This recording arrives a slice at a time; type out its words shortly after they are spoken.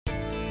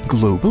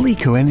Global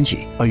Eco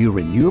Energy are your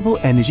renewable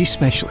energy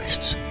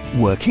specialists.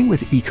 Working with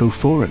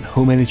Eco4 and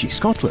Home Energy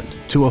Scotland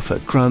to offer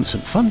grants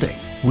and funding,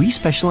 we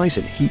specialise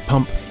in heat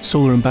pump,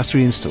 solar and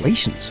battery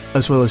installations,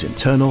 as well as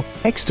internal,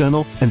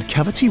 external and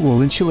cavity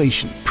wall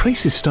insulation.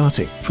 Prices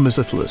starting from as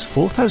little as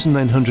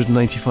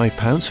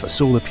 £4,995 for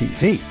solar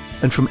PV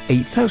and from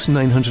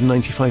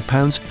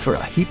 £8,995 for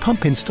a heat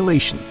pump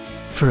installation.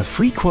 For a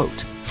free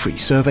quote, free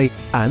survey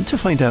and to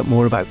find out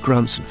more about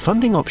grants and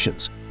funding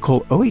options,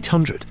 call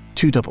 0800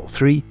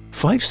 233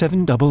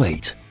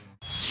 5788.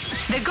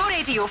 The Go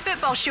Radio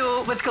Football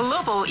Show with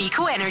Global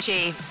Eco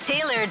Energy.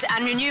 Tailored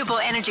and renewable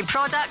energy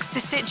products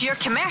to suit your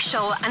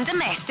commercial and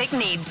domestic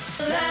needs.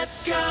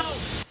 Let's go!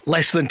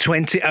 Less than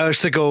 20 hours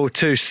to go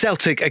to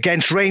Celtic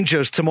against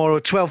Rangers tomorrow,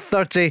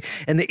 12:30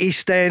 in the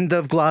East End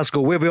of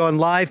Glasgow. We'll be on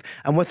live,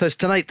 and with us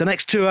tonight, the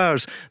next 2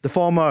 hours, the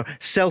former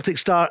Celtic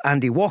star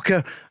Andy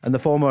Walker and the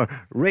former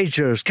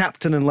Rangers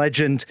captain and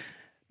legend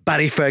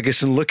Barry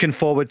Ferguson. Looking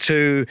forward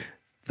to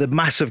the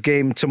massive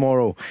game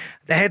tomorrow.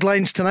 The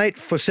headlines tonight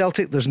for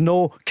Celtic: there's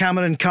no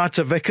Cameron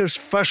Carter-Vickers.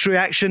 First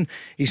reaction,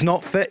 he's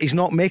not fit, he's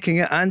not making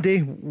it. Andy,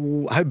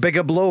 how big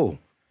a blow?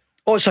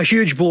 Oh, it's a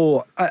huge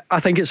blow. I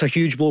think it's a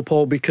huge blow,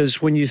 Paul,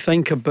 because when you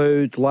think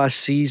about last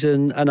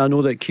season, and I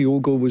know that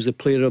Kyogo was the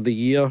player of the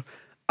year,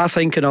 I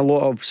think in a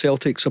lot of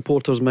Celtic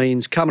supporters'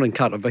 minds, Cameron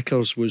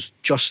Carter-Vickers was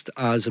just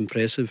as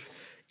impressive.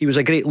 He was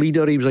a great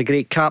leader, he was a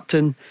great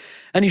captain,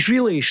 and he's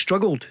really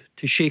struggled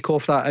to shake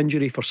off that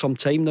injury for some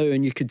time now.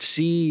 And you could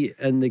see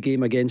in the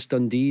game against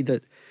Dundee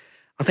that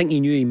I think he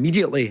knew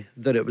immediately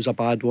that it was a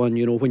bad one.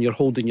 You know, when you're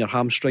holding your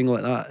hamstring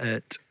like that,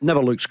 it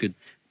never looks good.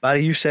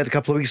 Barry, you said a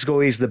couple of weeks ago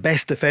he's the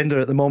best defender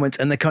at the moment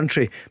in the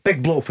country.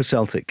 Big blow for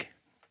Celtic.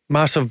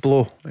 Massive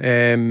blow.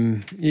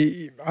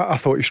 I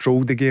thought he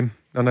strolled the game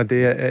on a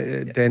day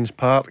at Dens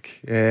Park,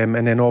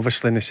 and then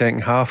obviously in the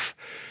second half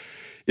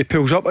he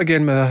pulls up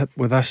again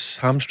with this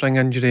hamstring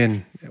injury,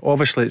 and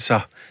obviously it's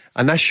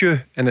an issue,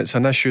 and it's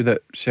an issue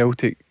that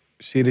Celtic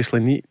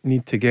seriously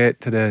need to get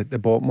to the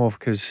bottom of,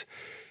 because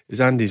as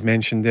Andy's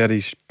mentioned there,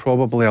 he's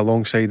probably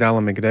alongside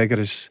Alan McGregor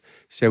as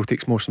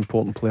Celtic's most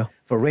important player.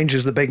 For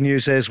Rangers, the big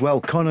news is,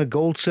 well, Connor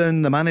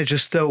Goldson, the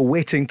manager's still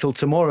waiting till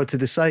tomorrow to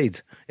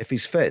decide if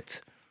he's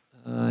fit.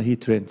 He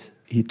trained,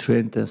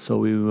 and so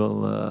we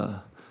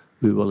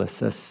will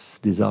assess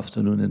this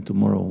afternoon and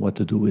tomorrow what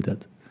to do with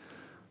that.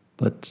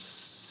 But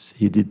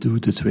he did do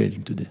the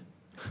training today.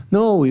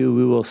 No, we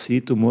will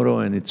see tomorrow,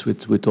 and it's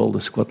with all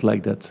the squad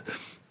like that.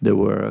 There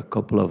were a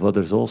couple of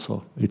others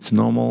also. It's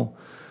normal.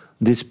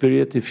 This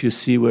period, if you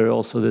see, we're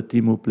also the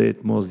team who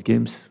played most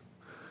games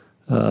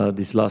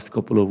these last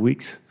couple of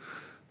weeks.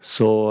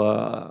 So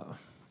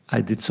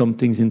I did some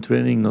things in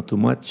training, not too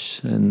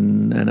much,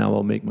 and I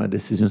will make my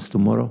decisions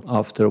tomorrow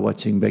after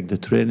watching back the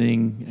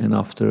training and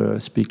after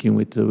speaking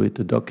with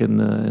the doc and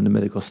the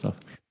medical staff.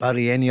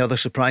 Barry, any other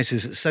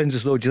surprises? It sounds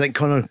as though, do you think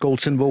Connor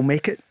Goldson will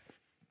make it?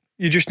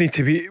 You just need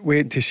to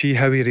wait to see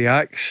how he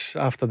reacts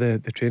after the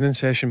training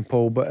session,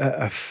 Paul. But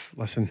if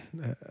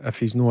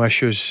he's no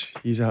issues,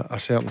 he's a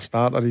certain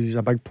starter. He's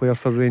a big player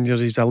for Rangers.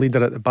 He's a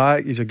leader at the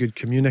back. He's a good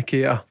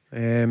communicator.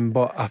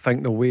 But I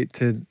think they'll wait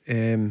to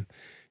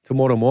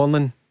tomorrow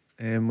morning.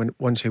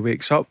 Once he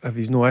wakes up, if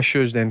he's no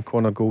issues, then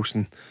Connor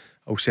Goldson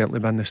will certainly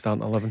be in the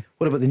starting 11.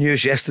 What about the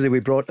news yesterday we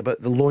brought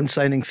about the loan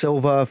signing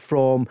Silva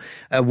from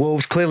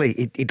Wolves?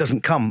 Clearly he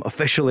doesn't come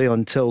officially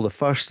until the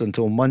 1st,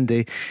 until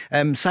Monday.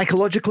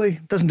 Psychologically,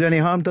 doesn't do any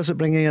harm, does it,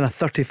 bringing in a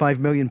 £35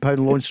 million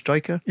loan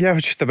striker? Yeah, I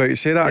was just about to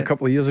say that. A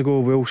couple of years ago,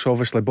 Wolves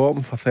obviously bought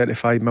him for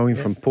 £35 million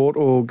from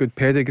Porto. Good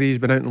pedigree. He's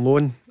been out on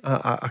loan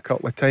a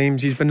couple of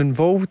times. He's been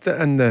involved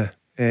in the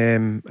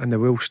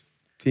Wolves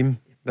team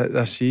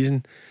this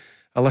season.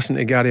 I listened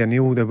to Gary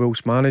O'Neill, the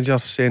Wolves manager,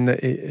 saying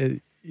that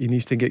he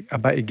needs to get a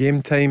bit of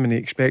game time, and he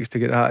expects to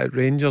get that at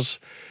Rangers.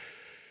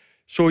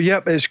 So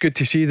yep, it's good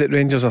to see that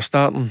Rangers are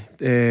starting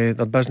their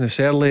business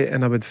early,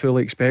 and I would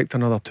fully expect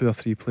another 2 or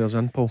 3 players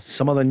in, Paul.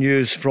 Some other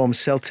news from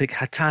Celtic: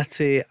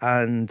 Hatate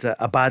and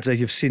Abada.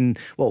 You've seen,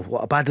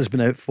 Abada's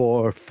been out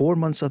for 4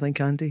 months, I think,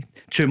 Andy.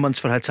 2 months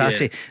for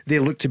Hatate. Yeah. They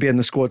look to be in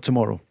the squad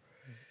tomorrow.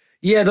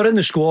 Yeah, they're in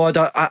the squad.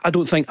 I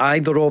don't think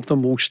either of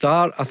them will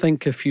start. I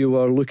think if you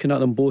were looking at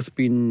them both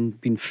being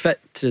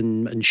fit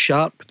and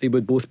sharp, they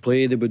would both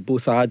play. They would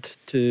both add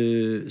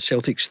to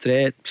Celtic's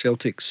threat,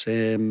 Celtic's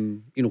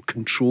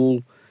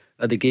control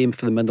of the game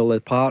for the middle of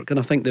the park. And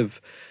I think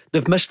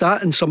they've missed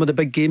that in some of the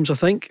big games. I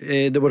think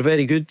they were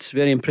very good,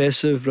 very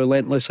impressive,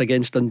 relentless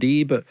against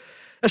Dundee. But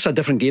it's a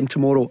different game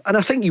tomorrow, and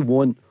I think you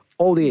want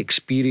all the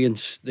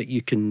experience that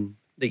you can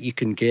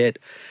get,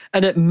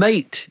 and it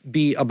might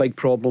be a big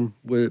problem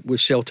with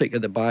Celtic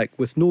at the back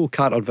with no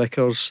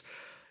Carter-Vickers.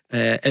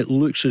 It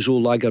looks as though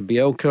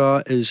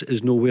Lagerbielke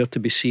is nowhere to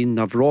be seen.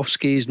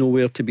 Nawrowski is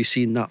nowhere to be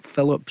seen. Nat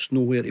Phillips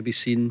nowhere to be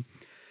seen.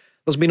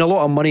 There's been a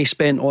lot of money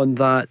spent on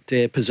that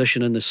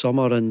position in the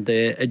summer, and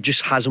it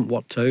just hasn't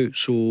worked out.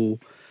 So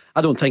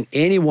I don't think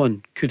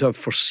anyone could have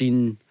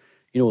foreseen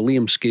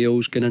Liam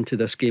Scales going into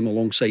this game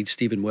alongside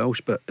Stephen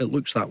Welsh, but it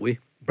looks that way.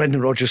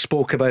 Brendan Rodgers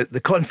spoke about the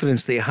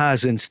confidence that he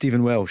has in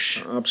Stephen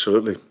Welsh.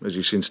 Absolutely. As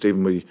you've seen,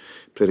 Stephen, we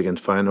played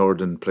against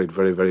Feyenoord and played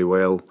very, very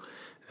well.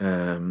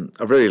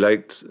 I really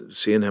liked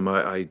seeing him.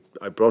 I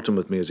brought him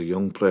with me as a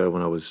young player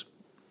when I was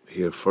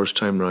here first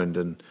time round,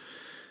 and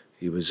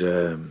he's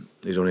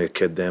only a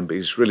kid then, but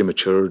he's really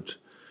matured.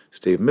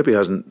 Stephen maybe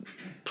hasn't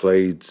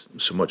played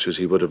so much as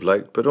he would have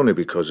liked, but only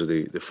because of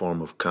the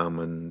form of Cam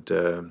and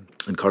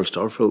Carl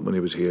Starfelt when he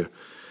was here.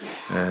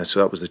 So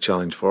that was the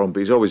challenge for him.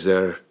 But he's always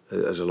there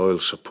as a loyal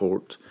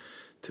support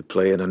to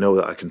play, and I know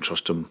that I can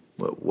trust him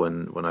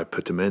when I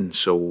put him in.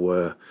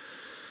 So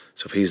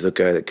if he's the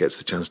guy that gets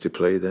the chance to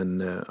play,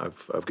 then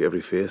I've got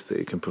every faith that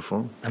he can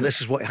perform. And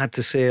this is what he had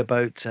to say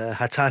about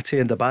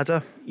Hatate and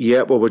Abada.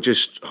 Yeah, well, we're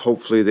just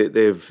hopefully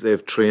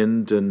they've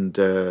trained and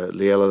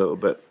Liel a little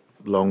bit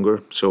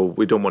longer, so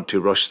we don't want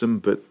to rush them.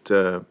 But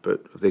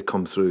if they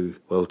come through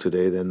well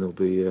today, then they'll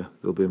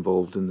be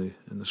involved in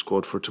the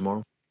squad for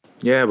tomorrow.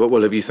 Yeah, but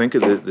well, if you think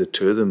of the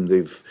two of them,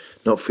 they've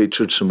not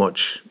featured so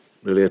much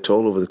really at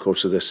all over the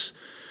course of this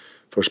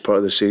first part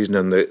of the season,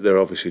 and they're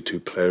obviously two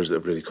players that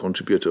have really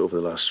contributed over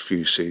the last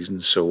few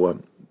seasons. So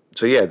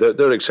yeah,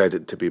 they're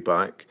excited to be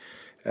back.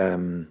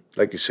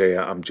 Like you say,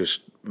 I'm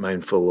just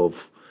mindful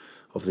of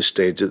the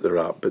stage that they're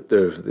at, but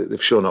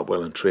they've shown up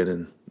well in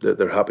training.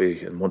 They're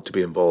happy and want to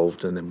be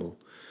involved, and then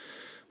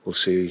we'll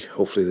see.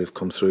 Hopefully, they've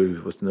come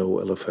through with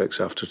no ill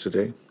effects after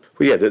today.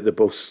 Well, yeah, they're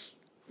both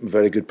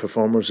very good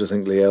performers. I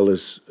think Liel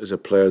is a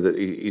player that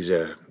he's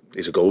a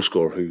goal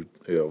scorer who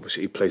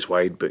obviously he plays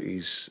wide, but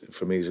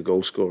for me he's a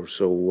goal scorer.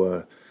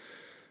 So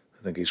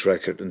I think his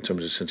record in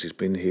terms of since he's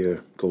been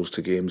here, goals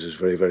to games, is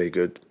very, very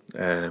good.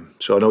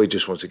 So I know he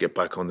just wants to get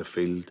back on the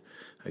field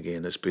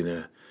again. It's been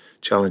a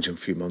challenging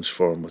few months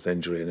for him with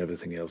injury and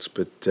everything else,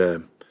 but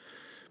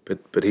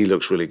he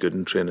looks really good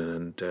in training.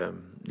 And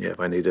yeah, if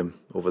I need him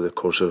over the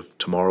course of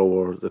tomorrow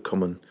or the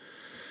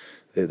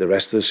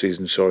rest of the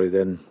season,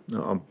 then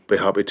I'll be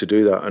happy to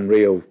do that. And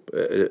Rio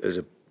is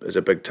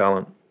a big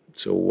talent,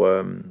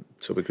 so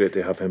it'll be great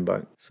to have him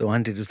back. So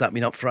Andy, does that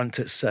mean up front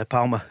it's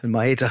Palma and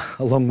Maeda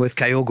along with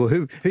Kyogo?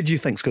 Who do you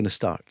think's going to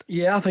start?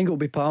 Yeah, I think it'll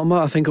be Palma.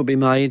 I think it'll be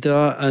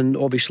Maeda, and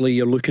obviously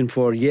you're looking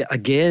for yet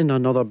again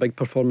another big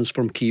performance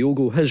from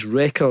Kyogo. His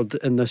record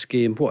in this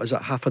game, what is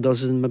it, half a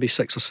dozen, maybe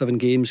 6 or 7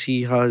 games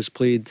he has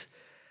played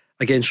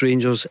against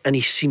Rangers, and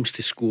he seems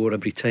to score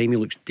every time. He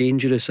looks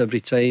dangerous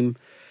every time.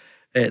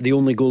 The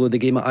only goal of the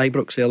game at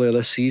Ibrox earlier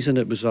this season,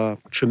 it was a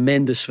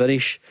tremendous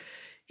finish.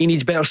 He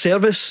needs better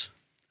service.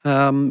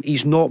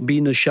 He's not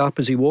been as sharp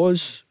as he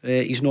was.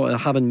 He's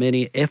not having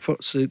many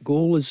efforts at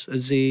goal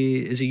as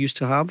he used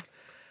to have.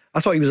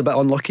 I thought he was a bit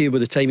unlucky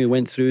with the time he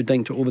went through,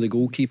 dinked it over the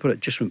goalkeeper. It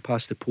just went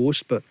past the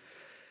post. But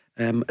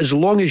as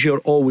long as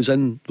you're always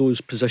in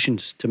those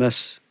positions to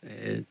miss,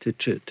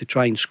 to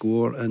try and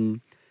score,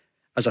 and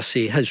as I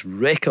say, his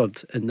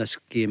record in this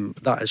game,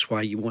 that is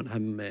why you want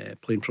him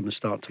playing from the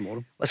start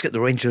tomorrow. Let's get the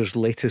Rangers'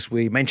 latest.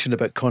 We mentioned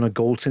about Connor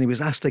Goldson. He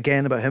was asked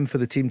again about him for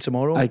the team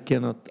tomorrow. I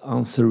cannot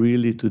answer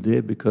really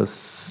today because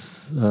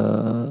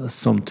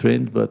some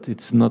trained, but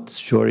it's not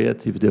sure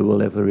yet if they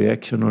will have a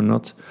reaction or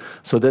not.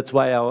 So that's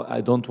why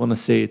I don't want to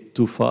say it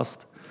too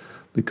fast,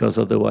 because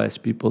otherwise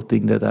people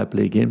think that I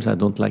play games. I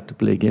don't like to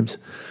play games.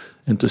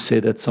 And to say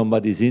that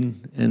somebody's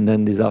in, and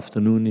then this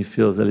afternoon he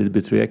feels a little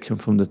bit reaction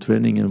from the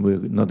training, and we're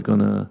not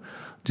gonna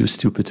do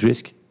stupid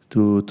risk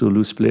to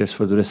lose players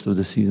for the rest of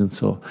the season.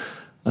 So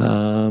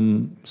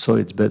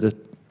it's better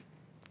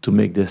to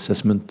make the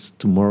assessment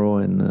tomorrow,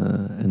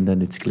 and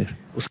then it's clear.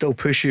 We'll still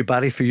push you,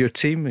 Barry, for your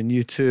team, and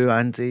you too,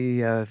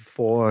 Andy,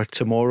 for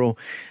tomorrow.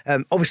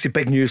 Obviously,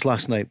 big news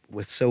last night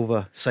with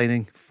Silva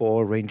signing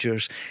for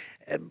Rangers.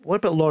 What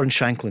about Lawrence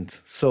Shankland?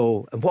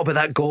 And what about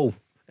that goal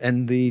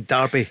in the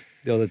derby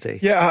the other day?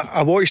 Yeah,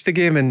 I watched the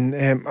game, and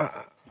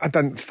I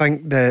didn't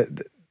think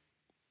the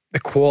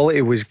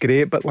quality was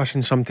great, but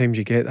listen, sometimes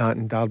you get that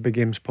in derby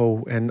games,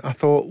 Paul, and I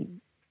thought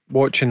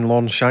watching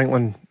Lawrence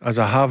Shankland, as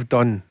I have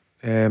done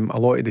a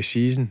lot of the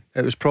season,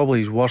 it was probably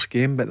his worst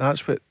game, but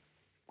that's what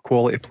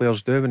quality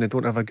players do when they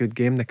don't have a good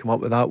game. They come up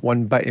with that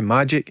one bit of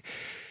magic.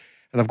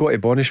 And I've got to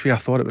be honest with you, I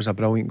thought it was a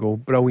brilliant goal,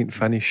 brilliant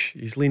finish.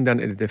 He's leaned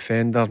into the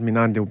defender. I mean,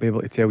 Andy will be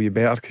able to tell you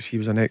better because he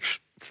was an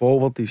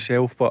ex-forward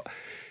himself, but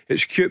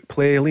it's cute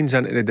play. He leans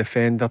into the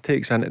defender,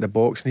 takes into the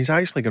box, and he's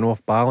actually going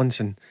off balance,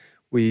 and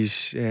with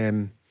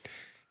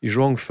his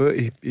wrong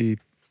foot he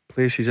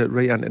places it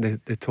right into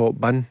the top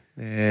bin.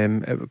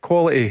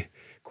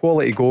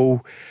 Quality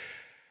goal.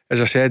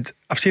 As I said,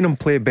 I've seen him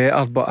play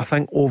better, but I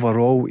think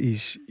overall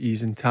his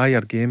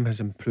entire game has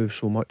improved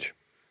so much.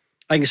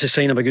 I think it's a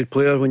sign of a good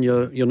player when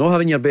you're not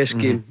having your best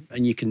game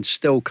and you can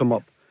still come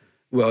up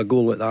with a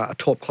goal like that, a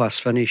top class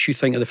finish. You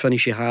think of the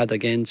finish he had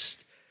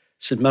against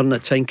St Mirren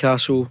at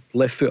Tynecastle,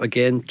 left foot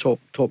again, top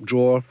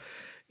drawer.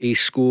 He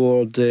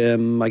scored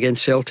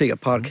against Celtic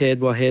at Parkhead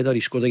with a header. He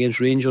scored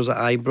against Rangers at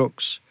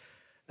Ibrox.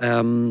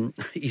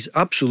 He's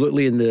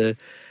absolutely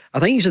I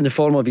think he's in the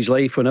form of his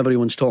life when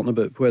everyone's talking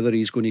about whether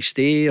he's going to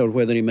stay or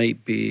whether he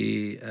might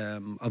be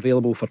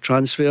available for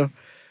transfer.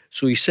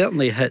 So he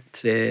certainly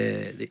hit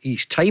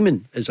his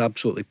timing is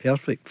absolutely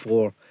perfect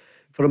for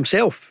for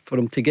himself, for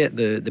him to get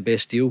the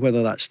best deal,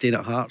 whether that's staying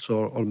at Hearts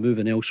or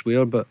moving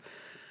elsewhere. But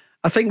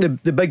I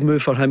think the big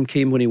move for him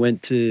came when he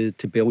went to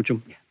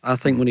Belgium. I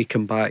think when he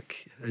came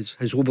back,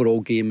 his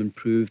overall game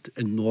improved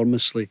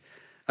enormously,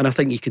 and I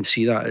think you can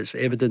see that. It's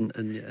evident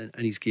in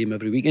his game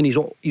every week, and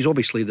he's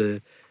obviously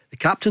the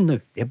captain now.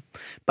 Yep.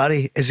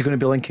 Barry, is he going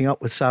to be linking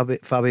up with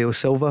Fabio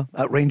Silva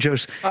at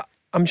Rangers?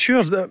 I'm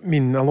sure that,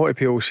 a lot of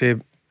people say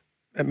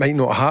it might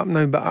not happen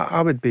now, but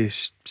I would be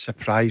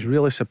surprised,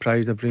 really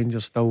surprised, if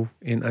Rangers still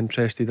ain't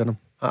interested in him.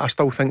 I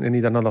still think they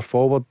need another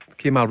forward.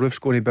 Kemar Roof's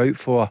going to be out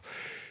for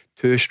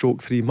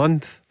 2-3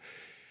 months.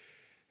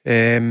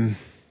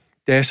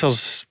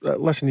 Dessers,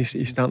 listen,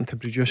 he's starting to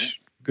produce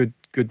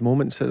good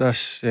moments at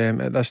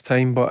this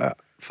time, but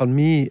for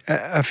me,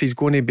 if he's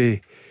going to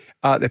be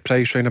at the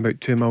price round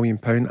about £2 million,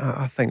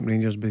 I think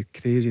Rangers would be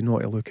crazy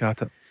not to look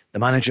at it. The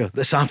manager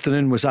this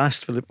afternoon was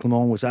asked, Philippe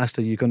Clement was asked,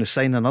 are you going to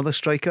sign another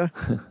striker?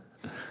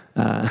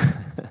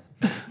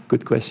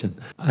 Good question.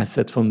 I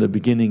said from the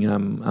beginning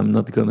I'm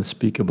not going to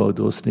speak about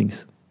those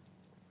things.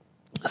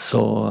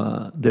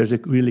 So there's a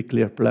really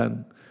clear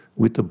plan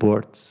with the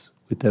board,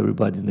 with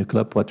everybody in the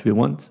club, what we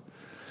want.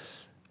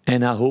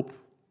 And I hope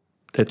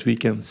that we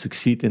can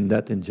succeed in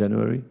that in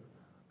January,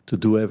 to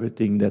do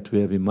everything that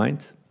we have in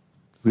mind.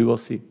 We will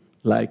see.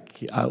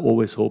 Like I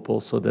always hope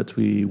also that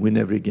we win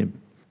every game.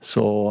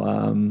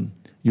 So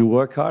you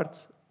work hard.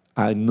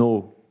 I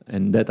know,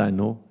 and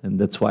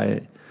that's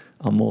why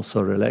I'm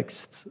also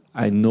relaxed.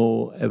 I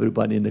know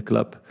everybody in the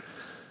club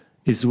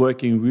is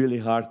working really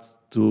hard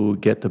to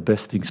get the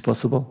best things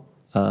possible.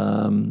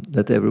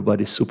 That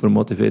everybody's super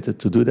motivated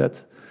to do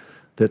that.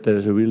 That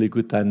there's a really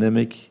good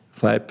dynamic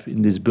vibe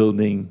in this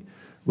building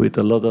with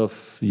a lot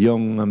of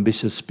young,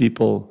 ambitious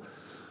people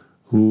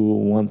who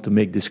want to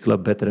make this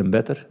club better and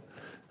better.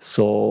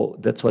 So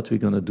that's what we're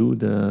going to do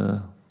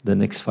the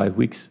next 5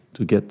 weeks,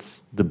 to get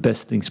the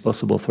best things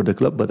possible for the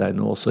club. But I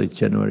know also it's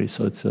January,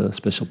 so it's a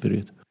special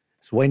period.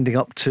 It's winding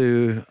up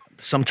to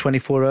some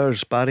 24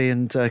 hours, Barry,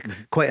 and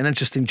quite an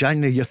interesting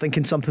January. You're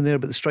thinking something there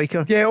about the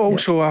striker? Yeah,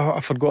 also I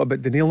forgot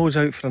about Danilo's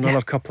out for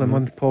another couple of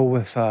months, Paul,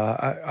 with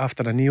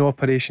after a knee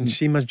operation.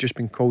 Seema's just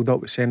been called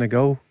up with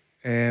Senegal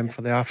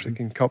for the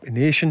African Cup of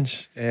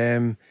Nations.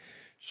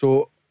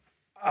 So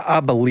I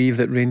believe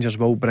that Rangers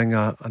will bring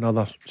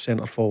another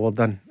centre forward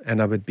in,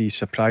 and I would be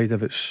surprised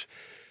if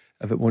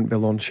it won't be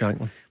Lawrence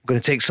Shankland. I'm going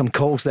to take some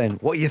calls then.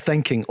 What are you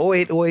thinking?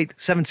 0808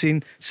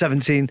 17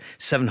 17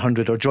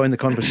 700, or join the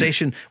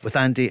conversation with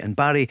Andy and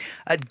Barry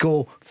at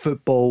Go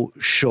Football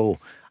Show.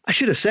 I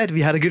should have said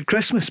we had a good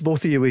Christmas,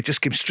 both of you. We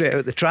just came straight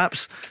out the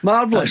traps.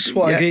 Marvellous.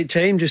 What a great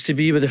time just to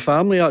be with the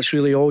family. That's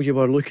really all you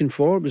were looking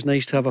for. It was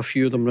nice to have a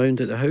few of them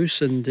round at the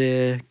house, and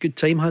good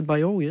time had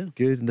by all.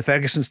 Good. And the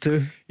Fergusons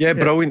too? Yeah,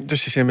 brilliant.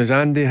 Just the same as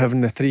Andy, having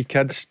the 3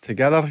 kids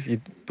together.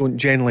 You don't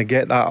generally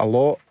get that a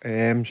lot,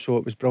 so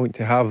it was brilliant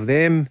to have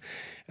them.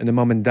 And the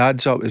mum and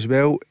dad's up as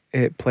well.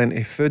 Ate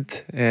plenty of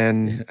food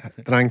and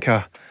drank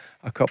a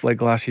couple of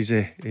glasses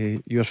of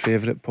your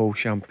favourite, Paul,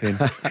 champagne.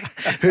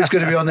 Who's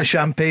going to be on the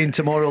champagne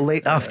tomorrow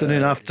late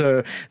afternoon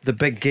after the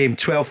big game?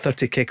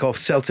 12:30 kick-off,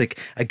 Celtic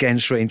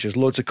against Rangers.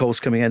 Loads of calls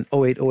coming in.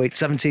 0808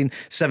 17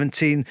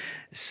 17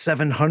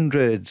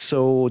 700.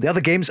 So the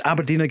other games,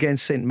 Aberdeen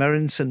against St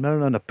Mirren. St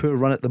Mirren on a poor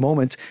run at the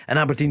moment, and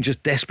Aberdeen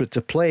just desperate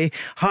to play.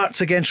 Hearts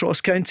against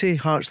Ross County.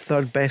 Hearts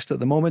third best at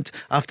the moment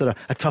after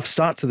a tough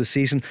start to the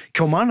season.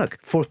 Kilmarnock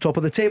fourth top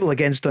of the table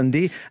against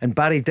Dundee. And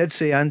Barry did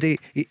say, Andy,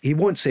 he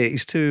won't say it,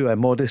 he's too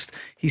modest.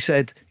 He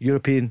said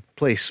European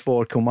place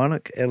for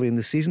Kilmarnock early in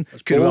the season.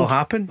 Could well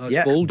happen.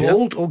 That's bold.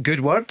 Oh, good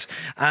word.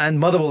 And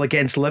Motherwell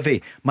against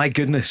Livy. My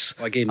goodness,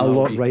 a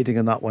lot riding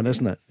in that one,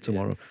 isn't it,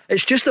 tomorrow?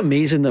 It's just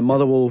amazing that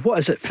Motherwell, what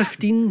is it,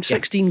 15,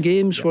 16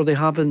 games where they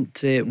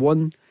haven't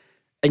won,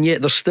 and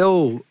yet there's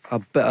still a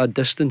bit of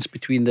distance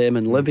between them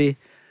and Livy.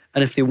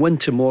 And if they win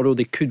tomorrow,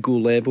 they could go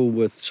level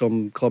with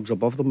some clubs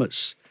above them.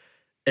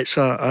 It's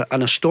an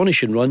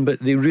astonishing run, but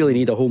they really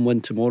need a home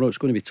win tomorrow. It's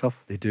going to be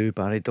tough. They do,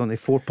 Barry, don't they?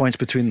 4 points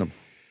between them.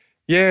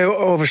 Yeah,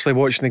 obviously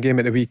watching the game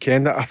at the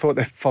weekend, I thought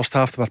the first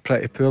half they were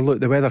pretty poor.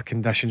 Look, the weather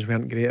conditions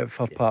weren't great at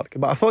Fir Park,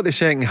 but I thought the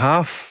second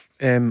half,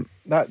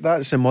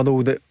 that's a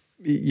model that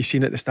you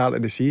seen at the start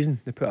of the season.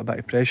 They put a bit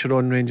of pressure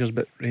on Rangers,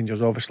 but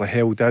Rangers obviously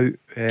held out.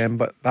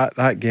 But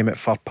that game at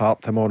Fir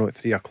Park tomorrow at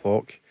 3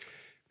 o'clock,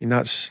 I mean,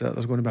 there's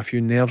going to be a few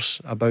nerves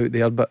about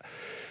there, but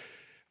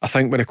I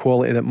think with the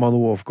quality that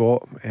Motherwell have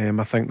got,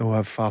 I think they'll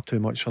have far too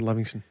much for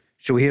Livingston.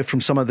 Shall we hear from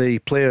some of the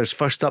players?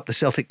 First up, the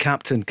Celtic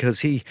captain,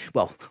 because we're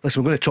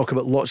going to talk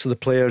about lots of the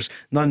players,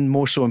 none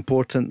more so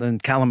important than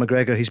Callum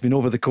McGregor. He's been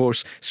over the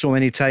course so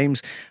many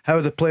times. How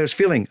are the players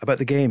feeling about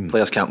the game?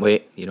 Players can't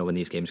wait. When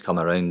these games come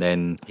around,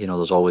 then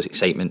there's always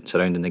excitement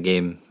surrounding the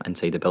game,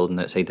 inside the building,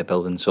 outside the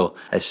building. So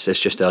it's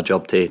just our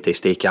job to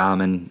stay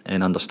calm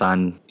and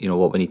understand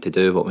what we need to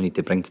do, what we need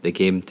to bring to the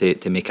game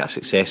to make it a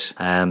success.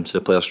 So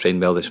the players trained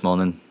well this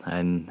morning,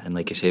 and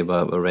like I say,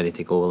 we're ready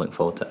to go. We're looking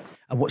forward to it.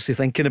 And what's he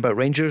thinking about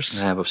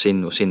Rangers? We've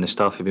seen the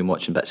stuff. We've been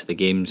watching bits of the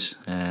games.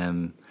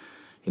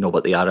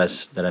 What they are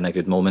is they're in a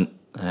good moment.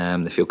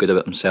 They feel good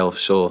about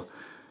themselves. So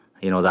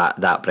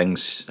that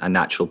brings a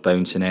natural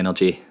bounce and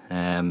energy.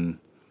 And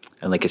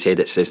like I said,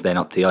 it's then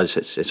up to us.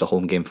 It's a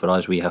home game for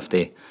us. We have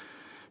to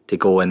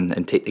go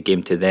and take the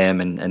game to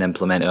them and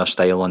implement our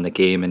style on the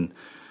game and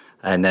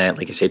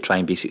like I said, try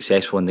and be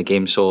successful in the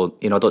game. So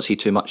I don't see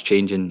too much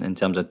change in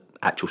terms of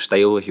actual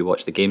style if you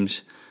watch the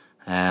games.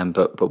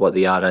 But what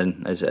they are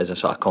in is a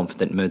sort of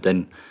confident mood,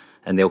 and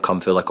they'll come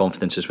full of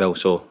confidence as well.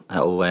 So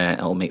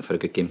it'll make for a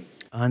good game.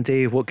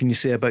 Andy, what can you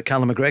say about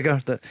Callum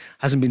McGregor that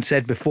hasn't been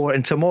said before?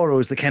 And tomorrow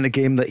is the kind of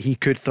game that he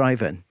could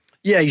thrive in.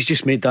 Yeah, he's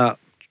just made that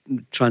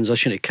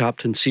transition to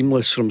captain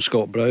seamless from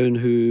Scott Brown,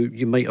 who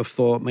you might have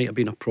thought might have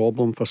been a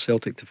problem for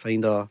Celtic to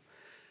find a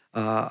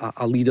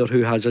leader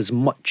who has as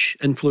much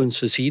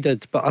influence as he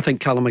did. But I think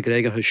Callum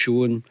McGregor has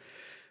shown,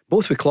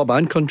 both with club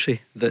and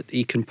country, that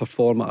he can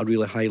perform at a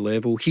really high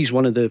level. He's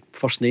one of the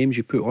first names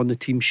you put on the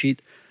team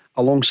sheet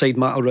alongside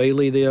Matt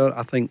O'Reilly there.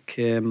 I think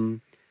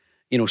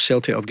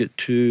Celtic have got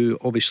two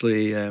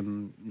obviously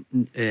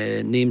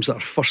names that are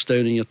first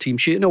down in your team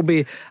sheet, and it'll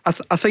be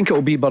I think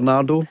it'll be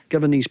Bernardo,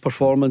 given his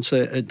performance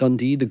at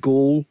Dundee, the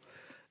goal,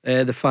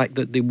 the fact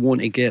that they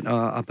want to get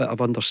a bit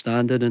of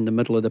understanding in the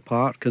middle of the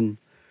park. And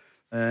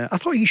I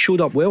thought he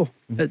showed up well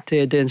at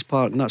Dens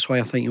Park, and that's why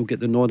I think he'll get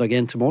the nod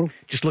again tomorrow.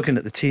 Just looking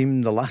at the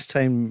team the last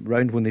time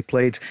round when they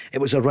played,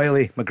 it was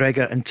O'Reilly,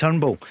 McGregor and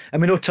Turnbull.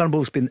 And we know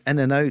Turnbull's been in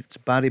and out,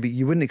 Barry, but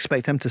you wouldn't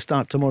expect him to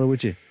start tomorrow,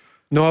 would you?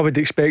 No, I would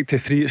expect the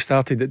three that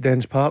started at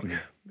Dens Park.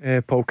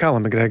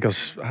 Callum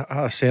McGregor's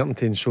a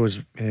certainty, and so is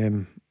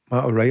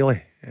Matt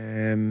O'Reilly.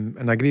 And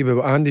I agree with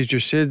what Andy's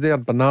just said there.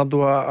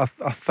 Bernardo, I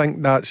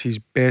think that's his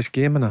best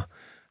game in a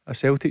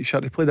Celtic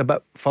shirt. He played a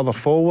bit further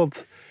forward.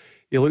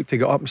 He looked to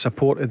get up and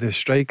supported the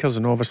strikers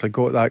and obviously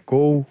got that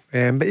goal.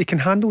 But he can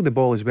handle the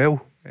ball as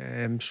well.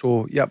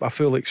 So, I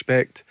fully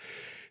expect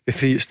the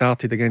three that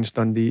started against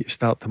Dundee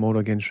start tomorrow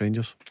against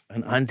Rangers.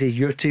 And Andy,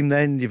 your team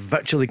then, you've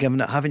virtually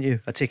given it, haven't you?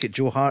 I take it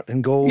Joe Hart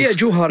in goals. Yeah,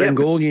 Joe Hart in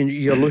goal.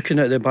 You're looking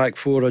at the back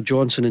four of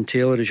Johnson and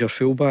Taylor as your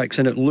fullbacks,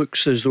 and it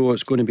looks as though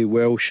it's going to be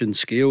Welsh and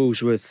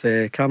Scales with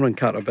Cameron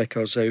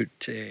Carter-Vickers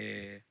out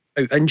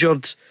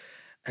injured.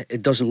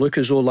 It doesn't look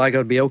as though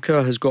Lager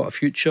Bielka has got a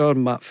future.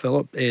 Nat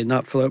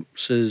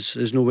Phillips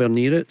is nowhere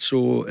near it,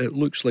 so it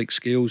looks like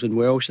Scales and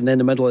Welsh. And then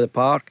the middle of the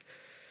park,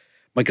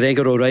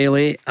 McGregor,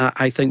 O'Reilly.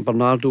 I think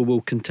Bernardo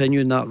will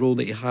continue in that role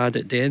that he had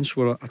at Dens,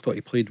 where I thought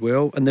he played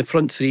well. And the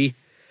front three,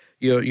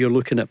 you're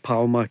looking at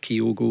Palma,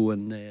 Kyogo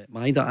and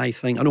Maida. I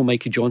know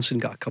Mikey Johnson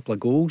got a couple of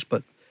goals,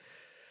 but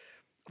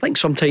I think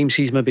sometimes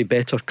he's maybe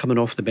better coming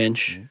off the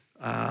bench.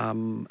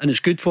 And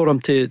it's good for him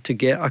to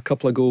get a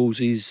couple of goals.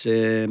 He's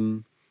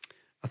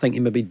I think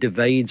he maybe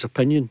divides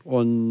opinion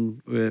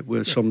on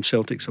with some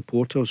Celtic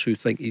supporters who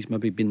think he's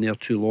maybe been there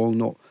too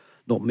long,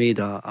 not made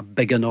a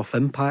big enough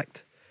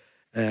impact.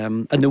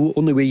 And the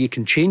only way you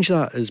can change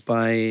that is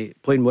by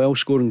playing well,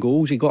 scoring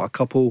goals. He got a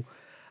couple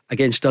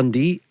against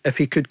Dundee. If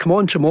he could come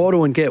on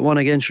tomorrow and get one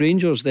against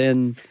Rangers,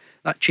 then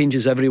that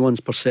changes everyone's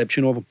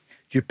perception of him.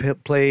 Do you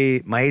play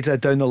Maeda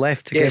down the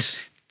left to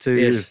get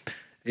to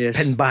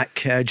pin back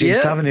James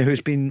Tavernier, who's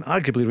been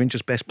arguably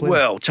Rangers' best player?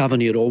 Well,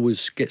 Tavernier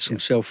always gets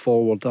himself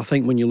forward. I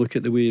think when you look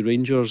at the way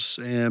Rangers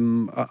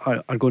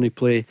are going to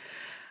play,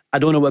 I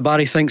don't know what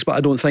Barry thinks, but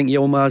I don't think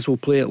Yilmaz will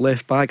play at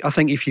left back. I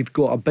think if you've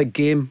got a big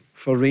game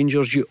for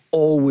Rangers, you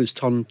always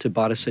turn to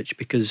Barisic,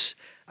 because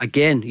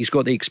again, he's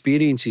got the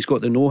experience, he's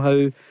got the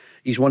know-how,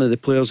 he's one of the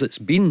players that's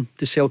been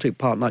to Celtic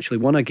Park and actually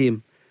won a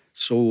game.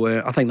 So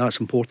I think that's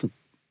important.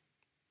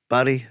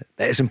 Barry,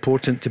 it is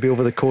important to be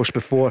over the course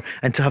before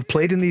and to have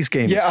played in these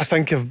games. Yeah, I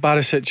think if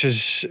Barisic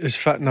is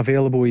fit and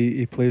available,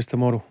 he plays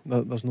tomorrow.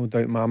 There's no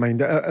doubt in my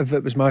mind. If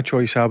it was my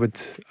choice, I would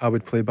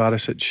play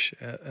Barisic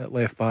at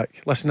left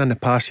back. Listen, in the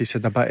past he's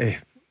had a bit of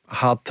a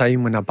hard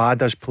time when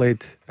Abada's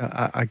played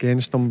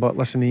against him, but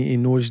listen, he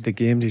knows the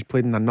games, he's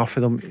played in enough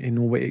of them, he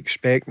knows what to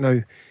expect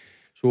now.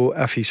 So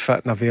if he's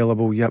fit and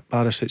available,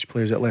 Barisic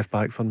plays at left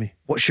back for me.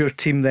 What's your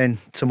team then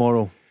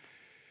tomorrow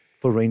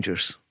for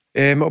Rangers?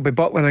 It'll be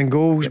Butland in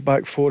goals,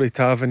 back four of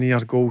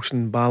Tavernier,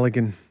 Golson,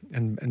 Balogun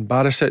and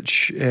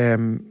Barisic.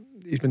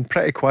 He's been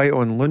pretty quiet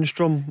on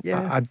Lundstrom.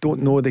 I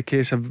don't know the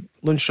case of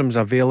Lundstrom's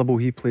available,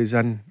 he plays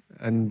in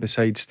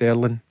beside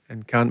Sterling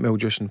and Cantwell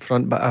just in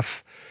front. But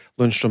if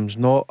Lundstrom's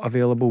not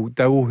available,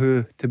 Dowell,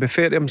 who to be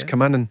fair to him has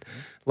come in and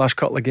last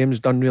couple of games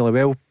done really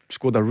well,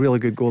 scored a really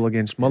good goal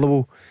against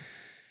Motherwell.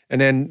 And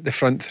then the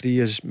front three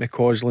is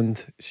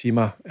McCausland,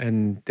 Sima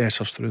and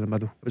Dessers through the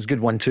middle. It was a good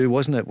 1-2,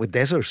 wasn't it, with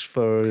Dessers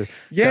for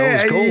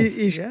Dell's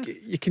goal?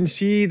 You can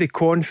see the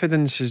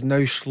confidence is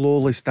now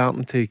slowly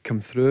starting to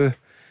come through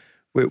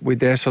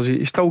with Dessers.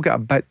 He's still got a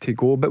bit to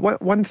go,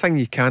 but one thing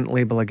you can't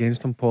label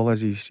against him, Paul,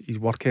 is his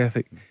work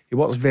ethic. He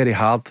works very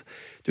hard,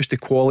 just the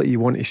quality you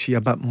want to see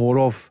a bit more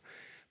of.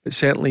 But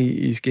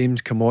certainly his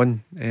game's come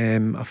on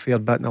a fair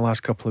bit in the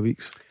last couple of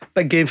weeks.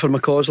 Big game for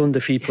McCausland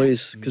if he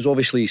plays, because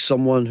obviously he's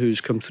someone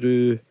who's come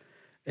through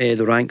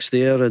the ranks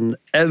there, and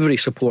every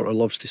supporter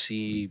loves to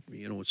see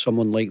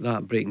someone like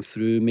that breaking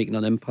through, making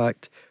an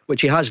impact,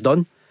 which he has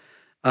done.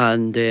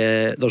 And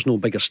there's no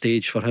bigger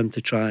stage for him to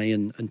try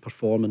and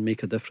perform and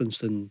make a difference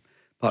than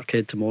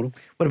Parkhead tomorrow.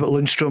 What about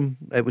Lundstrom?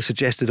 It was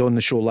suggested on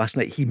the show last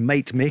night he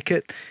might make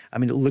it. I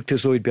mean, it looked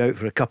as though he'd be out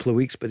for a couple of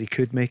weeks, but he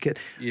could make it.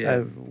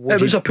 Yeah,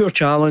 it was a poor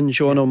challenge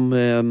on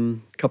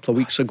him a couple of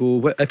weeks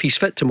ago. If he's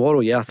fit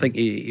tomorrow, I think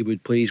he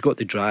would play. He's got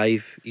the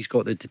drive, he's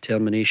got the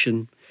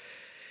determination.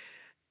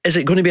 Is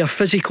it going to be a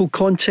physical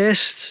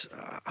contest?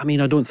 I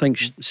mean, I don't think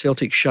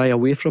Celtic shy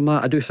away from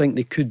that. I do think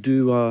they could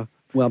do a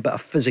bit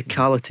of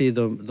physicality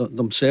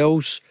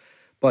themselves.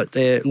 But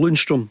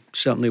Lundstrom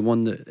certainly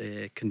one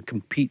that can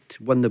compete,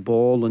 win the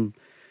ball, and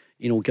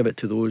give it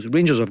to those.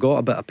 Rangers have got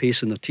a bit of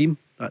pace in their team.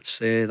 That's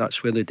where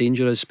the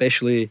danger is,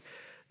 especially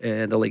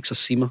the likes of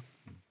Sima.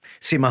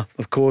 Sima,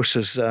 of course,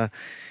 is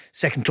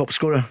second top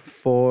scorer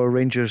for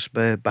Rangers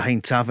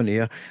behind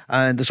Tavernier.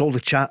 And there's all the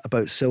chat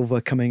about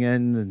Silva coming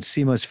in and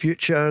Sima's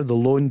future, the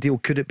loan deal.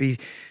 Could it be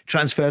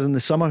transferred in the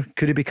summer?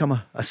 Could he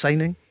become a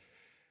signing?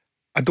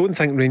 I don't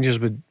think Rangers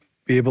would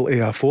be able to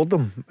afford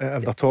them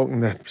if they're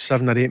talking the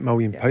 £7 or £8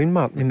 million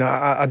mark. I mean,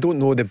 I don't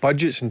know the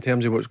budgets in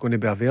terms of what's going to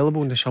be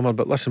available in the summer,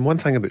 but listen, one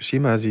thing about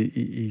Sima is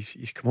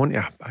he's come on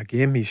to a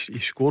game, he's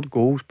scored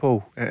goals,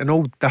 Paul, and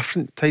all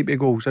different type of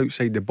goals,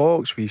 outside the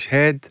box, with his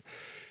head,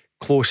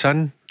 close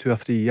in, 2 or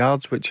 3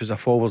 yards, which is a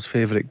forward's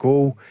favourite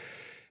goal.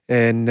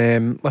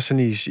 And listen,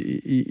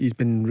 he's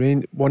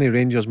been one of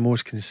Rangers'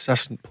 most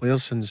consistent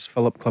players since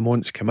Philip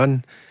Clement's come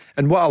in.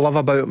 And what I love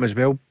about him as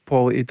well,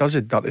 Paul, he does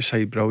the dirty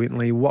side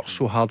brilliantly. He works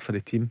so hard for the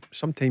team.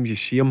 Sometimes you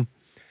see him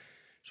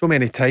so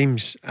many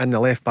times in the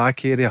left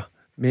back area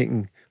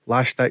making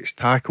last ditch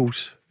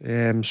tackles.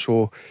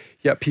 So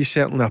he's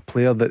certainly a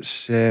player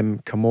that's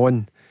come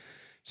on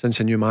since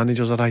the new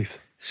manager's arrived.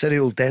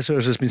 Cyril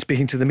Dessers has been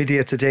speaking to the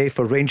media today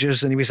for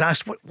Rangers, and he was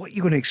asked what are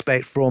you going to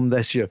expect from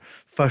this year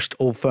first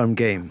Old Firm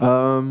game.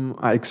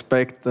 I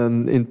expect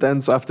an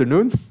intense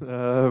afternoon,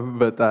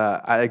 but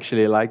I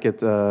actually like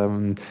it.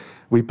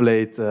 We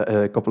played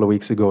a couple of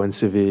weeks ago in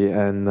Seville,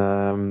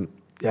 and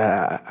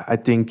I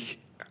think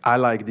I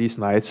like these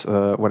nights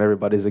when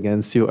everybody's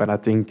against you, and I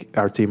think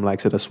our team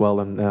likes it as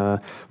well. And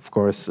of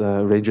course,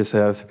 Rangers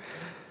have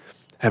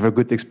a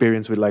good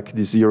experience with like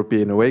these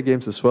European away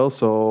games as well.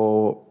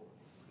 So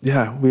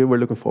we were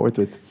looking forward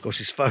to it. Of course,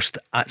 his first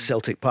at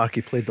Celtic Park.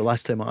 He played the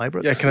last time at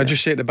Ibrox. Yeah, can I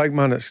just say to the big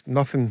man, it's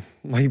nothing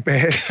like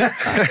Betis.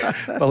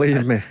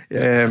 Believe me.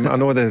 I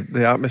know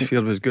the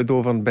atmosphere was good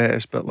over in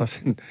Betis, but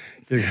listen,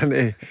 you're going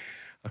to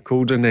a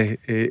cauldron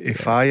of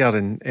fire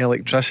and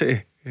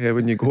electricity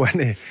when you go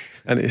into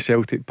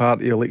Celtic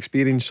Park. You'll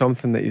experience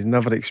something that he's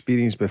never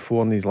experienced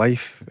before in his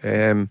life.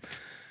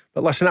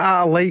 But listen,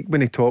 I like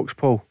when he talks,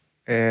 Paul.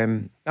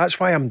 That's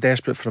why I'm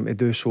desperate for him to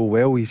do so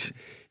well. He's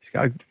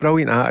got a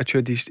brilliant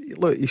attitude.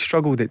 He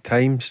struggled at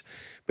times,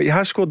 but he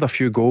has scored a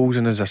few goals,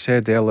 and as I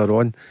said earlier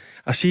on,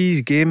 I see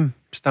his game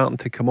starting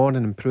to come on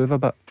and improve a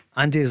bit.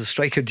 Andy, as a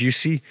striker, do you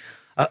see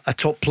a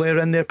top player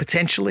in there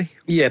potentially?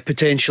 Yeah,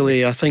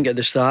 potentially. I think at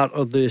the start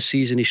of the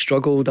season he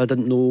struggled. I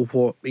didn't know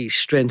what his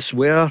strengths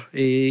were.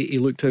 He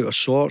looked out of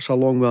sorts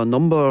along with a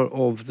number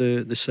of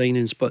the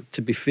signings, but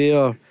to be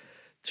fair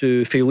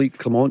to Philippe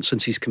Clement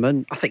since he's come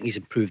in, I think he's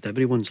improved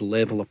everyone's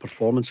level of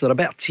performance. They're a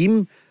better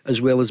team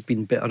as well as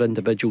being better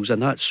individuals,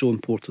 and that's so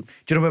important.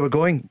 Do you know where we're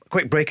going? A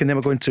quick break and then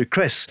we're going to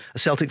Chris, a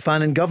Celtic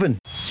fan in Govan.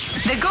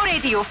 The Go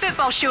Radio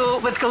Football Show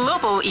with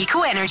Global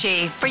Eco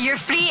Energy. For your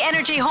free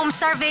energy home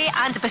survey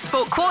and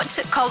bespoke quote,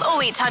 call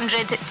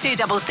 0800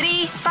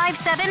 233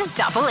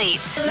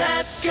 5788.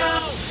 Let's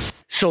go!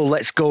 So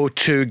let's go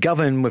to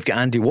Govan. We've got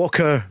Andy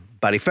Walker,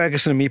 Barry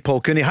Ferguson and me,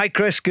 Paul Cooney. Hi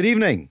Chris, good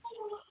evening.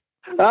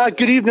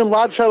 Good evening,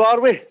 lads. How are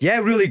we? Yeah,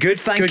 really good,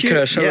 thank you. Good,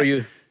 Chris, how are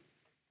you?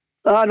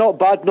 Not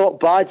bad, not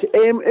bad.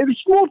 It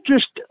was more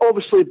just,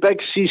 obviously, big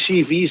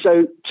CCVs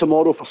out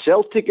tomorrow for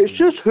Celtic. It's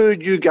just who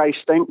you guys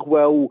think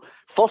will,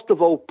 first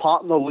of all,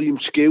 partner Liam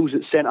Scales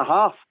at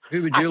centre-half.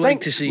 Who would you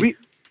like to see?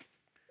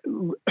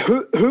 Who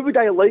would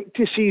I like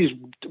to see is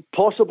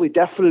possibly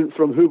different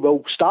from who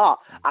will start.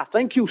 I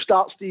think he'll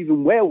start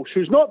Stephen Welsh,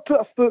 who's not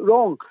put a foot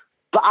wrong,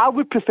 but I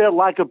would prefer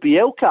Lager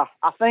Bielka,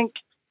 I think.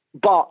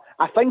 But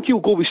I think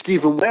he'll go with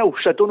Stephen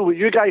Welsh. I don't know what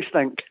you guys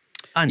think.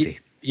 Andy?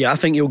 Yeah, I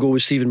think he'll go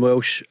with Stephen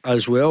Welsh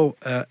as well.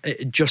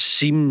 It just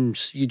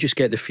seems, you just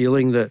get the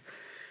feeling that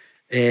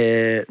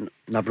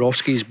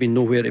Nawrocki's been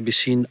nowhere to be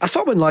seen. I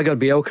thought when Lager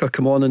Bielka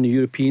came on in the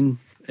European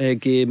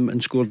game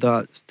and scored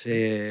that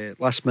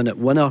last minute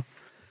winner,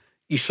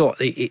 you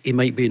thought he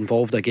might be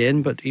involved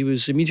again, but he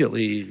was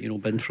immediately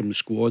binned from the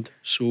squad.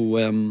 So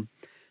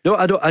no,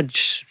 I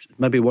just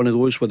maybe one of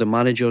those where the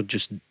manager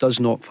just does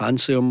not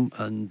fancy him,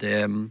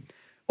 and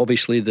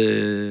obviously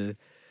the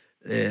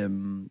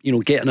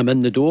getting him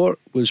in the door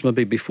was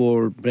maybe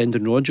before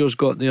Brendan Rodgers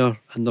got there,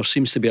 and there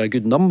seems to be a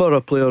good number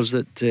of players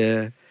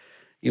that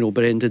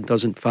Brendan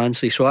doesn't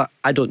fancy. So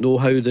I don't know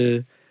how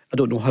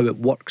it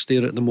works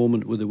there at the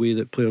moment with the way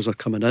that players are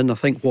coming in. I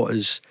think what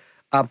is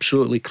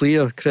absolutely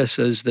clear, Chris,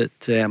 is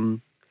that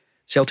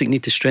Celtic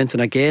need to strengthen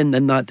again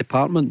in that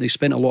department. They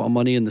spent a lot of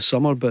money in the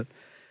summer, but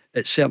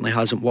it certainly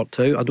hasn't worked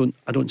out.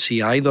 I don't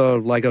see either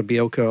Lager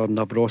Bielka or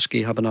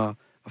Nawrocki having a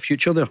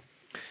future there.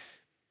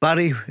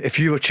 Barry, if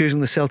you were choosing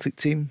the Celtic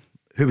team,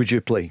 who would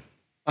you play?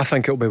 I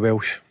think it'll be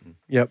Welsh.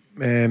 Yep.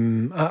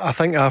 I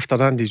think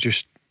after Andy's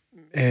just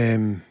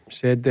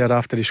said there,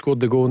 after he scored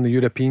the goal in the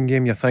European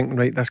game, you're thinking,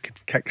 right, this could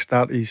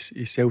kickstart his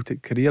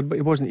Celtic career, but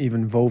he wasn't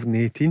even involved in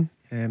the 18,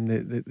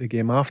 the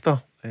game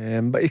after.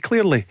 But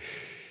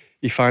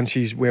he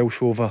fancies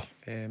Welsh over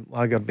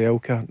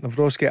Lagerbielke.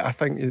 Nawrocki, I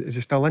think, is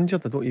he still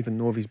injured? I don't even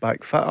know if he's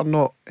back fit or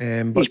not.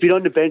 But he's been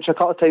on the bench a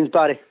couple of times,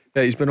 Barry.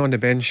 Yeah, he's been on the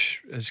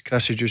bench, as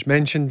Chris has just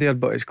mentioned there,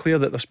 but it's clear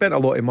that they've spent a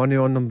lot of money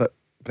on him. But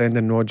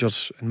Brendan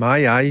Rodgers, in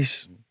my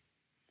eyes,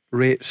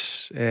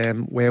 rates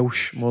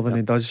Welsh more than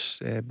he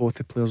does both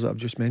the players that I've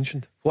just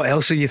mentioned. What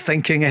else are you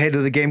thinking ahead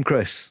of the game,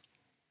 Chris?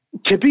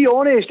 To be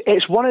honest,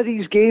 it's one of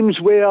these games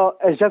where,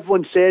 as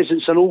everyone says,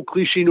 it's an old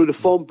cliche, the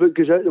form book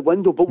goes out the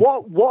window. But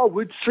what I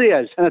would say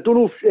is, and I don't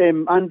know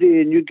if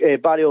Andy and you,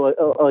 Barry,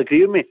 will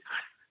agree with me,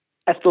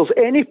 if there's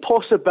any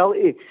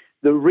possibility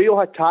that Rio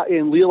Hatate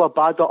and Liel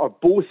Abada are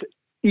both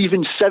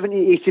even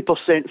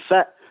 70-80%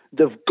 fit,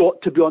 they've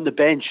got to be on the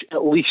bench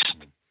at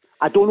least.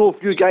 I don't know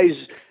if you guys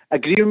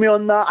agree with me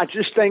on that. I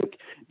just think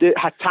that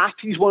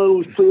Hatate's one of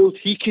those players,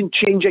 he can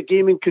change a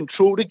game and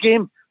control the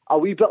game a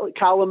wee bit like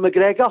Callum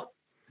McGregor.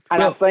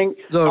 And I think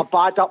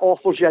Abada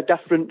offers you a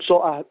different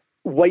sort of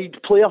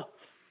wide player.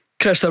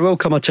 Chris, there will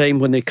come a time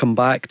when they come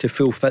back to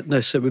full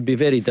fitness. It would be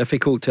very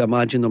difficult to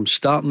imagine them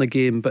starting the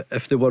game, but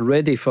if they were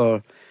ready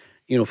for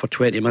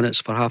 20 minutes,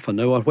 for half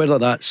an hour, whether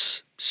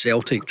that's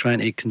Celtic trying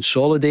to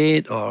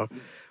consolidate or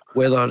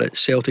whether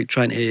it's Celtic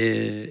trying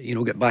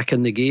to get back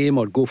in the game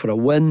or go for a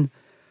win,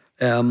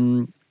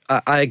 I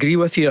agree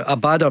with you.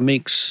 Abada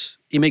makes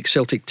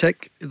Celtic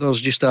tick. There's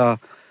just a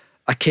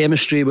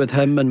chemistry with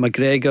him and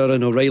McGregor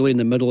and O'Reilly in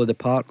the middle of the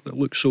park that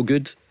looks so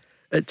good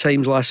at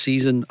times last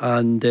season.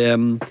 And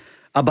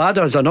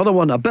Abada is another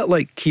one, a bit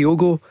like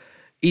Kyogo.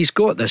 He's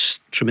got this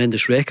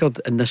tremendous record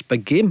in this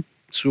big game,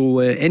 so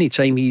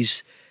anytime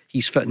he's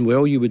fitting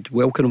well, you would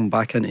welcome him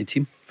back into the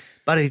team.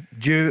 Barry,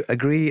 do you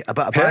agree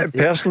about Abada?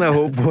 Personally, I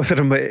hope both of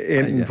them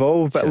ain't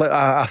involved, but look,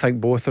 I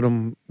think both of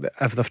them,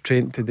 if they've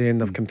trained today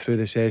and they've come through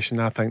the session,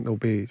 I think they'll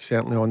be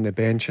certainly on the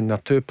bench. And they're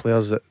two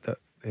players that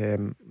they're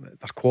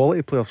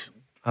quality players.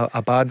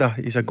 Abada,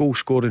 he's a goal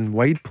scoring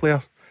wide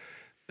player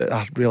that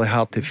are really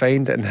hard to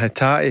find, and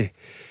Hatate,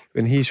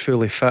 when he's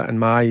fully fit, in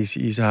my eyes,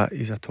 he's a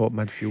top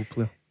midfield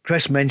player.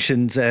 Chris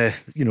mentioned the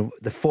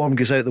form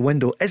goes out the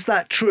window. Is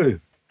that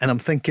true? And I'm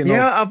thinking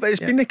it's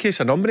been the case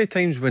a number of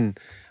times when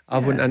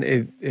I've went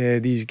into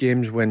these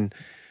games when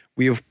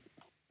we have,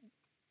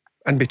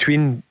 in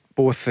between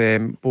both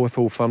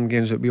Old Firm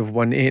games, that we have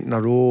won 8 in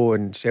a row,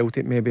 and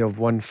Celtic maybe have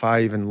won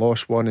 5 and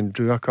lost 1 and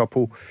drew a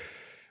couple.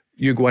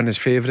 You go in as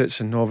favourites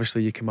and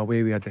obviously you come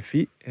away with a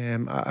defeat.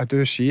 I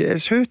do see it.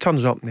 It's who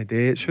turns up in the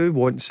day. It's who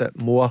wants it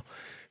more,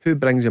 who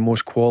brings the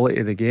most quality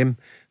to the game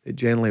that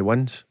generally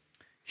wins.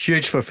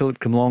 Huge for Philip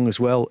Cumlong as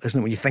well, isn't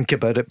it, when you think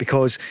about it?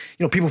 Because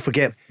people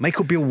forget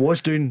Michael Beale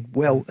was doing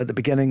well at the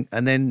beginning,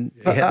 and then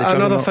he hit the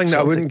another thing that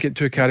I wouldn't get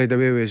too carried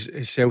away with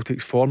is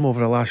Celtic's form over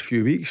the last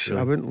few weeks.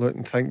 I wouldn't look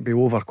and be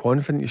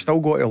overconfident. You still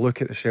got to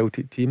look at the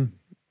Celtic team,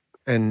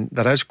 and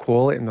there is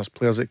quality and there's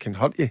players that can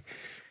hurt you.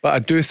 But I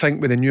do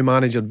think with the new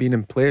manager being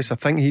in place, I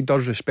think he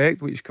does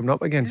respect what he's coming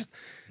up against,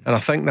 and I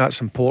think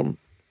that's important.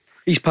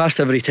 He's passed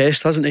every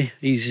test, hasn't he?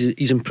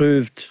 He's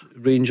improved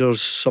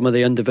Rangers, some of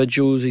the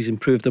individuals. He's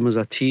improved them as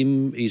a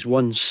team. He's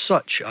won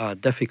such a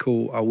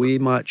difficult away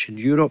match in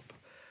Europe,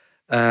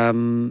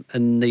 and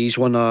he's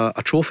won a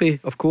trophy,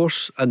 of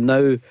course. And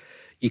now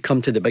you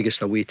come to the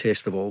biggest away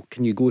test of all.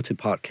 Can you go to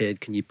Parkhead?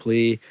 Can you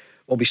play?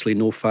 Obviously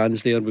no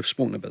fans there. We've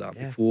spoken about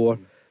that before,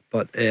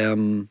 but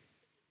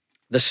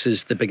this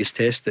is the biggest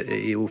test that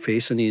he will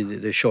face in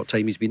the short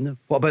time he's been there.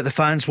 What about the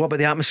fans? What about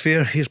the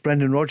atmosphere? Here's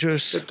Brendan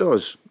Rodgers. It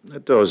does.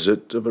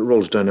 If it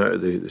rolls down out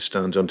of the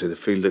stands onto the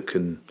field, it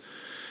can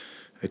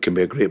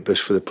be a great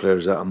boost for the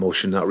players. That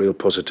emotion, that real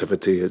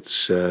positivity.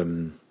 It's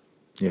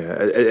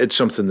it's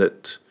something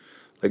that,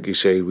 like you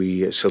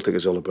say, Celtic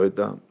is all about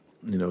that.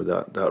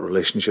 That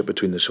relationship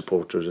between the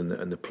supporters and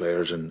the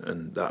players,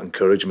 and that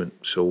encouragement.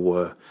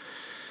 So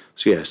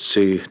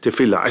to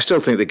feel that, I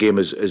still think the game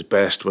is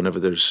best whenever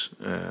there's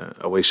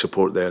away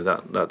support there.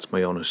 That's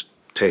my honest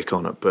take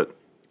on it. But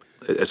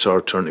it's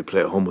our turn to play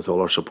at home with all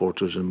our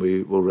supporters, and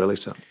we will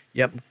relish that.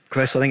 Yep,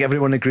 Chris, I think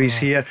everyone agrees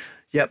here.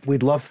 Yep,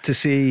 we'd love to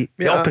see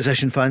the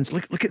opposition fans.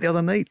 Look at the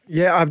other night.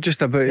 Yeah, I'm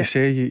just about to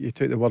say, you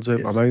took the words out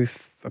of my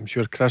mouth. I'm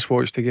sure Chris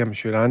watched the game. I'm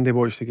sure Andy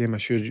watched the game.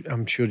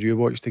 I'm sure you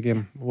watched the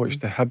game.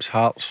 Watched the Hibs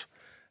Hearts,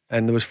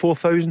 and there was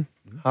 4,000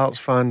 Hearts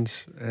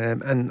fans,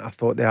 and I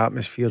thought the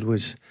atmosphere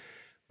was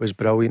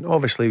brilliant.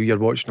 Obviously, you're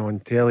watching on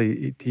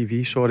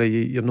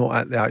TV. You're not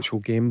at the actual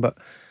game, but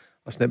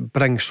listen, it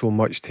brings so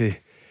much to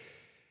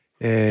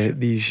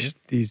these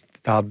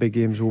derby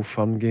games, Old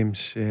Firm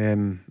games,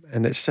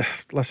 and it's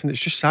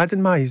just sad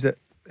in my eyes that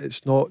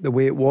it's not the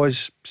way it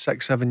was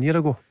 6-7 years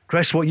ago.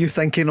 Chris, what are you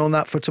thinking on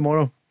that for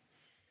tomorrow?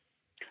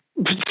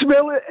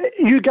 Well,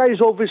 you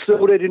guys obviously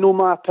already know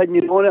my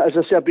opinion on it. As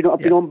I said, I've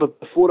been on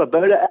before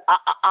about it.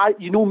 I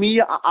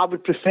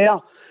would prefer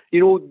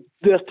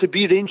there to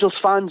be Rangers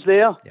fans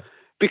there,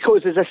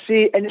 Because, as I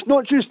say, and it's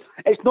not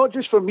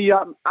just for me.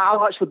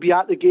 I'll actually be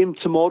at the game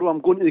tomorrow.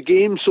 I'm going to the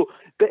game,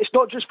 but it's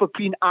not just for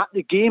being at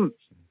the game.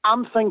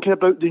 I'm thinking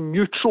about the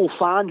neutral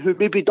fan who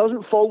maybe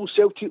doesn't follow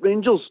Celtic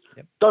Rangers,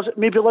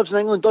 maybe lives in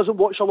England, doesn't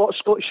watch a lot of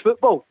Scottish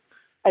football,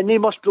 and they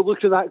must be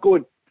looking at that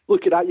going,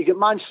 look at that, you get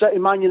Man City,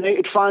 Man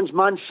United fans,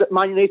 Man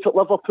United,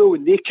 Liverpool,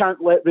 and they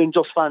can't let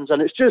Rangers fans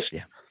in. It's just,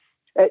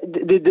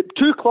 the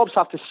two clubs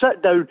have to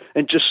sit down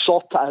and just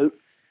sort it out.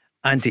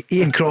 And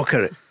Ian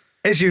Crocker,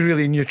 is he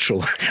really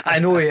neutral? I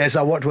know he is.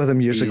 I worked with him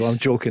years ago. I'm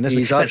joking.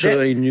 He's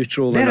absolutely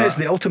neutral. There is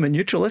the ultimate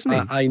neutral, isn't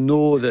he? I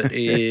know that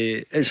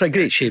it's a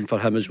great shame for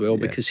him as well,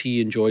 because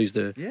he enjoys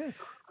the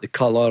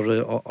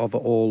colour of it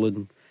all.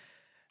 And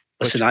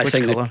listen,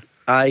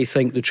 I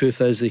think the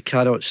truth is they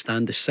cannot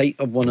stand the sight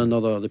of one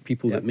another, the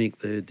people that make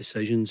the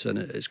decisions, and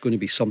it's going to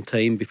be some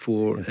time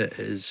before it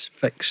is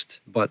fixed.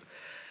 But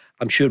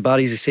I'm sure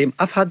Barry's the same.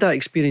 I've had that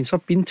experience.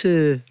 I've been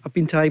to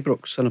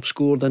Ibrox and I've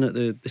scored in at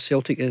the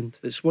Celtic end.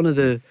 It's one of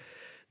the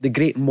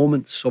great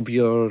moments of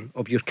your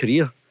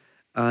career,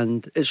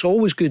 and it's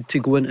always good to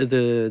go into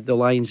the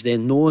Lions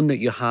Den knowing that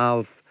you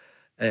have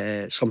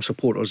some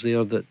supporters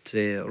there that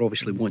are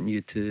obviously wanting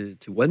you to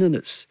win, and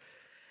it's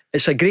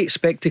a great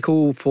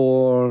spectacle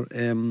for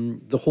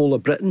the whole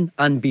of Britain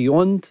and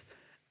beyond.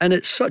 And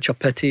it's such a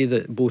pity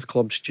that both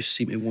clubs just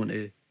seem to want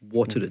to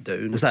water it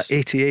down. Was that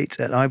 88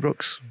 at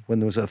Ibrox when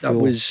there was a full? That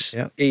was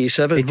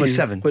 87.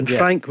 87. When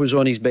Frank was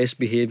on his best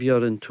behaviour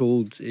and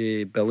told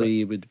Billy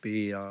he would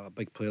be a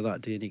big player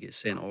that day, and he gets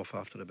sent off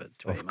after about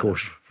 20 minutes. Of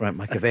course, Frank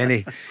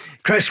McAvenny.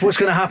 Chris, what's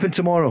going to happen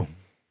tomorrow?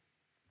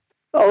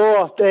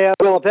 Well,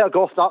 I better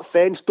go off that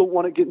fence. Don't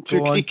want it getting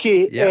too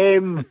creaky.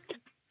 Yeah.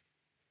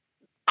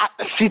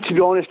 See, to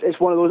be honest, it's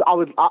one of those.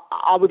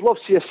 I would love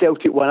to see a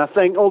Celtic win. I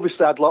think,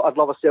 obviously, I'd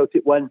love a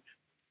Celtic win.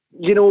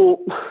 You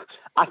know,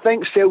 I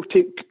think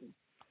Celtic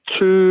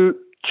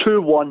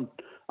 2-1.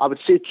 I would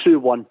say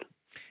 2-1.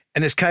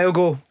 And is Kyle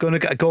going to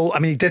get a goal? I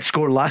mean, he did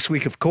score last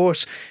week, of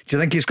course. Do you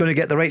think he's going to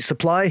get the right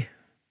supply?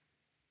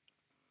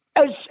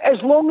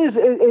 As long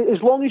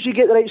as you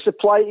get the right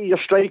supply to your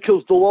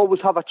strikers, they'll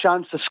always have a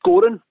chance of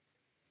scoring.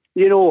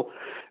 You know.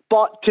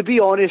 But to be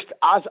honest,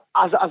 as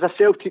a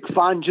Celtic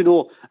fan, you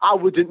know, I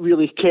wouldn't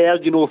really care,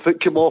 you know, if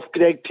it came off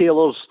Greg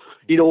Taylor's,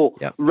 you know,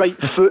 right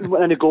foot and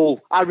went in a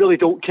goal. I really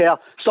don't care.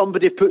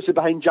 Somebody puts it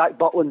behind Jack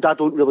Butland, I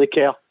don't really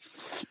care.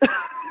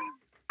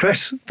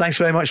 Chris, thanks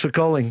very much for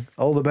calling.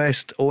 All the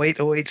best.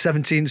 0808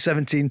 17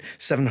 17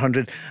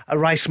 700. A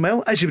wry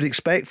smile, as you would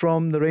expect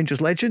from the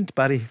Rangers legend,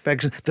 Barry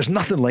Ferguson. There's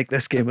nothing like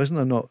this game, isn't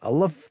there? No, I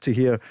love to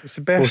hear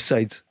both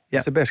sides.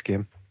 It's the best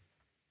game.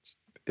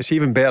 It's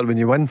even better when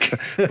you win.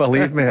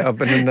 Believe me, I've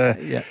been in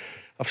the.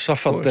 I've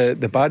suffered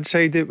the bad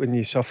side of it when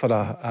you suffer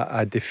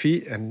a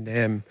defeat,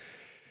 and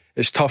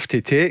it's tough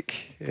to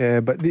take.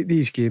 But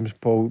these games,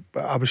 Paul,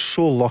 I was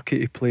so lucky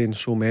to play in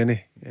so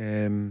many,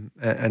 and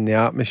the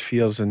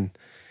atmospheres, and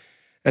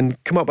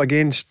come up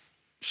against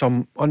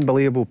some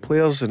unbelievable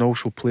players, and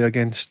also play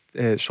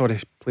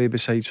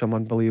beside some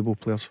unbelievable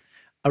players.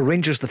 Are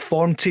Rangers the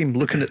form team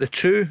looking at the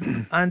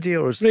two, Andy?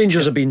 Or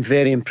Rangers have been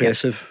very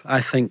impressive,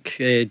 I think,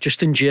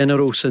 just in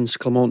general since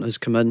Clement has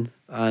come in.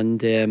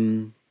 And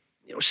you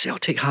know,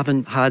 Celtic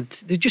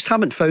they just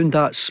haven't found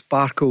that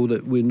sparkle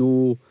that we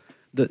know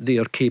that they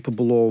are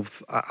capable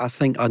of. I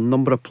think a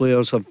number of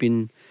players have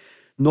been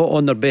not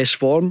on their best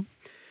form,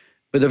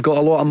 but they've got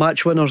a lot of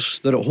match winners.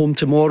 They're at home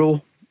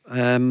tomorrow.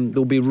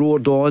 They'll be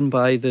roared on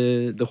by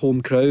the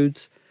home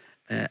crowd.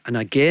 And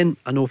again,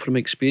 I know from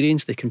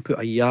experience they can put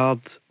a yard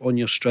on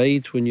your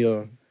stride when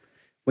you're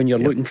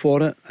looking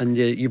for it. And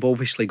you've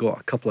obviously got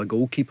a couple of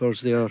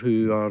goalkeepers there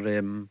who are, they're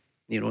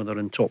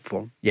in top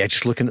form. Yeah,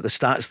 just looking at the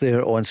stats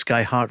there on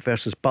Sky, Hart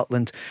versus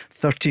Butland,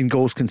 13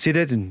 goals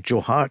conceded in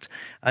Joe Hart,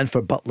 and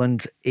for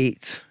Butland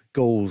 8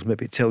 goals.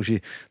 Maybe it tells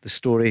you the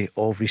story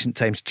of recent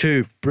times.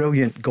 2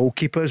 brilliant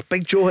goalkeepers.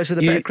 Big Joe has had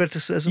a bit of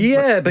criticism.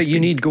 Yeah, but you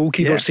need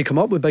goalkeepers to come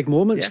up with big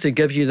moments to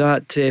give you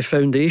that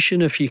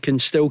foundation. If you can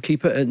still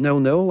keep it at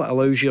 0-0, it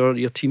allows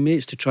your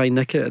teammates to try and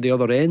nick it at the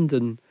other end,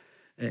 and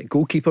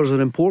goalkeepers are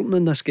important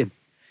in this game.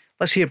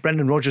 Let's hear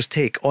Brendan Rodgers'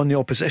 take on the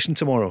opposition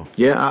tomorrow.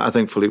 Yeah, I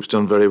think Philippe's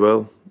done very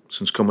well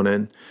since coming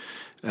in.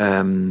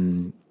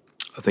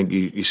 I think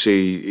you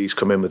see he's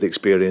come in with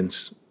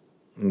experience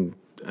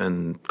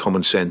and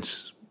common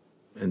sense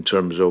in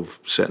terms of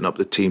setting up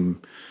the team,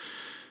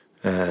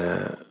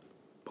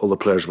 all the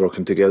players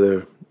working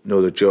together, know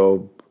their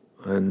job,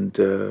 and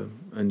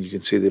you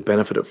can see they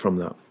benefited from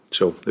that.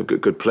 So they've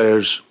got good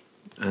players,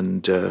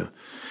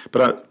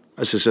 but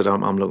as I said,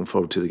 I'm looking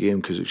forward to the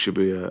game because it should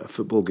be a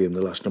football game.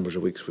 The last numbers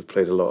of weeks we've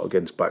played a lot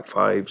against back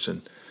fives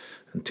and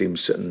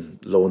teams sitting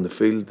low in the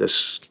field.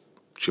 This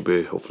should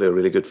be hopefully a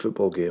really good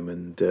football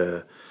game.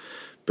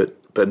 But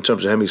in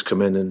terms of him, he's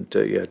come in and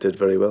did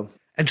very well.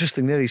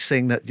 Interesting there, he's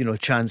saying that, a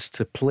chance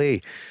to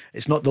play.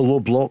 It's not the low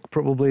block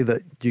probably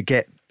that you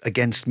get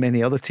against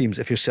many other teams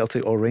if you're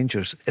Celtic or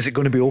Rangers. Is it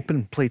going to be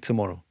open play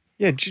tomorrow?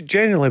 Yeah,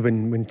 generally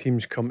when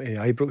teams come to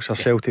Ibrox or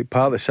Celtic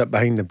Park, they sit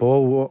behind the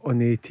ball on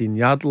the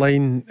 18-yard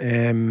line.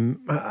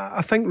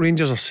 I think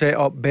Rangers are set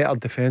up better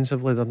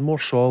defensively. They're more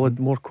solid,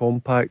 more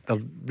compact. They're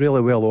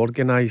really well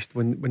organised.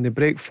 When they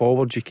break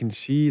forwards, you can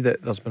see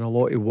that there's been a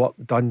lot of work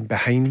done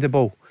behind the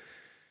ball.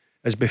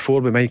 As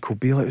before with Michael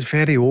Beale, it was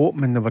very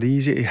open and they were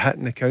easy to hit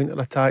in the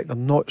counter-attack. They're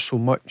not so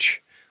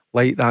much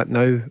like that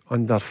now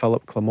under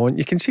Philip Clement.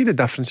 You can see the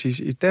difference.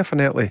 He's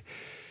definitely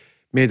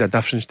made a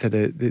difference to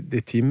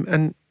the team.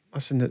 And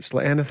listen, it's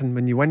like anything.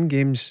 When you win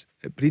games,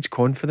 it breeds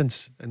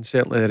confidence. And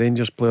certainly the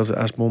Rangers players at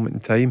this moment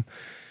in time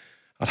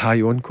are high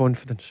on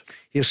confidence.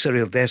 Here's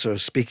Cyril Desser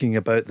speaking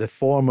about the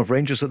form of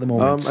Rangers at the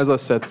moment. As I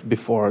said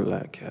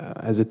before,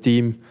 as a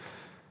team,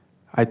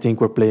 I think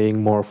we're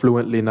playing more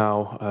fluently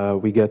now.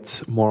 We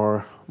get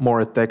more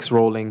attacks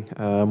rolling,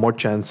 more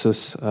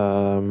chances,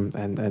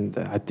 and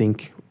I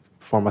think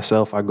for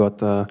myself, I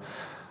got a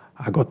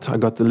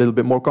little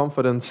bit more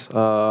confidence.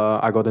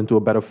 I got into a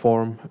better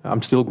form.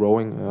 I'm still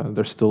growing.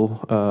 There's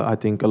still, I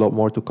think, a lot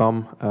more to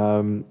come.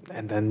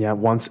 And then,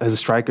 once as a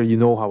striker, you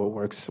know how it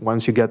works.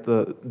 Once you get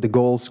the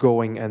goals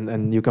going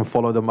and you can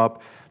follow them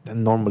up,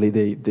 then normally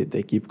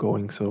they keep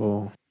going.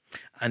 So.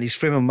 And his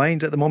frame of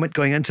mind at the moment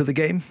going into the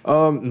game?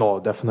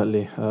 No,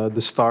 definitely.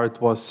 The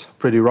start was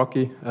pretty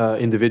rocky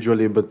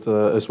individually, but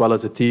as well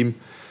as a team.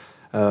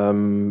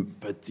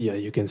 But yeah,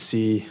 you can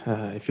see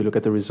if you look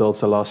at the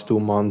results the last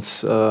 2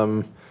 months,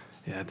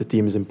 the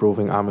team is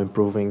improving, I'm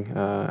improving,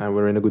 and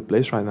we're in a good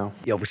place right now.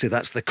 Yeah, obviously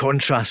that's the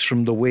contrast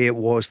from the way it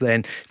was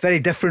then.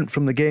 Very different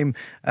from the game,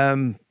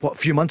 a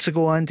few months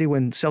ago, Andy,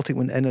 when Celtic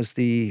went in as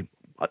the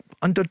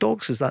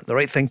underdogs. Is that the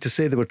right thing to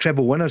say? They were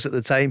treble winners at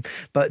the time,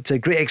 but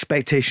great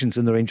expectations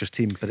in the Rangers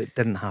team, but it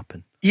didn't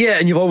happen. Yeah,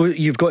 and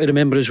you've got to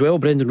remember as well,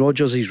 Brendan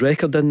Rodgers, his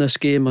record in this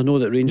game. I know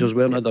that Rangers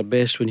weren't at their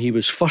best when he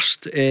was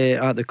first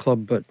at the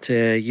club, but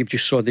you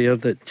just saw there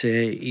that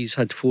he's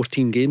had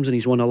 14 games and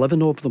he's won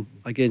 11 of them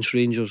against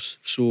Rangers.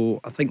 So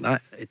I think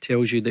that it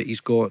tells you that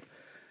he's got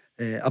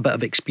a bit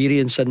of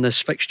experience in this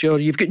fixture.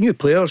 You've got new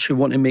players who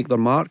want to make their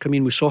mark. I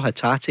mean, we saw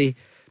Hatate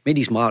made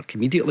his mark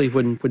immediately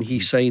when he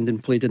signed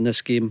and played in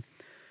this game.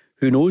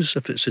 Who knows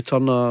if it's the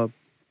turn of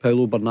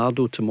Paulo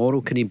Bernardo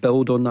tomorrow? Can he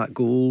build on that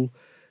goal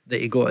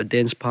that he got at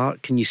Dens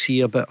Park? Can you see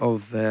a bit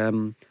of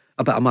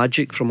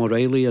magic from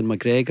O'Reilly and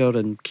McGregor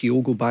and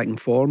Kyogo back in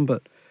form?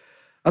 But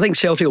I think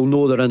Celtic will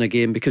know they're in a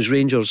game, because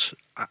Rangers,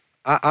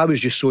 I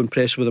was just so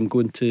impressed with them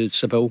going to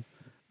Seville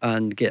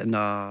and getting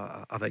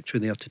a victory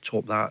there to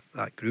top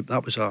that group.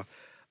 That was a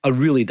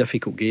really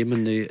difficult game,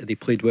 and they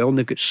played well, and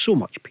they've got so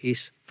much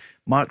pace.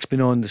 Mark's been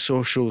on the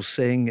socials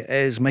saying,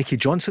 is Mikey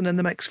Johnson in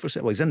the mix for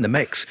Celtic? Well, he's in the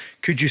mix.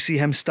 Could you see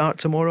him start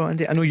tomorrow,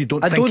 Andy? I know you don't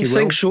think he will. I don't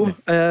think so.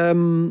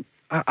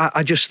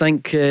 I just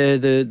think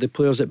the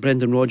players that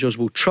Brendan Rodgers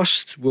will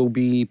trust will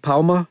be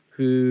Palma,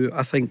 who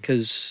I think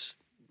is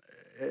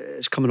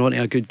coming on to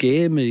a good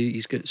game.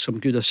 He's got some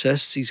good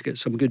assists, he's got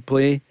some good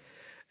play.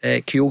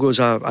 Kyogo's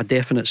a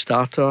definite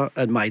starter,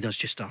 and Maida's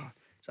just an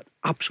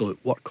absolute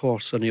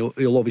workhorse, and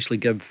he'll obviously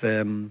give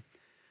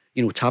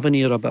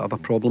Tavernier a bit of a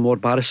problem, or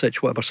Barisic,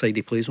 whatever side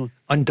he plays on.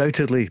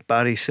 Undoubtedly,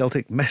 Barry,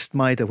 Celtic missed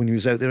Maida when he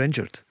was out there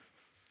injured.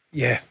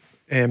 Yeah,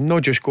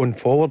 not just going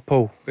forward,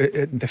 Paul.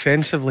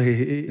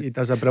 Defensively, he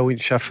does a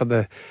brilliant shift for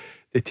the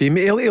team.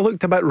 He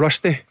looked a bit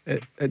rusty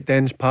at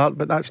Dens Park,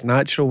 but that's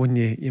natural when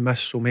you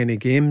miss so many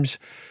games.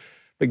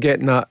 But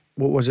getting that,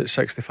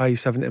 65,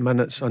 70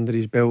 minutes under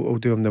his belt will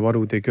do him the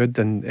world of good.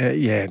 And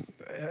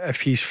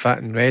if he's fit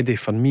and ready,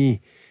 for me,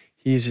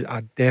 he's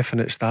a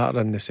definite starter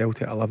in the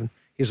Celtic 11.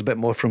 Here's a bit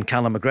more from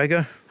Callum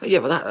McGregor. Yeah,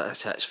 well,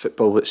 that's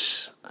football.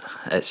 It's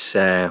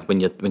when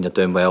you're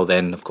doing well,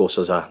 then of course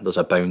there's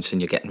a bounce and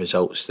you're getting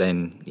results.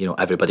 Then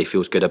everybody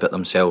feels good about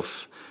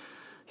themselves.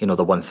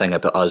 The one thing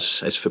about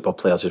us as football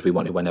players is we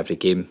want to win every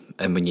game,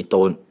 and when you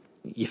don't,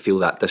 you feel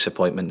that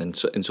disappointment, and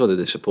so do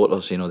the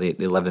supporters. They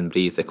live and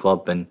breathe the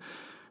club, and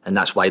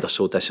that's why they're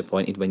so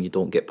disappointed when you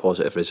don't get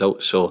positive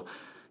results. So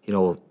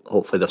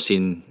hopefully they've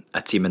seen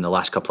a team in the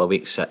last couple of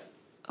weeks that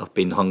have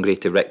been hungry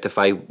to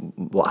rectify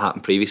what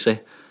happened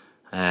previously,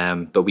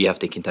 but we have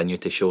to continue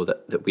to show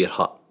that we're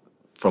hurt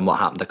from what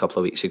happened a couple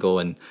of weeks ago,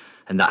 and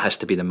that has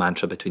to be the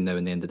mantra between now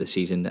and the end of the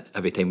season, that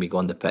every time we go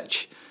on the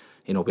pitch,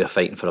 we're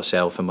fighting for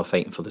ourselves and we're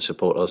fighting for the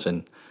supporters.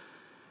 And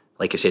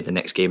like I said, the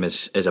next game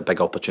is a big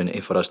opportunity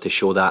for us to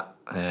show that.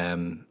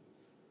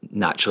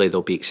 Naturally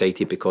they'll be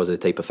excited because of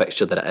the type of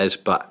fixture that it is,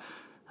 but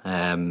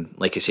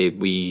like I say,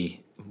 we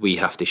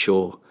have to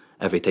show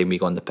every time we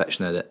go on the pitch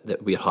now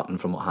that we're hurting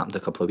from what happened a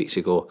couple of weeks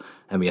ago,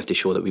 and we have to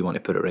show that we want to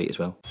put it right as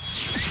well.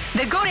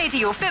 The Go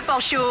Radio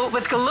Football Show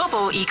with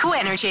Global Eco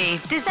Energy.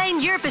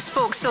 Design your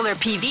bespoke solar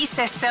PV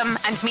system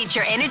and meet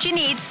your energy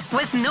needs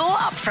with no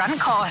upfront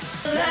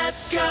costs.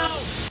 Let's go!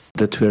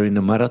 That we're in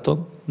a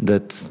marathon,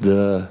 that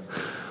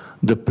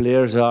the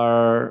players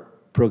are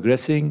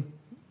progressing,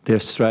 their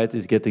stride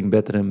is getting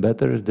better and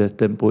better, their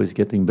tempo is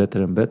getting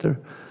better and better,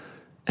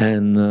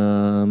 and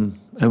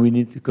we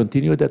need to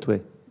continue that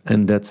way.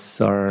 And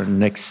that's our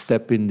next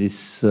step in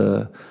this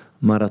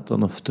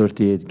marathon of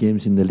 38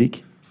 games in the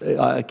league.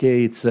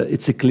 Okay,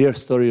 it's a clear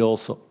story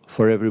also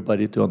for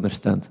everybody to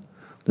understand.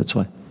 That's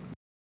why.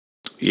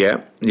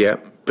 Yeah,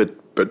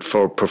 but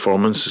for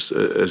performance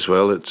as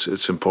well,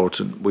 it's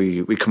important.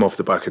 We come off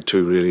the back of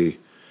 2 really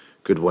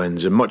good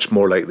wins, and much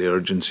more like the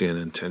urgency and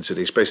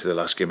intensity, especially the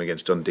last game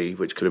against Dundee,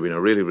 which could have been a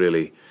really,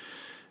 really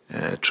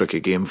tricky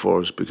game for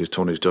us because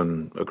Tony's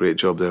done a great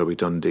job there with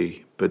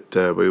Dundee. But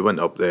we went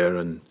up there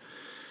and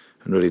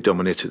really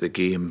dominated the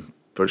game,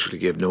 virtually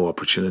gave no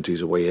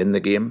opportunities away in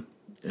the game,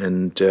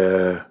 and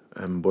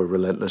we're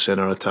relentless in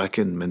our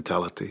attacking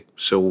mentality.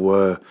 So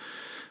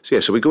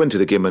we go into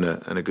the game in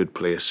a good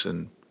place,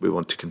 and we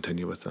want to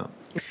continue with that.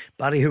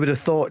 Barry, who would have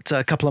thought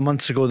a couple of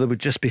months ago there would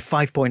just be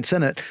 5 points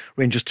in it?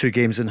 Rangers 2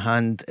 games in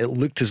hand. It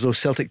looked as though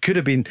Celtic could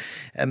have been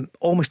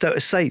almost out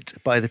of sight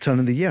by the turn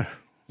of the year.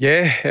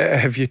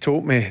 Yeah, if you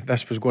told me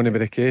this was going to be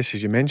the case,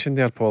 as you mentioned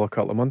there, Paul, a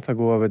couple of months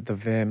ago, I would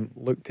have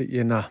looked at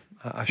you in a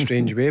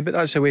strange way. But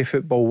that's the way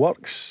football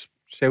works.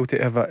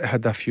 Celtic have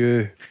had a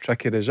few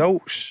tricky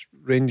results.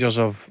 Rangers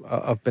have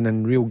been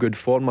in real good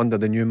form under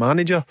the new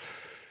manager.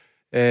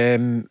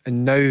 And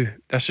now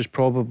this is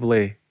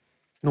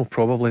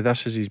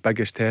this is his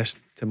biggest test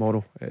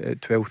tomorrow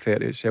at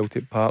 12:30 at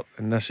Celtic Park,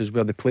 and this is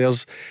where the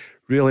players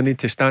really need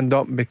to stand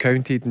up and be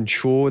counted and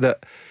show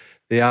that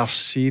they are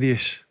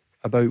serious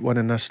about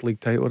winning this league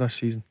title this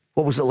season.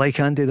 What was it like,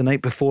 Andy, the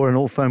night before an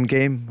Old Firm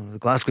game, the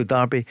Glasgow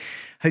derby?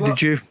 How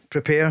did you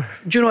prepare?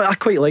 Do you know, I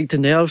quite liked the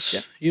nerves.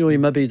 Yeah. You know, you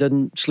maybe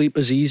didn't sleep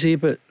as easy,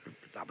 but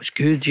that was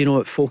good. You know,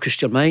 it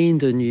focused your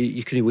mind, and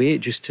you couldn't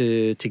wait just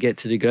to get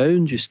to the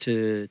ground, just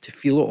to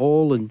feel it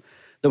all. And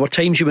there were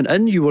times you went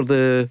in, you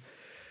were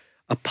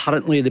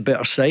apparently the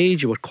better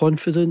side, you were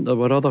confident. There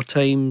were other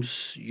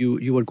times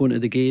you were going to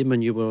the game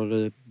and you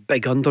were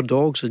big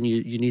underdogs and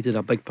you needed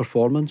a big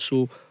performance.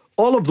 So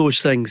all of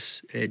those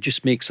things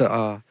just makes it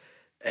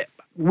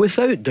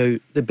without doubt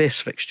the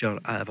best fixture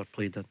I ever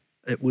played in.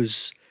 It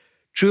was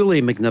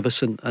truly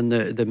magnificent, and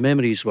the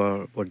memories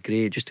were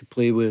great. Just to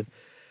play with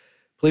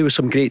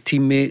some great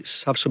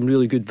teammates, have some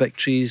really good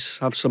victories,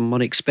 have some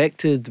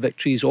unexpected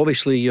victories.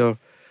 Obviously you're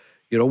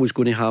always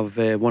going to have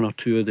 1 or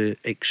 2 of the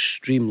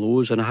extreme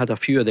lows, and I had a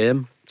few of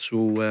them.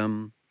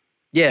 So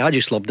I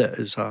just loved it. It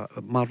was a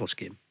marvellous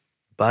game.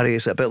 Barry,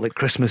 is it a bit like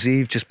Christmas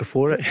Eve just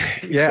before it?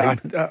 Yeah,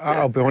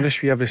 I'll be honest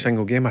with you, every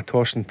single game I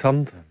tossed and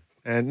turned.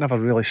 Never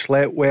really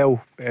slept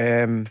well.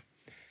 As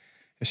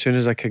soon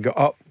as I could get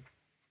up,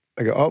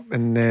 I got up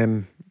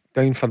and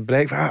down for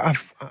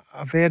breakfast.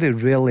 I very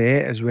rarely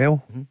ate as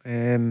well.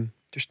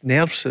 Just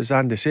nerves, as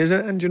Andy says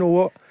it. And you know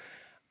what?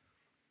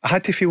 I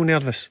had to feel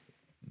nervous.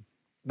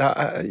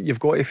 That you've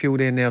got to feel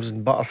the nerves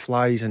and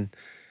butterflies, and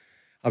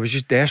I was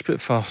just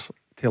desperate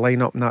to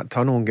line up in that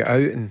tunnel and get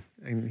out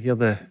and hear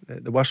the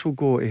whistle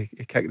go to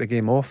kick the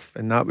game off.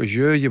 And that was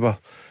you were,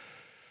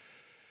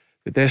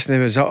 the destiny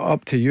was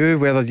up to you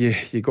whether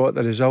you got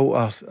the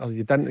result or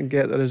you didn't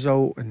get the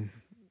result. And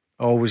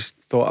I always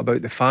thought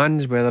about the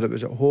fans, whether it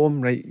was at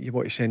home, right, you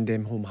want to send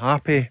them home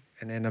happy,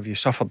 and then if you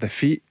suffered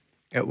defeat,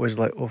 it was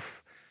like,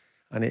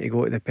 I need to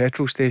go to the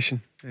petrol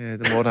station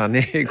the more I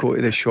need to go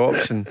to the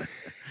shops and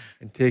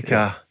take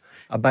a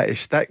bit of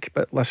stick.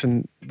 But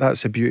listen,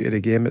 that's the beauty of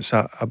the game. It's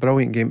a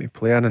brilliant game to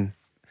play in, and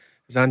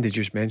as Andy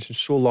just mentioned,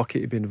 so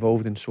lucky to be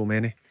involved in so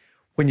many.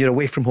 When you're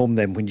away from home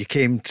then, when you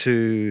came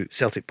to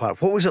Celtic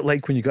Park, what was it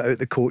like when you got out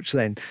the coach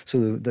then?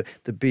 So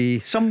there'd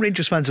be some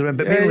Rangers fans around,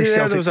 but mainly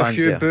Celtic fans. There was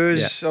a few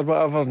boos or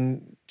whatever,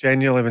 and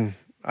genuinely when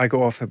I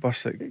got off the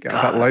bus it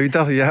got a bit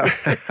louder,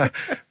 yeah.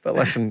 But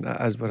listen,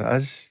 it is what it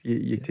is.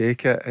 You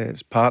take it.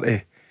 It's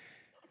party.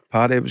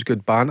 It was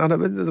good banter.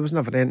 There was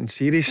never anything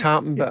serious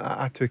happened, but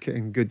I took it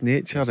in good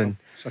nature. And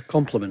it's a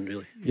compliment,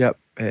 really. Yep.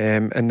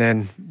 And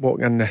then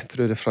walking in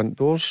through the front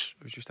doors,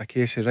 it was just a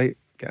case of, right,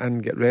 get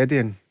in, get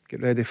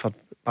ready for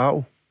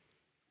battle.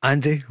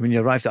 Andy, when you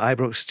arrived at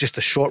Ibrox, just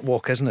a short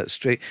walk, isn't it?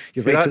 Straight,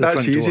 you're right to the front door.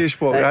 That's the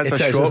easiest walk. That's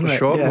a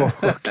short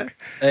walk.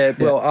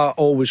 Well, I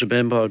always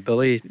remember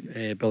Billy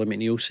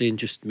McNeil saying,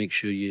 just make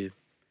sure you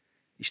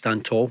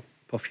stand tall,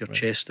 puff your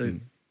chest out,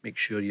 make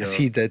sure you're...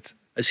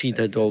 As he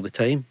did all the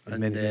time.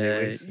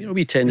 And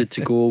we tended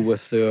to go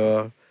with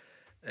our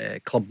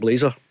club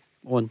blazer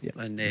on,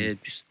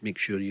 and just make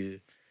sure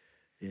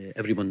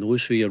everyone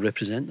knows who you're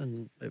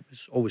representing. It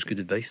was always good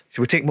advice.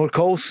 Shall we take more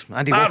calls?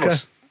 Andy Walker,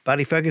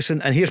 Barry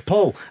Ferguson, and here's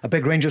Paul, a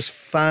big Rangers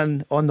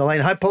fan on the line.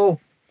 Hi, Paul.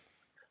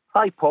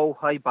 Hi, Paul.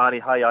 Hi, Barry.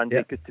 Hi, Andy.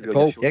 Yeah. Good to be on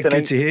Paul, your show tonight.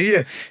 Good to hear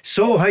you.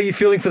 So, how are you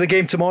feeling for the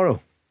game tomorrow?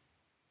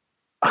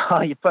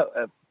 I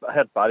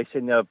heard Barry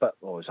saying there, but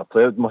as a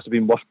player, it must have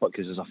been worse. But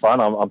because as a fan,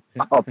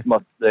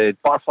 the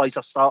butterflies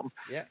are starting.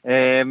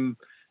 Yeah.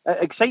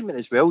 Excitement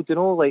as well. Do you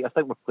know? Like, I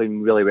think we're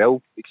playing really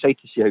well. Excited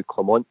to see how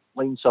Clermont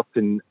lines up,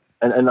 and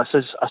I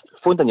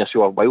phoned in your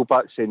show a while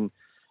back saying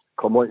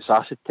Clermont's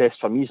acid test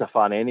for me as a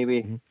fan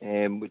anyway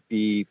would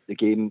be the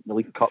game, the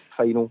League Cup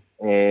final,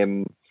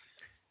 and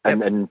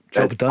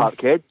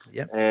Parkhead.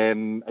 Yep.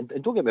 And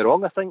don't get me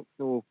wrong, I think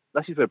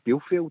this is where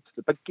Bielefeld,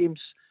 the big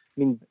games. I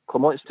mean,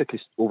 Clermont's took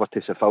us over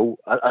to Seville.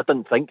 I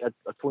didn't think, I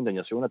phoned in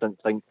your show, and I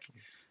didn't think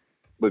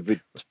we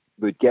would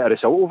we'd get a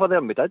result over there,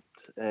 and we did.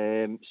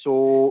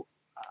 So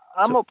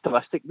I'm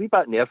optimistic. Wee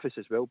bit nervous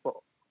as well, but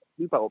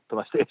wee bit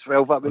optimistic as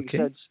well. If that makes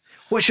sense.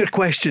 What's your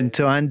question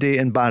to Andy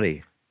and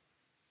Barry?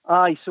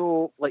 Aye,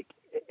 so like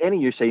any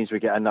new signs we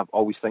get in, I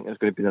always think it's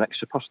going to be the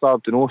next superstar,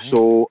 you know.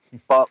 So,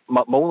 but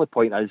my only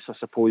point is, I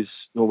suppose,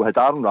 we had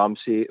Aaron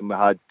Ramsey and we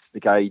had the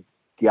guy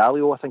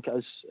Diallo, I think it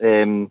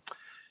is,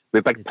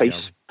 with big price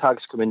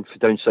tags coming from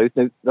down south.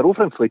 Now they're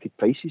overinflated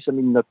prices. I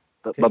mean,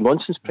 they're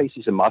nonsense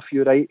prices in my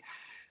view, right?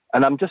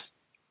 And I'm just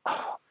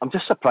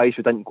surprised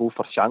we didn't go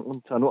for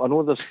Shankland. I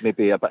know there's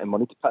maybe a bit of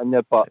money to put in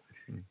there, but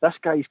this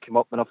guy's come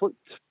up, and I've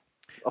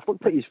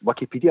looked at his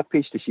Wikipedia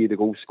page to see the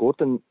goals scored,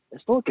 and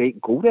it's not a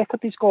great goal record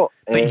he's got.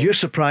 But you're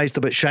surprised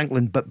about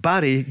Shankland. But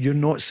Barry, you're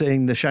not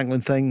saying the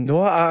Shankland thing.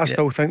 No, I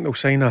still think they'll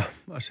sign a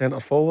centre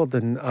forward,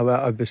 and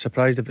I'd be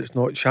surprised if it's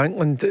not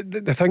Shankland.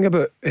 The thing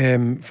about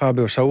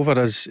Fabio Silva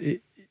is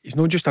he's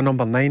not just a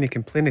number 9. He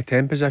can play in the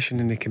 10 position,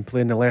 and he can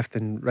play in the left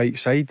and right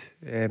side.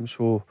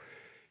 So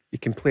he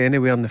can play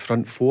anywhere in the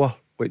front 4,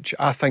 which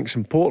I think is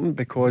important,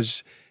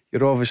 because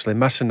you're obviously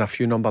missing a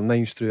few number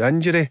 9s through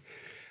injury.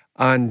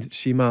 And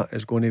Sima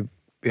is going to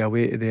be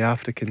away to the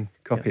African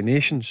Cup of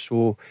Nations,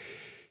 so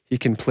he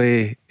can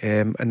play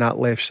in that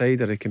left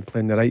side, or he can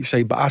play in the right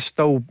side. But I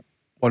still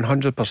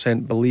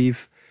 100%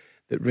 believe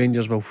that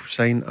Rangers will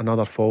sign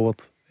another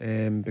forward,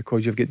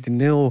 because you've got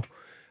Danilo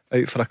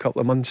out for a couple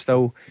of months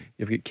still.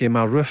 You've got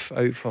Kemar Roof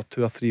out for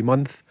 2 or 3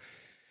 months.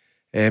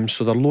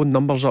 So they're low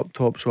numbers up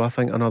top, so I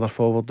think another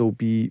forward will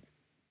be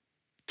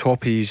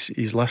top of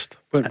his list.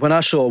 When I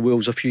saw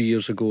Wolves a few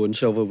years ago and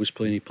Silva was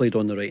playing, he played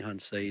on the right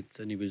hand side,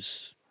 and he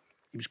was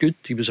good,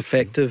 he was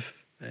effective,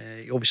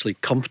 obviously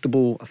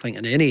comfortable, I think,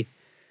 in any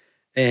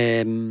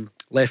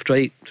left,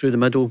 right, through the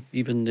middle,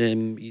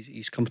 even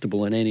he's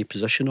comfortable in any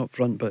position up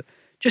front, but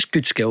just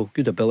good skill,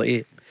 good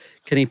ability.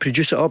 Can he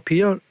produce it up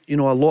here? You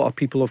know, a lot of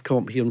people have come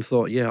up here and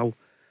thought,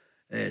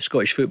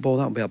 Scottish football,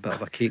 that'll be a bit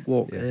of a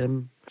cakewalk.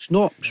 It's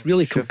not, it's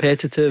really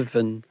competitive,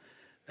 and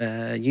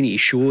you need to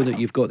show that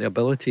you've got the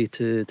ability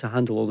to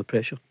handle all the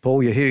pressure.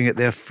 Paul, you're hearing it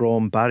there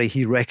from Barry.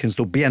 He reckons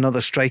there'll be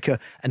another striker,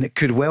 and it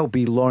could well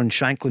be Lawrence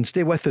Shankland.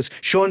 Stay with us.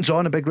 Sean's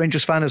on, a big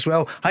Rangers fan as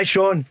well. Hi,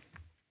 Sean.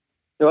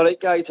 All right,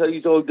 guys, how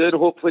you all doing?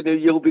 Hopefully the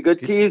year will be good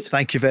to you.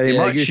 Thank you very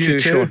much. You too,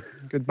 Sean.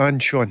 Good man,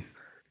 Sean.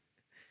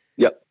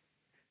 Yep.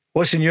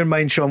 What's in your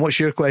mind, Sean? What's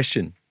your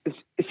question?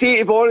 See,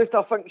 to be honest,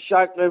 I think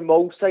Shankland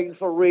will sign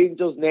for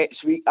Rangers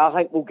next week. I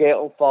think we'll get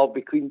him for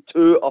between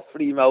 2 or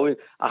 3 million.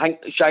 I think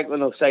Shankland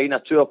will sign a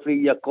 2 or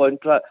 3 year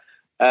contract,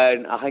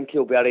 and I think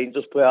he'll be a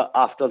Rangers player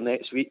after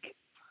next week.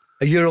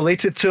 Are you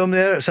related to him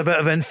there? It's a bit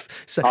of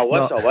I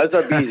was.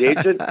 I'd be his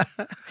agent.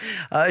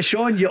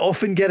 Sean, you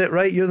often get it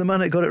right. You're the man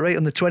that got it right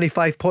on the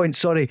 25 points.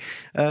 Sorry.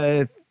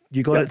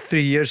 You got it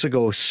 3 years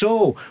ago.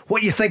 So,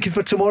 what are you thinking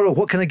for tomorrow?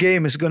 What kind of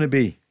game is it going to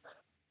be?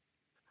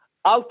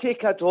 I'll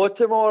take a draw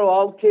tomorrow.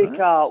 I'll take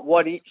a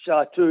 1 each,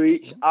 2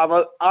 each. I'm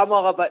a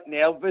little bit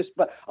nervous,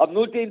 but I'm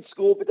not doing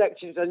score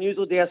predictions. I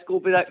usually do a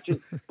score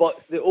prediction, but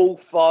the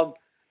old firm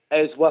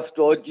is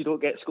withdrawn. You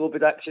don't get score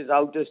predictions.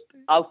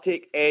 I'll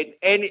take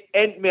any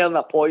more than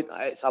a point.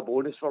 It's a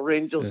bonus for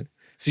Rangers. Yeah.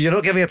 So you're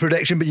not giving a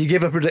prediction, but you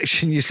gave a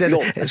prediction. You said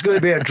it's going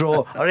to be a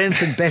draw, or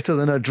anything better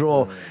than a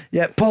draw.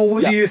 Yeah, Paul,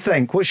 what do you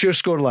think? What's your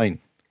scoreline?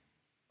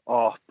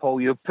 Oh,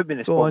 Paul, you put me in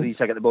the spot that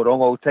I get the ball wrong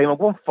all the time. I'm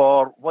going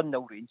for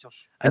 1-0 Rangers.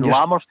 And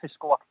Lammers to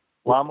score.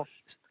 Lammers.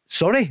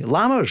 Sorry,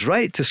 Lammers,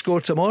 right, to score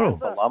tomorrow.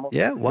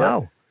 Yeah,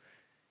 wow. Yeah.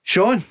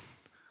 Sean?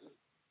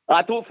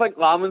 I don't think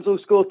Lammers will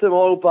score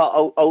tomorrow, but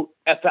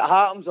if it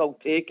happens, I'll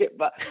take it.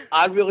 But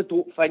I really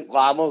don't think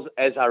Lammers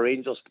is a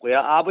Rangers player.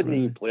 I wouldn't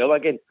even play him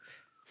again.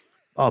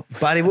 Oh,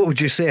 Barry, what would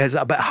you say? Is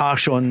that a bit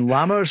harsh on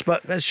Lammers?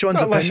 But it's Sean's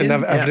opinion. Listen,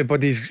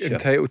 everybody's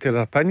entitled to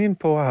their opinion,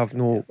 Paul. I have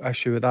no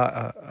issue with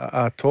that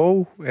at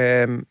all.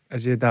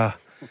 Has he had a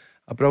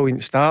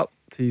brilliant start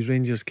to his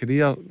Rangers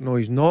career? No,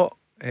 he's not.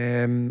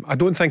 I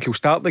don't think he'll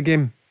start the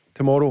game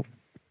tomorrow.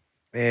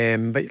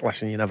 But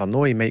listen, you never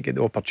know. He might get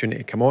the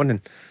opportunity to come on,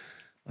 and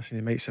listen,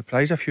 he might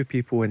surprise a few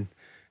people and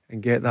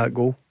get that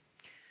goal.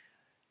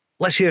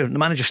 Let's hear the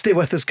manager. Stay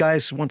with us,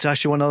 guys. I want to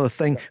ask you one other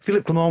thing.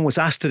 Philippe Clement was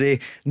asked today,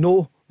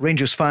 no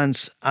Rangers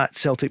fans at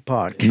Celtic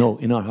Park. No,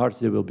 in our hearts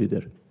they will be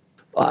there.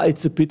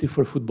 It's a pity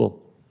for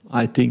football.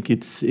 I think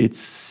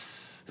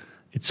it's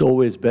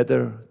always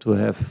better to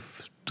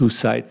have two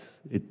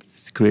sides. It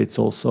creates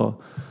also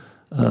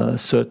a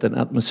certain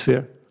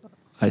atmosphere.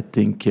 I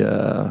think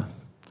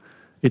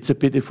it's a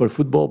pity for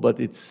football, but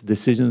it's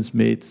decisions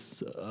made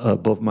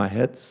above my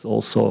head,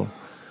 also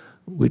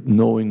with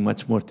knowing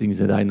much more things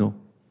that I know.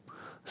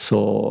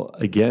 So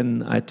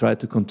again, I try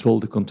to control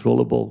the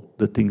controllable,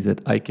 the things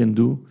that I can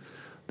do,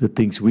 the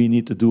things we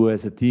need to do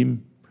as a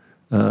team,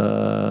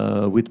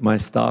 with my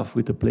staff,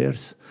 with the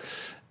players.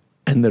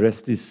 And the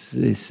rest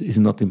is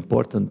not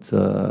important.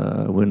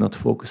 We're not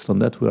focused on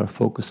that. We are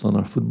focused on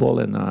our football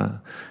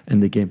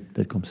and the game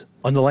that comes.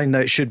 On the line now,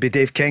 it should be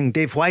Dave King.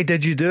 Dave, why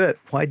did you do it?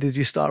 Why did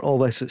you start all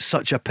this? It's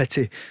such a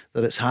pity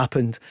that it's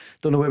happened.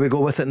 Don't know where we go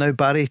with it now,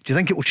 Barry. Do you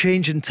think it will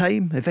change in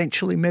time,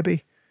 eventually,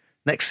 maybe?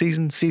 Next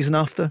season, season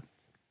after?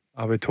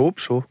 I would hope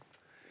so.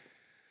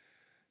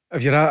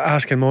 If you're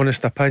asking my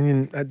honest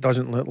opinion, it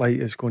doesn't look like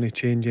it's going to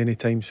change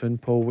anytime soon,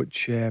 Paul,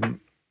 which is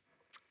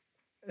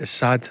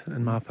sad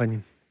in my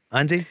opinion.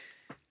 Andy?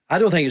 I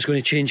don't think it's going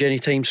to change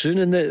anytime soon.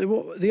 And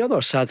the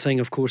other sad thing,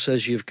 of course,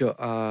 is you've got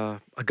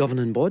a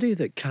governing body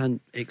that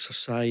can't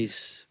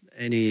exercise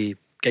any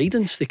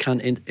guidance. They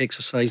can't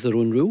exercise their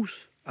own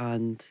rules.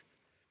 And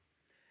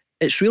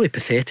it's really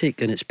pathetic,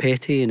 and it's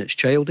petty, and it's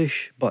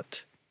childish,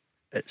 but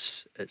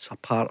it's a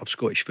part of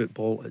Scottish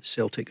football. It's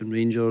Celtic and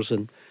Rangers,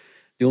 and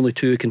the only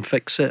two who can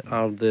fix it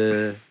are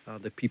the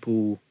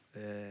people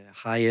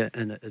high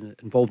and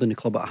involved in the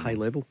club at a high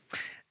level.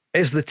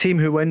 Is the team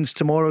who wins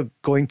tomorrow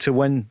going to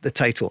win the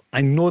title?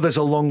 I know there's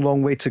a long,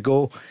 long way to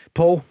go.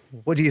 Paul,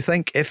 what do you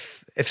think?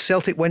 If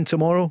Celtic win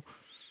tomorrow,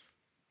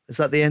 is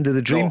that the end of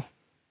the dream?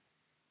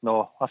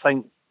 No, I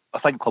think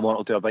Clement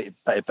will do a bit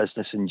of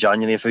business in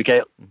January. If we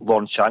get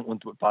Lawrence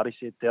Shankland, what Barry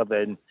said there,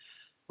 then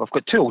we've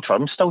got two old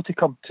firms still to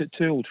come.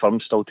 Two old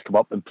firms still to come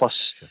up, and plus,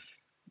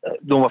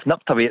 we've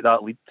nipped away at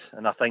that lead.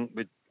 And I think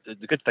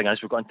the good thing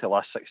is we've got into the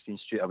last 16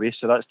 straight away,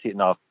 so that's taken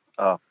a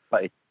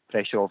bit of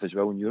pressure off as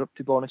well in Europe,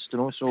 to be honest.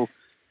 So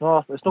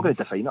no, it's not going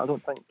to define it, I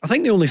don't think. I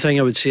think the only thing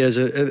I would say is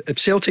if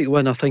Celtic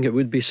win, I think it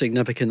would be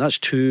significant. That's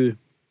two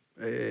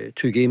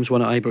games,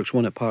 one at Ibrox,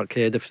 one at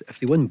Parkhead. If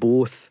they win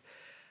both,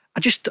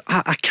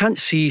 I can't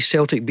see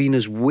Celtic being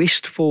as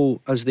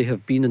wasteful as they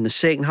have been in the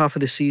second half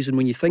of the season.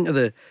 When you think of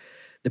the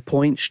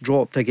points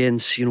dropped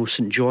against,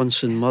 St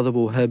Johnstone,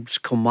 Motherwell,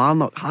 Hibs,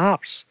 Kilmarnock,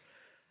 Hearts,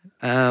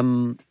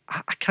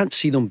 I can't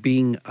see them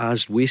being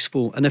as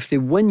wasteful. And if they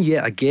win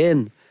yet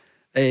again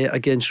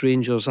against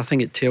Rangers, I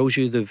think it tells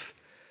you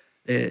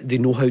they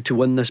know how to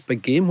win this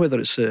big game, whether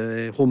it's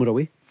home or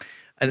away.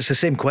 And it's the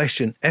same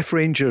question. If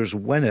Rangers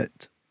win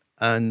it,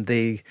 and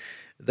it's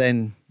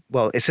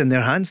in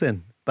their hands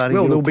then. Barry,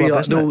 well,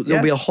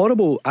 there'll be a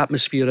horrible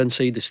atmosphere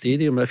inside the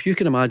stadium. If you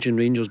can imagine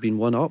Rangers being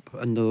 1-up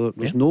and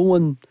there's no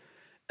one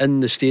in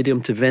the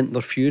stadium to vent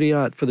their fury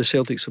at for the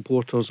Celtic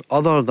supporters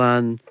other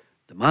than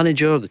the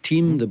manager, the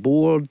team, the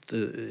board,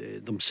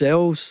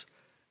 themselves,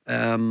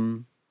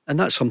 and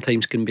that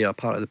sometimes can be a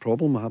part of the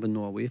problem of having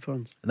no away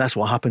fans. And that's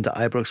what happened at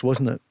Ibrox,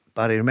 wasn't it,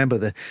 Barry? Remember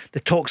the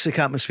toxic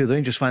atmosphere. The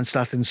Rangers fans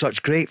started in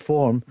such great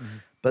form,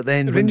 but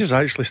then the Rangers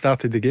actually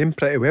started the game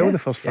pretty well the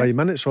first 5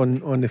 minutes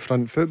on the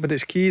front foot. But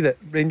it's key that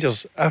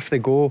Rangers, if they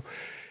go,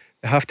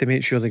 they have to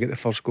make sure they get the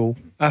first goal.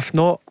 If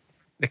not,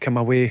 they come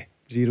away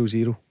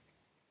 0-0.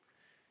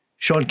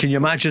 Sean, can you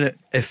imagine it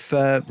if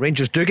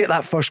Rangers do get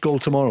that first goal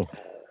tomorrow?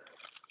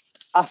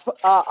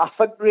 I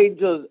think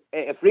Rangers,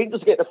 if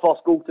Rangers get the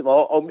first goal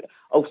tomorrow,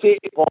 I'll say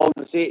to Paul,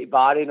 I'll say to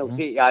Barry, and I'll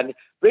say to Andy,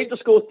 Rangers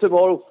score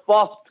tomorrow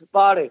first,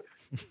 Barry,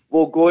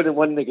 we'll go in and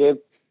win the game.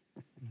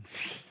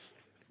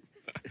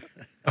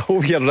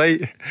 Oh, you're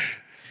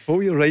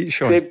right.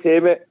 Sean. Same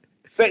time, mate.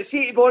 But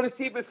see, to be honest,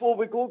 before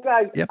we go,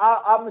 guys,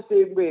 I'm the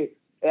same way.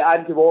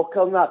 Andy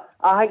Walker and that.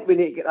 I think we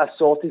need to get that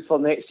sorted for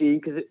next season,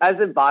 because it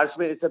is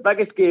embarrassment. It's the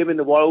biggest game in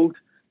the world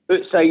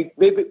outside.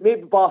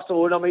 Maybe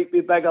Barcelona might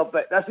be bigger,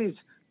 but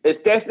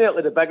it's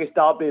definitely the biggest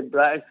derby in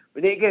Britain.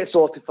 We need to get it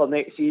sorted for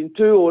next season.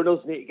 Two owners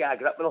need to get a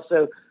grip on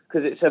ourselves,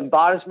 because it's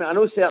embarrassment. I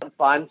know certain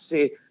fans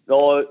say,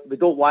 no, we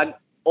don't want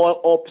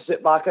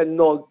opposite back in.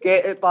 No,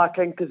 get it back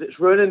in, because it's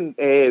ruining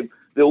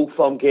the Old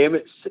Firm game.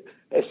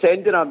 It's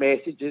sending a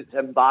message. It's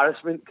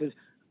embarrassment, because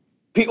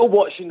people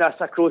watching this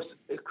across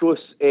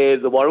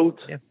the world,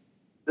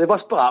 they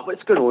must be like,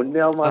 what's going on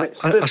there, man?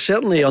 I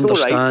certainly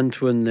understand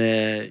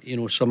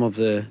when some of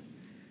the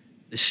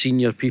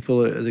senior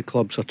people at the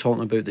clubs are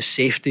talking about the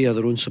safety of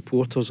their own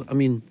supporters. I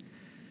mean,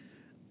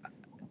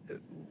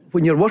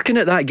 when you're working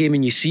at that game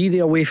and you see the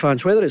away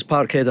fans, whether it's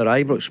Parkhead or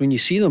Ibrox, when you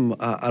see them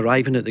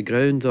arriving at the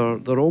ground,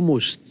 they're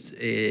almost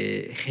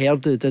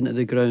herded into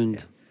the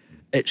ground.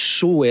 It's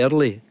so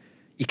early,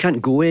 you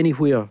can't go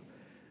anywhere.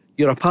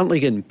 You're apparently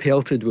getting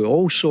pelted with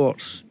all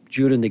sorts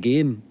during the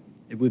game.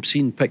 We've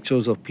seen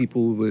pictures of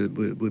people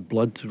with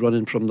blood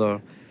running from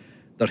their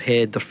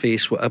head, their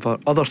face, whatever,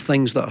 other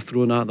things that are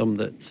thrown at them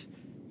that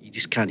you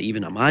just can't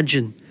even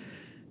imagine.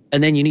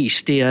 And then you need to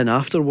stay in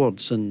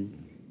afterwards, and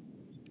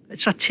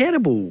it's a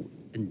terrible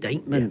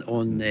indictment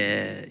on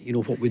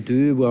what we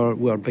do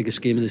with our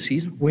biggest game of the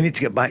season. We need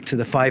to get back to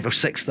the 5,000 or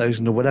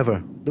 6,000 or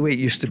whatever, the way it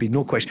used to be,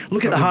 no question.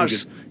 Look at the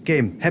Hearts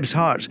game, Hibs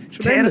Hearts,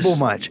 terrible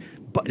match.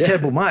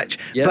 Terrible match,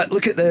 but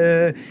look at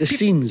the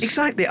scenes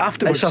exactly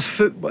afterwards. It's a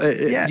football.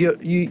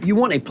 You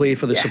want to play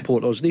for the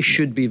supporters. They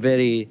should be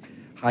very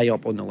high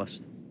up on the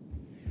list.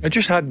 It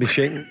just had me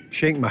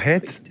shaking my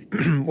head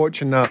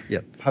watching that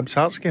Hibs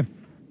Hearts game.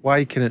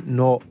 Why can it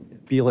not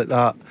be like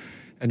that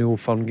in the Old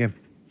Firm game?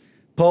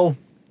 Paul,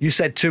 you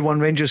said 2-1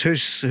 Rangers.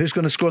 Who's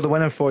going to score the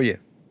winner for you?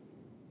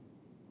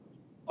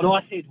 Oh no,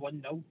 I said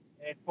 1-0.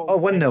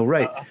 1-0,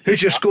 right.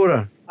 Who's your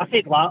scorer? I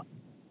said that.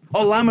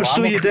 Oh, Lammers,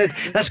 so you did.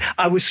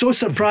 I was so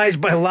surprised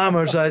by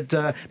Lammers.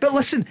 But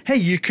listen, hey,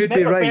 you could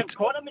be right. Do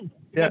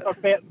you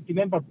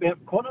remember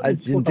Bert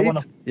Connerman?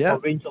 Indeed, for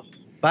Rangers.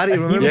 Barry,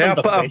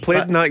 remember? I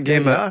played in that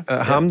game at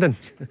Hampden.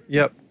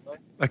 Yep,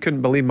 I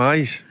couldn't believe my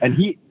eyes. And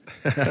he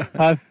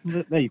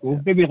There you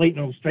go. Maybe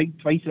Lightning will strike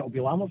twice. It'll be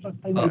Lammers this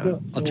time.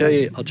 I'll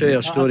tell you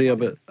a story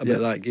about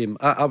that game.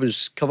 I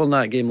was covering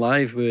that game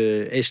live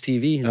with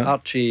STV.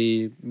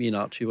 Archie, me and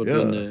Archie were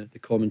doing the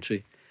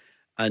commentary,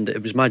 and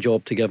it was my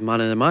job to give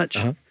man of the match.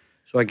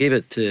 So I gave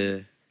it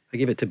to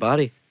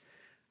Barry.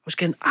 I was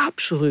getting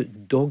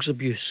absolute dog's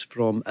abuse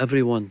from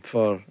everyone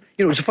for,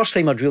 it was the first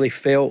time I'd really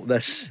felt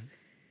this,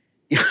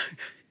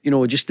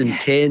 just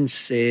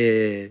intense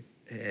this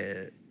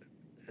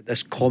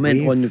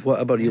comment on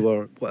whatever you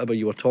were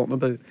talking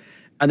about.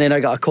 And then I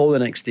got a call the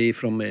next day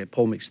from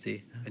Paul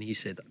McStay, and he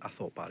said, I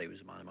thought Barry was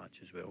the man of the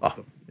match as well.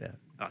 So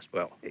that's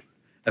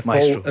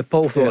if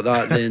Paul thought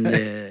that, then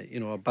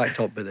I backed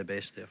up by the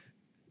best there.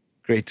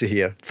 Great to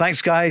hear.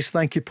 Thanks, guys.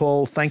 Thank you,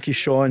 Paul. Thank you,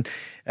 Sean.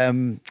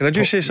 Can I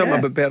just say something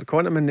about Bert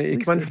Conterman? He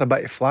came in for a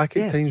bit of flack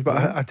at times, but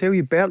I tell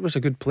you, Bert was a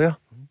good player.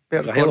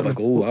 Bert a hell of a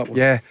goal, that one.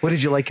 Yeah. What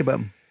did you like about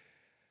him?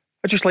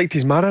 I just liked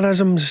his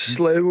mannerisms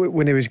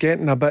when he was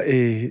getting a bit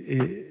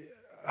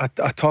of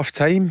a tough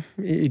time.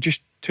 He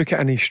just took it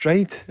in his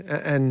stride,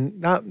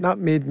 and that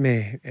made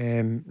me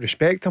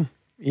respect him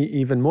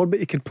even more.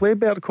 But he could play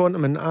Bert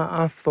Conterman.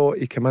 I thought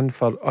he came in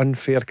for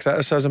unfair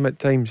criticism at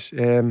times.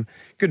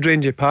 Good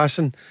range of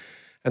passing,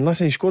 and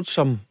listen, he scored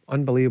some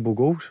unbelievable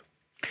goals.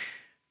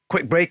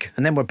 Quick break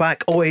and then we're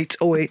back.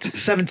 0808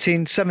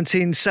 17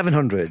 17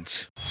 700.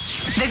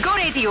 The Go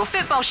Radio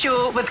Football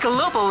Show with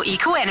Global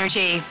Eco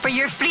Energy. For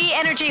your free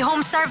energy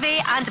home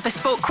survey and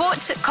bespoke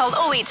quote, call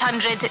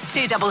 0800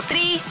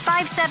 233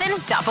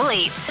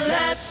 5788.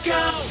 Let's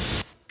go!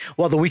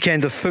 Well, the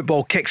weekend of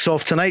football kicks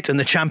off tonight in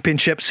the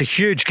Championship's a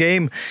huge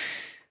game.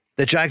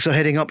 The Jags are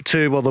heading up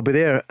to, they'll be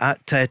there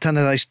at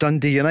Tannadice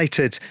Dundee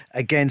United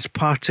against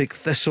Partick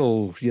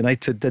Thistle.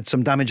 United did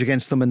some damage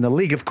against them in the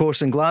league, of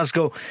course, in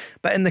Glasgow.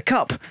 But in the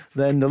Cup,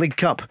 then the League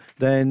Cup,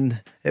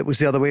 then it was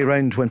the other way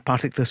around when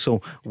Partick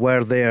Thistle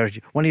were there.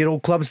 One of your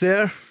old clubs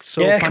there?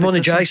 So come on the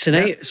Jags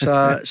tonight.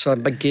 It's a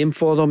big game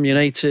for them.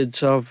 United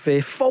have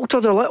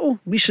faltered a little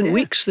recent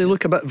weeks. They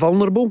look a bit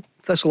vulnerable.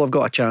 Thistle have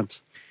got a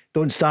chance.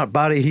 Don't start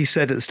Barry. He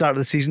said at the start of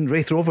the season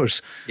Wraith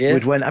Rovers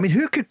would win. I mean,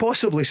 who could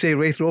possibly say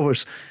Wraith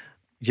Rovers?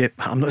 Yeah,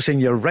 I'm not saying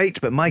you're right,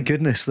 but my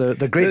goodness, they're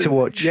great to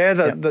watch. They're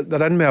in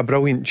with a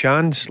brilliant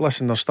chance.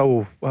 Listen, there's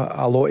still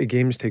a lot of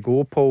games to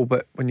go, Paul,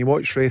 but when you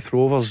watch Wraith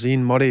Rovers,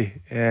 Ian Murray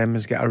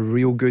has got a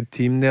real good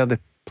team there. They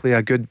play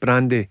a good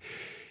brand of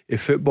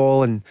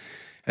football, and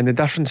the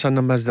difference in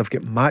them is they've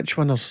got match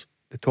winners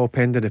the top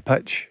end of the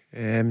pitch.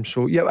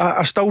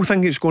 I still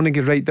think it's going to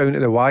get right down to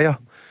the wire,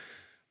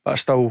 but I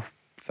still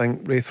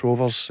think Wraith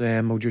Rovers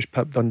will just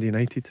pip Dundee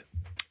United.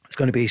 It's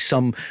going to be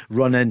some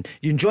run in.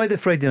 You enjoy the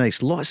Friday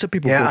nights. Lots of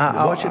people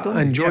watch it, don't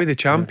I enjoy the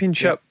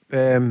Championship.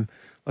 Listen,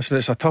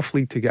 it's a tough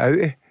league to get out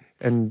of,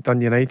 and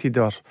Dundee United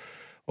are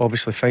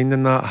obviously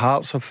finding that.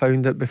 Hearts have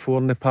found it before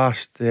in the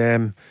past,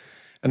 and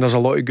there's a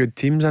lot of good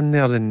teams in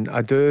there, and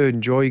I do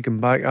enjoy going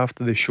back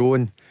after the show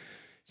and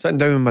sitting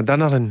down with my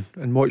dinner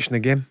and watching the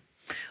game.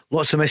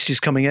 Lots of messages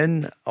coming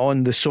in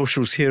on the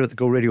socials here at the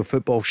Go Radio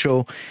Football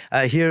Show.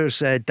 Here's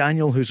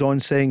Daniel, who's on,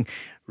 saying,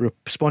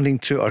 responding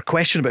to our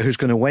question about who's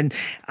going to win,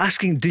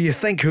 asking, do you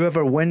think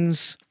whoever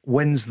wins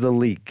the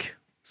league?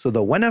 So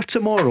the winner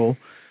tomorrow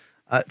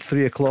at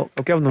 3 o'clock.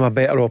 I'll give them a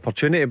better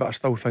opportunity, but I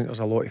still think there's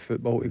a lot of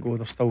football to go.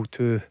 There's still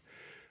 2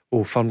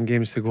 Old Firm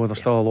games to go. There's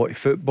still a lot of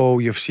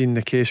football. You've seen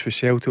the case with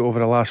Celtic over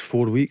the last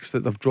 4 weeks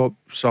that they've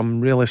dropped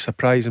some really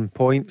surprising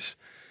points,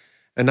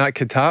 and that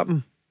could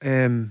happen.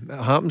 It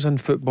happens in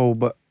football,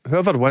 but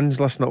whoever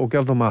wins, listen, it will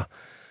give them a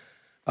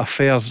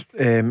fair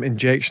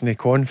injection of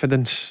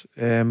confidence,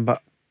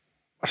 but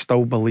I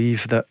still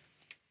believe that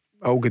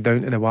it'll go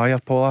down to the wire,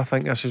 Paul. I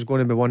think this is going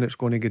to be one that's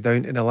going to go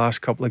down to the last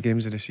couple of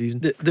games of the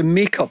season. The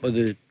makeup of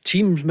the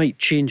teams might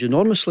change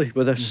enormously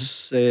with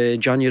this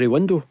January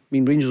window. I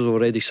mean, Rangers have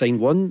already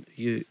signed one.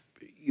 You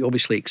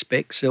obviously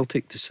expect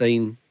Celtic to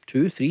sign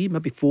 2, 3,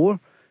 maybe 4.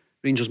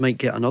 Rangers might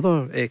get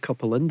another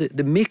couple in.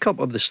 The makeup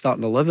of the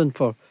starting 11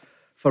 for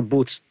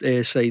both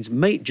sides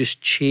might just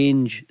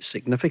change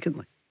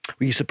significantly.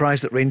 Were you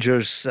surprised that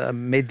Rangers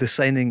made the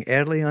signing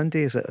early,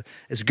 Andy? Is it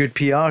a good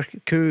PR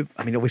coup?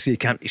 I mean, obviously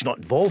he's not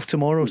involved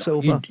tomorrow,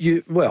 Silva.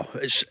 Well,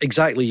 it's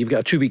exactly. You've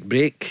got a 2-week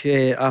break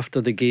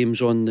after the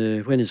games on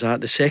when is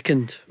that? The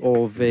 2nd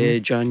of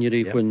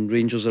January, when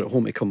Rangers are at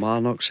home to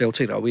Kilmarnock,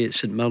 Celtic are away at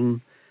St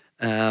Mirren,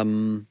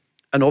 and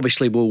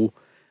obviously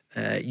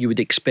you would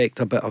expect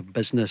a bit of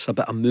business, a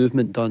bit of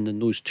movement done in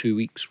those 2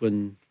 weeks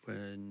when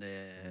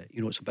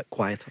it's a bit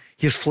quieter.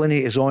 Here's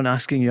Flinney is on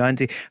asking you,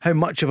 Andy, how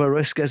much of a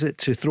risk is it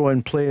to throw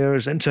in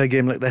players into a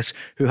game like this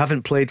who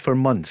haven't played for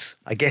months?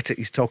 I get it.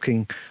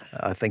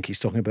 I think he's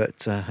talking about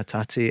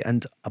Hatate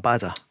and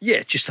Abada.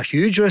 Yeah, just a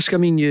huge risk. I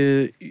mean,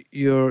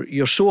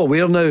 you're so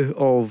aware now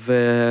of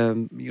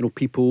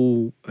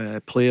people,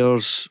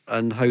 players,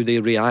 and how they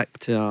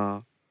react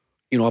to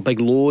a big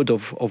load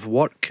of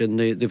work, and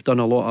they've done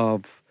a lot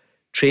of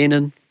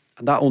training,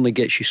 and that only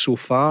gets you so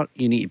far.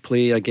 You need to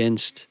play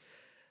against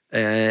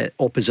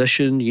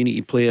opposition. You need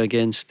to play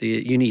against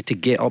you need to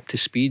get up to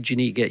speed. You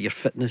need to get your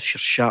fitness, your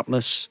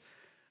sharpness,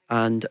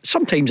 And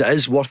sometimes it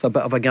is worth a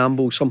bit of a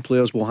gamble. Some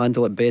players will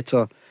handle it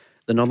better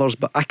than others,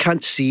 but I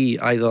can't see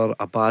either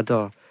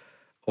Abada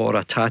or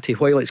a Tati.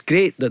 While it's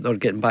great that they're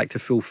getting back to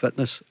full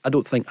fitness, I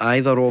don't think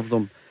either of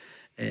them,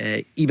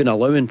 even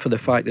allowing for the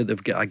fact that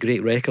they've got a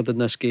great record in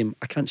this game,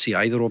 I can't see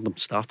either of them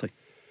starting.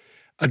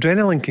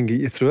 Adrenaline can get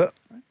you through it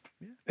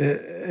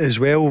as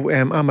well.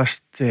 I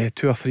missed 2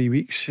 or 3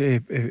 weeks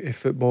of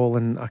football,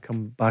 and I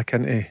come back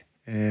into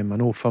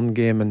an Old Firm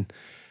game, and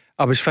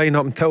I was fine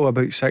up until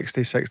about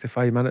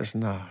 65 minutes,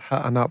 and I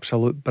hit an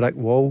absolute brick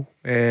wall,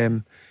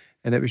 and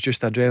it was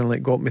just adrenaline that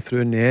got me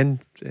through in the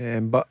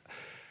end. But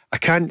I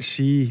can't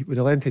see, with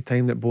the length of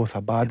time that both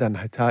Abada and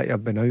Hattati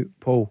have been out,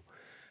 Paul,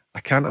 I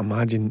can't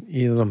imagine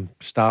either of them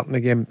starting the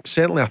game.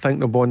 Certainly I think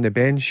they'll be on the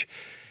bench,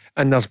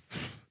 and there's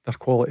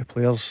quality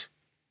players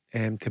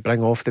to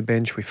bring off the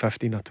bench with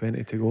 15 or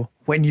 20 to go.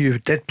 When you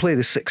did play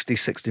the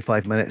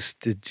 65 minutes,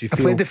 did you feel...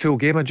 I played the full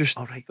game. I just...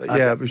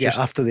 it was just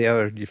after the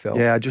hour you felt...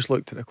 Yeah, I just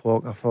looked at the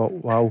clock and I thought,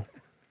 wow,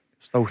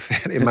 still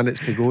 30 minutes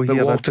to go but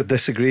here. Walter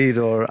disagreed,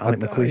 or Alec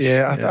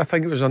McLeish? I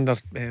think it was under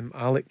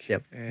Alec.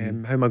 Yep.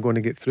 How am I going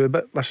to get through?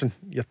 But listen,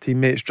 your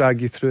teammates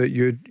drag you through it,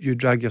 you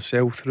drag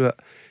yourself through it.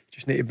 You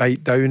just need to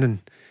bite down and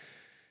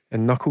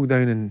knuckle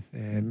down,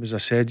 and as I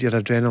said, your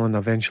adrenaline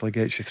eventually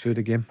gets you through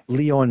the game.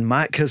 Leon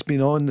Mack has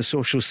been on the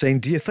social saying,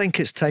 do you think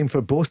it's time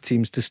for both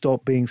teams to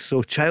stop being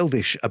so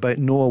childish about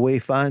no away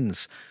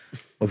fans?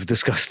 We've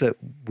discussed it.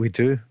 We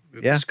do.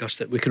 We've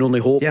discussed it. We can only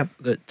hope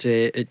that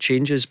it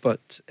changes,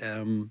 but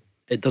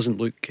it doesn't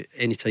look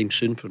anytime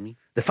soon for me.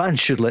 The fans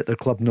should let their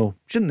club know,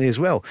 shouldn't they, as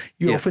well?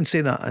 You often say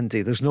that,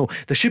 Andy. There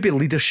should be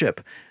leadership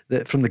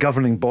from the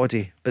governing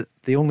body, but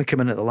they only come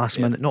in at the last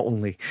minute. Not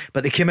only,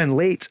 but they came in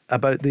late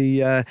about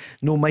the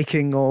no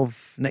miking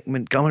of Nick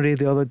Montgomery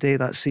the other day.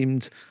 That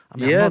seemed...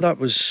 that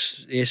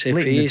was the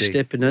SFA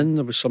stepping in.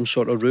 There was some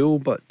sort of rule,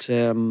 but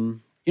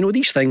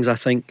these things I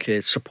think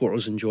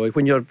supporters enjoy.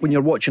 When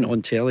you're watching it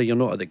on telly, you're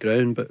not at the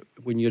ground, but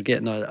when you're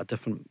getting a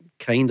different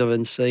kind of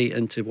insight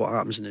into what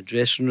happens in the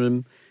dressing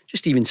room,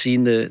 just even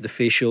seeing the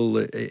facial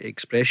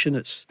expression,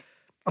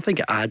 I think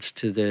it adds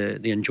to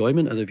the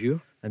enjoyment of the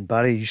viewer. And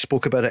Barry, you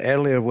spoke about it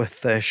earlier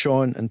with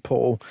Sean and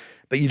Paul,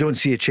 but you don't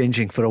see it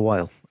changing for a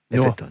while,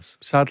 if it does.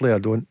 Sadly I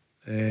don't.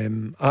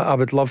 I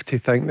would love to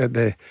think that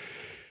the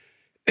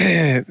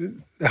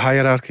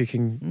hierarchy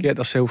can get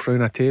themselves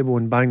round a table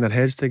and bang their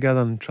heads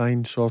together and try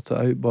and sort it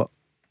out, but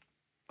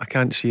I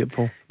can't see it,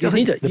 Paul. You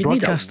need a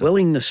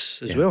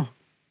willingness as well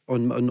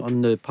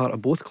on the part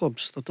of both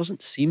clubs. There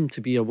doesn't seem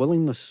to be a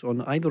willingness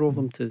on either of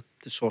them to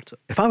sort it.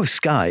 If I was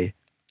Sky,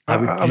 I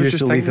would use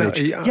the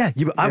leverage.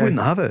 I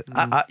wouldn't have it.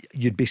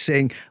 You'd be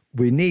saying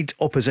we need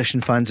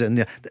opposition fans in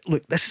there.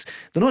 Look, they're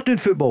not doing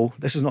football.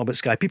 This is not about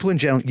Sky. People in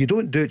general, you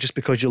don't do it just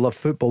because you love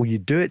football. You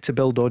do it to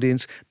build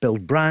audience,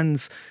 build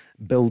brands,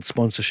 build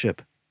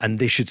sponsorship. And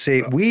they should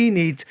say, we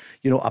need,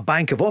 a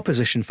bank of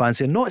opposition fans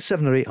here, not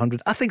 700 or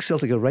 800. I think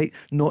Celtic are right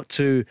not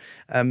to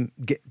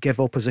give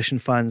opposition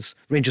fans,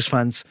 Rangers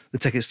fans, the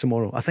tickets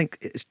tomorrow. I think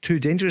it's too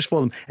dangerous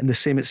for them. And the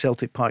same at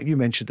Celtic Park. You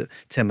mentioned it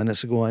 10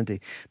 minutes ago,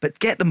 Andy. But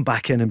get them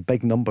back in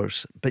big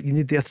numbers. But you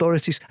need the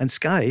authorities and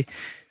Sky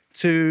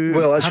to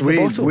that's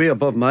way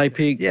above my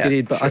pay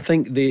grade. But I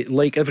think they,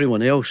 like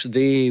everyone else,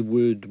 they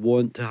would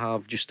want to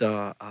have just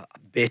a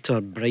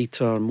better,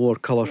 brighter, more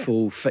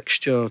colourful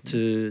fixture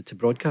to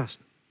broadcast.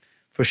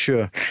 For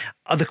sure.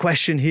 Other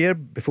question here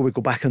before we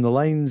go back on the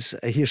lines.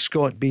 Here's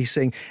Scott B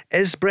saying,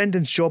 is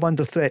Brendan's job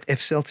under threat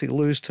if Celtic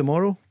lose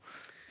tomorrow?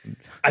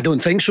 I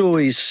don't think so.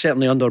 He's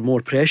certainly under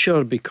more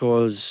pressure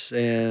because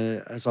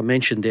as I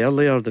mentioned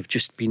earlier, they've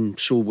just been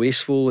so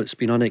wasteful. It's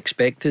been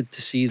unexpected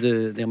to see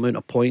the amount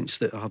of points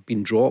that have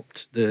been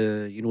dropped.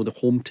 The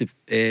home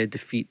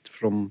defeat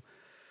from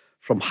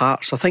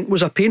Hearts, I think,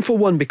 was a painful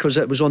one because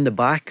it was on the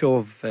back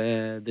of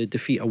the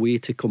defeat away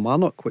to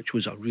Kilmarnock, which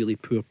was a really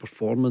poor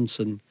performance,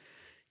 and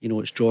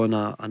it's drawn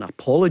an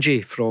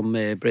apology from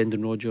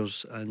Brendan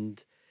Rodgers,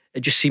 and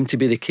it just seemed to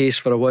be the case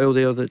for a while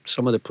there that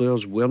some of the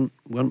players weren't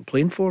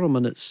playing for him,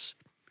 and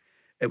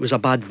it was a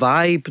bad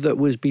vibe that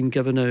was being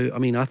given out. I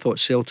mean, I thought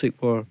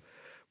Celtic were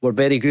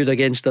very good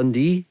against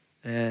Dundee,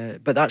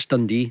 but that's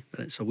Dundee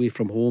and it's away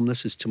from home.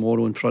 This is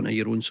tomorrow in front of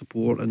your own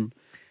support, and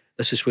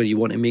this is where you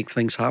want to make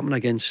things happen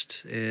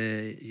against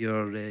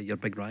your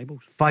big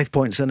rivals. 5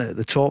 points in it at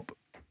the top.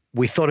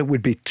 We thought it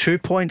would be 2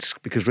 points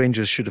because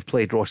Rangers should have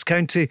played Ross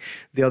County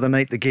the other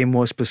night. The game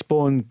was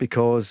postponed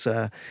because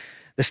the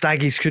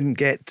Staggies couldn't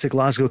get to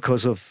Glasgow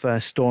because of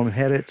Storm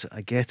Herritt. I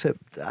get it.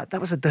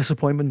 That was a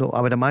disappointment, though, I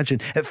would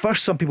imagine. At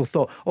first, some people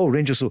thought,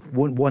 Rangers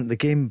won't want the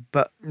game,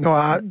 but...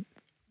 No,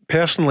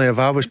 personally, if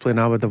I was playing,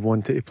 I would have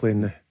wanted to play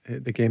in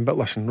the game. But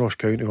listen, Ross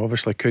County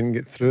obviously couldn't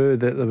get through.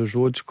 There was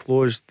roads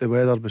closed. The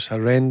weather was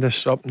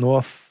horrendous up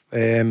north.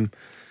 But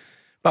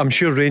I'm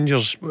sure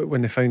Rangers,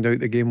 when they found out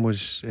the game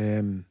was...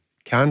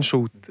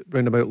 cancelled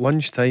round about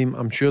lunchtime,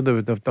 I'm sure they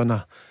would have done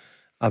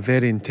a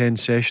very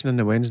intense session on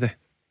the Wednesday.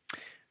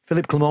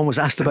 Philippe Clement was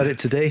asked about it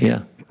today.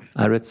 Yeah,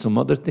 I read some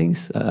other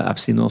things. I've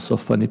seen also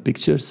funny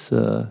pictures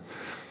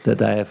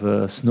that I have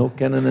a snow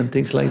cannon and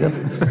things like that.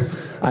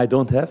 I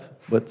don't have,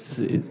 but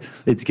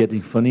it's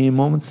getting funny in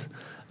moments.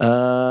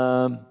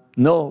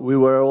 No, we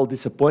were all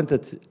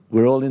disappointed.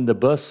 We're all in the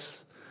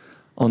bus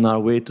on our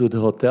way to the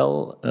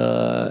hotel.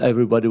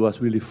 Everybody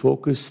was really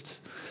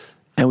focused,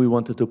 and we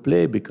wanted to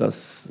play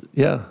because,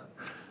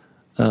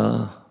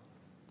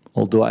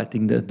 although I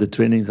think that the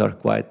trainings are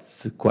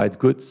quite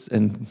good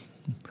and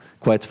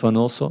quite fun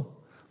also,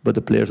 but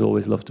the players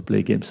always love to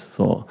play games.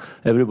 So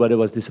everybody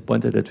was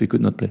disappointed that we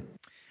could not play.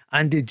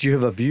 Andy, do you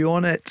have a view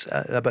on it,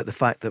 about the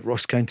fact that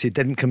Ross County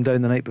didn't come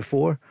down the night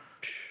before?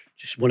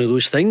 Just one of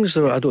those things.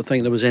 I don't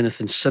think there was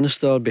anything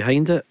sinister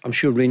behind it. I'm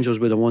sure Rangers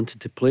would have wanted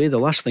to play. The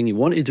last thing you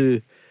want to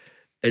do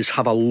is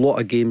have a lot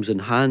of games in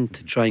hand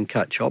to try and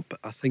catch up.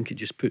 I think it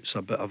just puts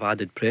a bit of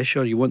added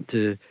pressure. You want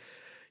to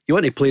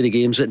play the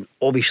games, and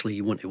obviously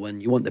you want to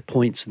win. You want the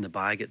points in the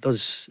bag. It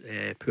does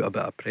put a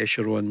bit of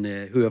pressure on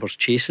whoever's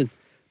chasing.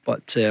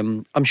 But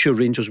I'm sure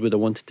Rangers would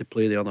have wanted to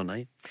play the other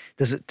night.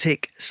 Does it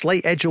take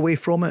slight edge away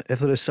from it if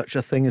there is such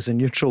a thing as a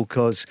neutral?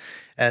 Because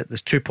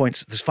there's 2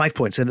 points, there's 5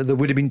 points in it. There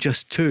would have been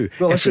just 2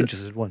 if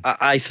Rangers had won.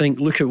 I think,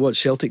 look at what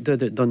Celtic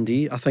did at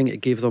Dundee. I think it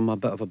gave them a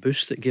bit of a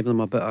boost. It gave them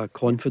a bit of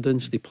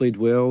confidence. They played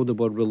well. They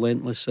were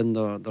relentless in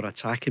their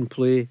attacking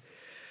play.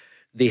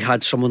 They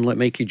had someone like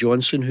Mikey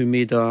Johnson who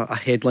made a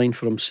headline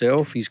for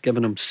himself. He's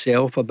given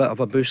himself a bit of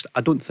a boost. I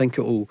don't think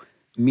it will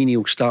mean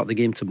he'll start the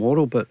game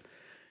tomorrow, but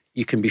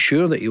you can be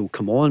sure that he'll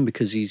come on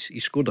because he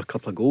scored a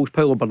couple of goals.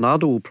 Paulo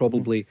Bernardo will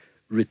probably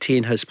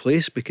retain his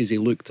place because he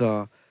looked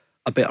a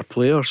better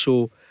player.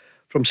 So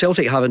from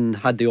Celtic having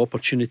had the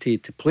opportunity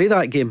to play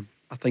that game,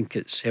 I think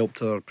it's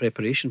helped our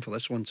preparation for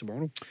this one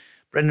tomorrow.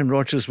 Brendan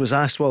Rodgers was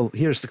asked, well,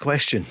 here's the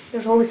question.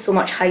 There's always so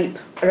much hype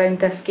around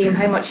this game.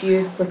 How much are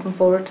you looking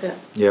forward to it?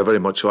 Yeah, very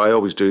much so. I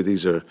always do.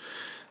 These are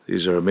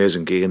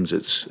amazing games.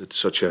 It's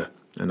such an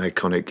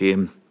iconic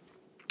game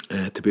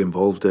to be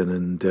involved in,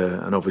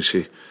 and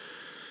obviously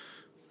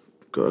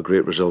got a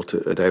great result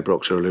at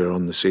Ibrox earlier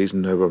on in the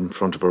season. Now we're in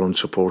front of our own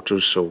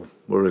supporters, so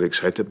we're really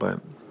excited by it.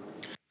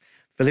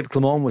 Philippe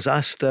Clement was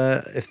asked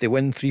if they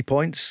win 3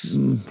 points.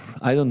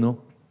 I don't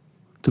know,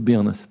 to be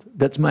honest.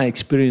 That's my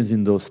experience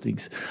in those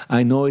things.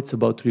 I know it's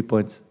about 3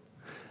 points,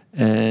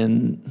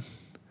 and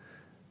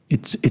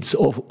it's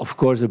of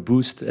course a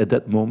boost at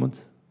that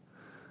moment.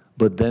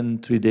 But then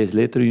 3 days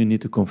later, you need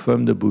to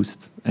confirm the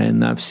boost.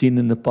 And I've seen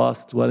in the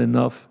past well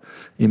enough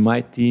in my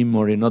team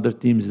or in other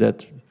teams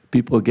that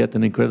people get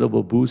an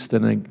incredible boost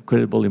and an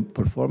incredible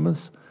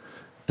performance,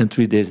 and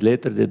 3 days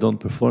later they don't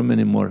perform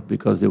anymore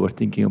because they were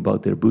thinking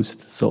about their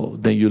boost. So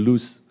then you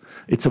lose.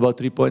 It's about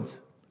 3 points,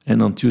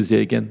 and on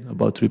Tuesday again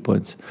about 3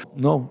 points.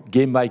 No,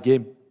 game by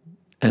game,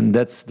 and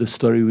that's the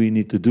story we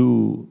need to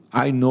do.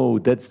 I know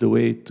that's the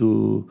way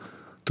to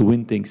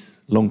win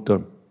things long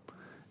term,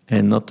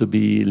 and not to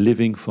be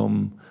living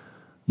from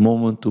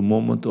moment to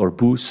moment or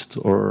boost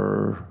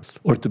or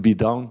to be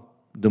down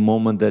the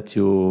moment that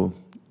you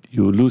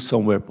lose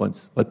somewhere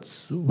points.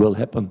 What will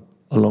happen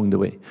along the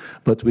way?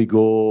 But we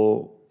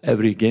go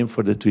every game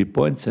for the 3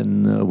 points,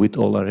 and with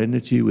all our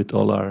energy, with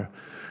all our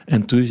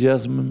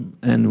enthusiasm,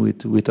 and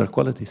with our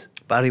qualities.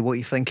 Barry, what are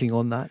you thinking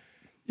on that?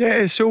 Yeah,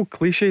 it's so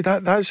cliche.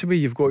 That's the way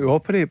you've got to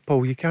operate,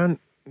 Paul. You can't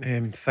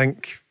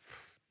think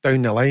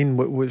down the line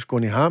what's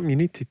going to happen. You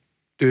need to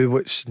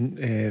do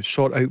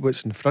sort out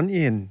what's in front of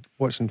you, and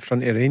what's in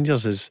front of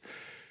Rangers is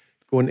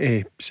going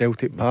to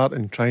Celtic Park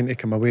and trying to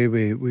come away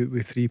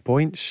with 3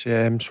 points.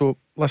 So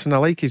listen, I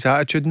like his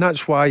attitude, and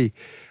that's why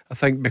I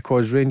think,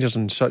 because Rangers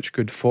in such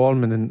good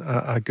form and in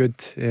a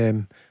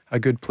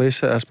good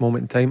place at this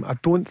moment in time, I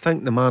don't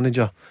think the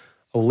manager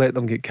will let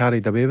them get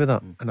carried away with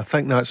that. And I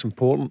think that's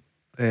important.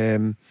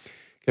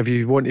 If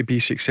you want to be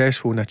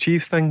successful and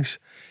achieve things,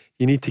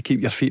 you need to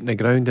keep your feet in the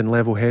ground and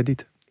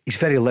level-headed. He's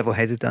very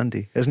level-headed,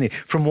 Andy, isn't he?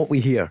 From what we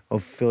hear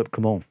of Philippe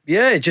Clement.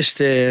 Yeah, just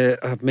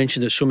I've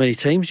mentioned it so many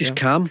times. Just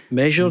calm,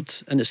 measured,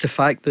 and it's the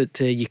fact that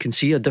you can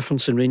see a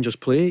difference in Rangers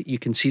play. You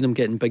can see them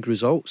getting big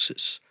results.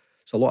 It's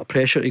a lot of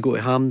pressure to go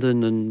to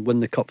Hampden and win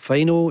the cup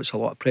final. It's a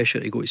lot of pressure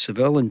to go to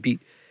Seville and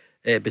beat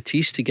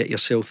Betis to get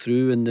yourself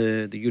through in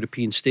the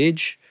European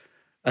stage.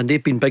 And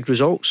they've been big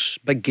results,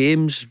 big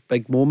games,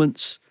 big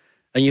moments,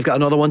 and you've got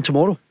another one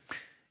tomorrow.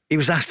 He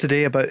was asked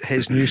today about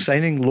his new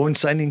signing. Loan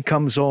signing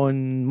comes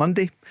on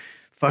Monday,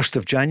 1st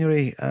of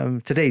January.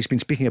 Today he's been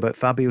speaking about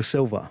Fabio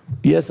Silva.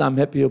 Yes, I'm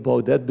happy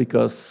about that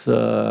because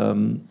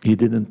he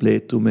didn't play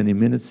too many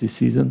minutes this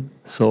season.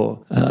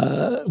 So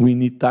we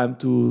need time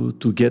to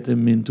get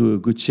him into a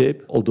good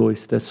shape, although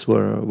his tests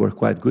were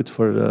quite good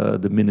for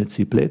the minutes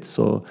he played.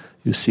 So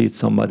you see it's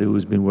somebody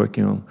who's been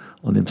working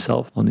on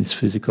himself, on his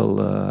physical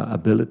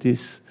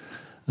abilities.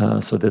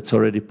 So that's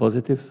already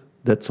positive.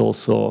 That's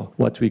also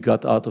what we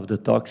got out of the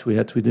talks we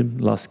had with him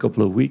last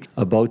couple of weeks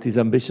about his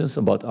ambitions,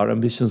 about our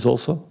ambitions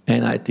also.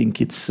 And I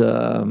think it's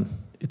a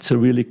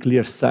really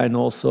clear sign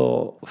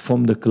also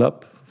from the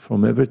club,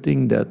 from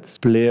everything, that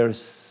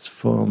players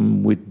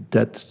with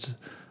that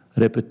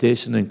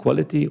reputation and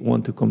quality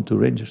want to come to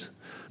Rangers.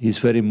 He's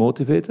very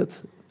motivated,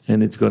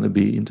 and it's going to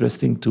be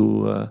interesting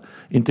to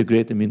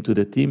integrate him into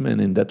the team.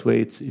 And in that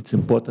way, it's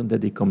important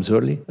that he comes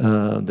early,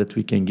 that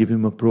we can give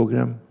him a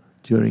program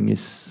during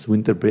his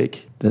winter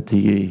break, that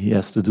he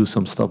has to do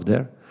some stuff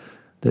there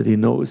that he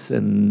knows,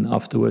 and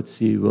afterwards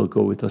he will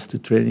go with us to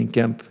training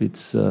camp.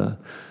 It's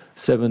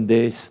 7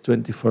 days,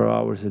 24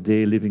 hours a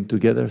day living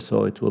together,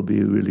 so it will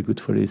be really good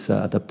for his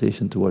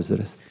adaptation towards the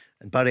rest.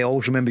 And Barry, I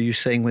always remember you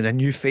saying when a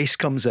new face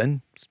comes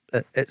in,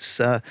 it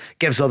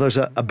gives others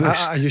a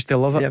boost. I used to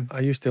love it. Yeah. I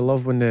used to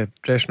love when the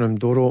dressing room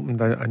door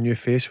opened, a new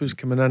face was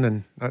coming in,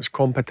 and that's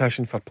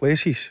competition for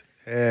places.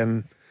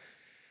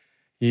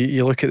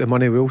 You look at the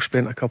money Will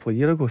spent a couple of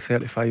years ago,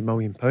 £35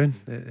 million.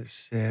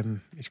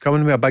 He's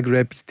coming with a big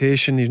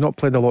reputation. He's not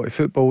played a lot of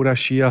football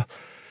this year.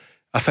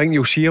 I think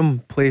you'll see him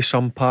play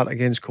some part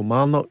against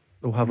Kilmarnock.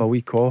 They'll have a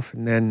week off,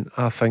 and then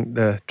I think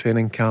the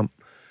training camp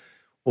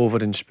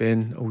over in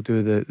Spain will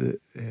do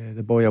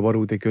the boy a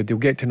world of good. He'll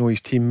get to know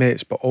his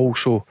teammates, but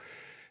also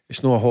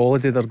it's not a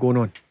holiday they're going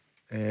on.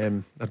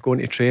 They're going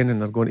to train, and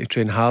they're going to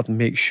train hard and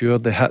make sure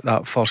they hit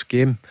that first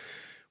game,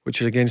 which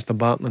is against the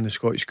Barton in the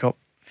Scottish Cup.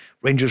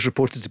 Rangers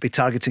reported to be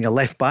targeting a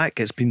left back.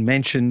 It's been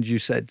mentioned, you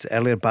said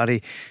earlier,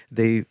 Barry,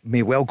 they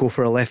may well go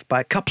for a left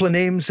back. Couple of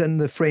names in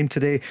the frame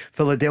today: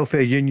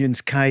 Philadelphia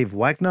Union's Kai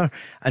Wagner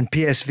and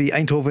PSV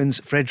Eindhoven's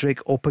Frederick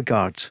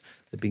Oppegaard.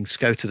 They're being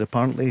scouted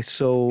apparently.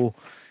 So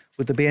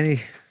would there be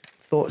any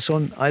thoughts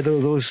on either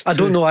of those two? I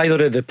don't know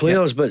either of the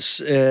players, but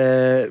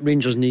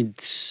Rangers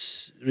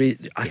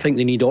I think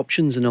they need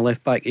options in the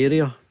left back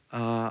area.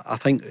 I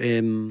think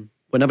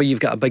whenever you've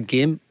got a big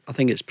game, I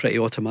think it's pretty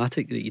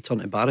automatic that you turn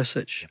to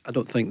Barisic. I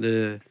don't think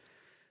the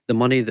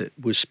money that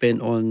was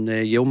spent on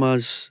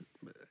Yilmaz,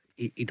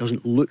 he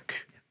doesn't look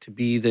to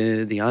be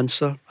the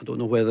answer. I don't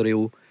know whether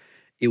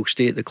he'll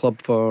stay at the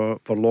club for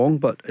long,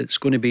 but it's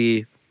going to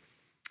be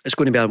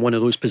one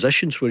of those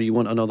positions where you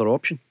want another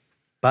option.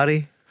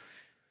 Barry,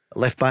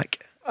 left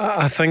back.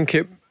 I think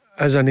it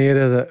is an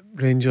area that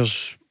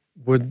Rangers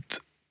would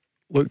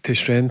look to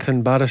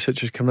strengthen.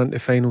 Barisic has come into the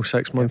final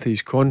 6 months of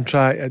his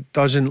contract. It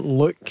doesn't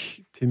look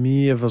to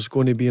me if there's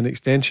going to be an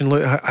extension.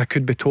 Look, I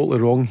could be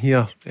totally wrong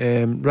here.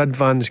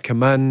 Ridvan's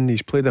come in,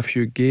 he's played a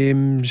few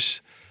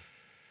games.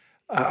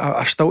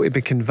 I've still to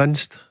be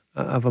convinced,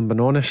 if I'm being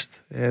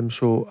honest.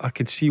 So I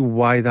could see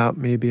why that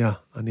may be an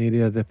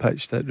area of the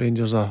pitch that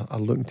Rangers are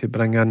looking to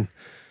bring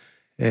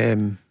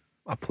in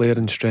a player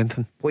and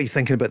strengthen. What are you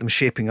thinking about them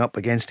shaping up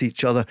against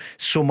each other?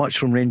 So much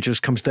from Rangers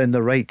comes down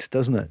the right,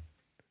 doesn't it?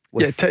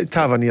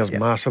 Tavernier's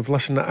massive.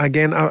 Listen,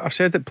 again, I've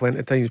said it plenty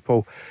of times,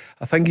 Paul.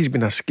 I think he's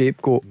been a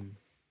scapegoat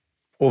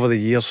over the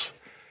years.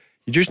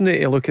 You just need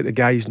to look at the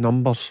guy's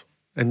numbers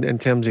in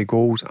terms of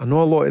goals. I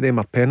know a lot of them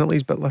are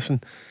penalties, but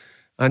listen,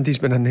 Andy's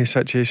been in these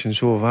situations,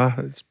 so have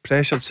I. It's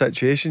pressured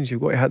situations.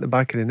 You've got to hit the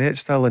back of the net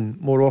still, and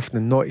more often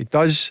than not he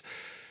does.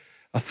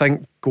 I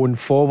think going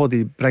forward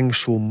he brings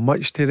so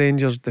much to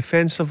Rangers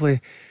defensively.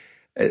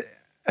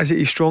 Is it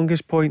his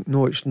strongest point?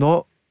 No, it's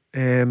not.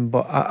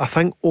 But I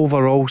think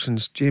overall,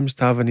 since James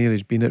Tavernier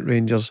has been at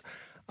Rangers,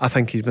 I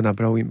think he's been a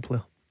brilliant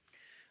player.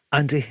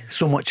 Andy,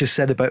 so much is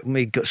said about him.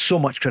 He got so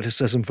much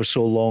criticism for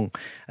so long.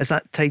 Has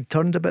that tide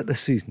turned a bit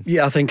this season?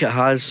 Yeah, I think it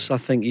has. I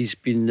think he's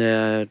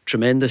been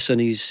tremendous in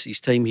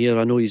his time here.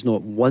 I know he's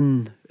not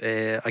won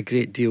a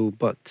great deal,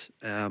 but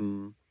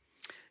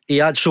he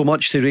adds so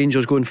much to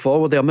Rangers going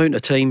forward. The amount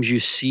of times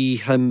you see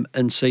him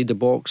inside the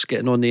box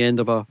getting on the end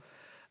of a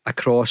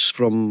cross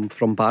from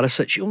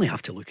Barisic, you only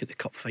have to look at the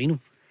cup final.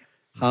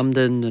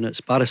 Hampden, and it's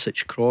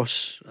Barisic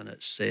cross, and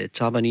it's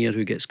Tavernier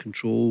who gets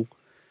control,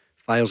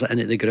 fires it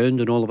into the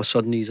ground, and all of a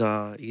sudden he's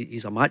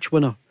a match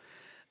winner.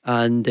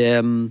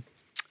 And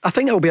I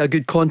think it'll be a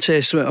good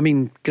contest. I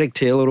mean, Greg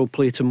Taylor will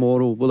play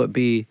tomorrow. Will it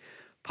be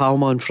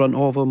Palma in front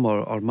of him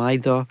or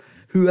Maida?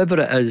 Whoever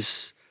it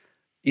is,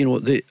 you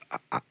know,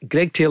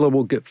 Greg Taylor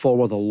will get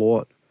forward a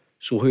lot.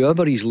 So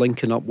whoever he's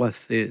linking up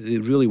with, they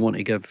really want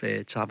to give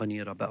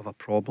Tavernier a bit of a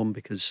problem,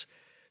 because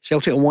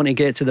Celtic will want to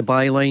get to the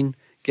byline,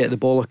 get the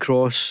ball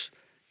across,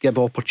 give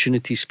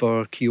opportunities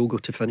for Kyogo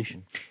to finish.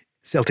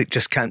 Celtic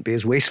just can't be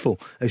as wasteful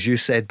as you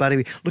said.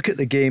 Barry, look at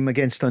the game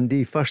against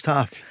Dundee, first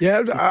half.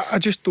 Yeah, I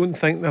just don't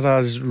think they're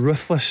as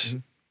ruthless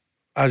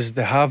as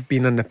they have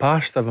been in the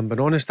past, if I'm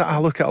being honest. I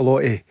look at a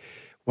lot of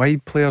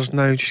wide players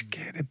now, just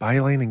get the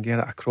byline and get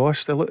it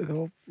across. They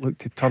look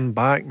to turn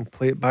back and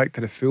play it back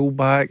to the full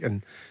back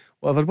and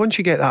whatever. Once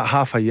you get that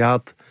half a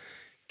yard,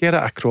 get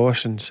it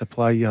across and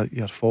supply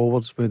your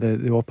forwards with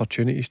the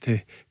opportunities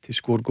to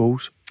score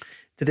goals.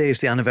 Today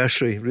is the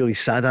anniversary, really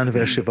sad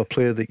anniversary of a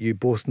player that you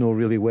both know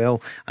really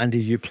well. Andy,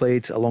 you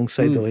played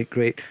alongside the late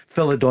great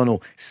Phil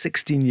O'Donnell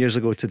 16 years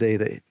ago today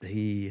that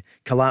he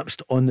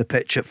collapsed on the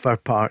pitch at Fir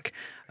Park.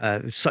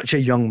 Such a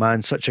young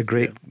man, such a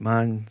great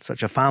man,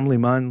 such a family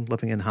man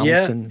living in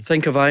Hamilton. Yeah,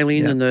 think of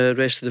Eileen and the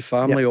rest of the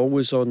family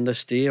always on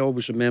this day. I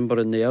always remember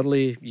in the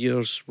early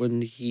years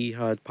when he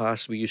had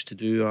passed, we used to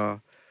do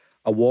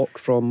a walk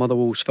from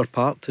Motherwell's Fir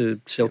Park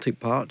to Celtic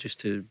Park just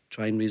to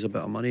try and raise a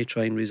bit of money,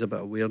 try and raise a bit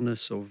of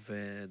awareness of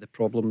the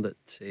problem that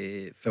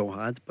Phil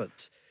had.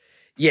 But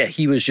yeah,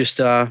 he was just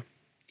I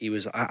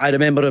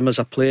remember him as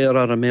a player,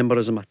 I remember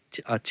him as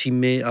a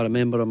teammate, I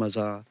remember him as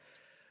a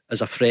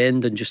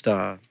friend, and just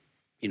like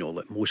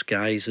most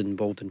guys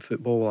involved in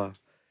football,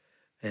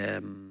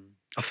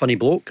 a funny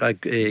bloke,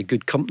 a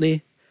good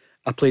company.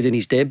 I played in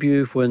his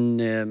debut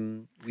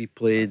when we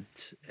played,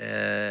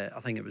 I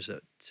think it was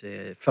at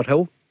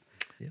Firhill,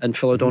 and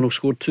Phil O'Donnell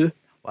scored 2.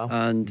 Wow.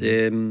 And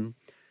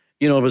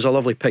there was a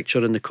lovely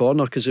picture in the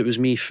corner because it was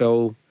me,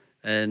 Phil,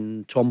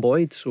 and Tom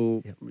Boyd.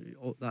 So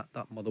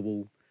that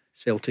Motherwell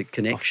Celtic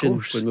connection,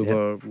 course, when we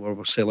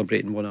were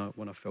celebrating one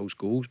of Phil's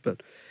goals.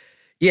 But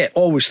yeah,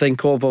 always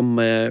think of him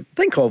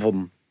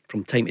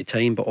from time to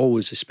time, but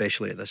always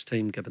especially at this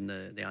time, given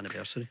the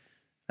anniversary.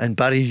 And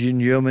Barry, you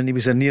knew him, and he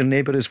was a near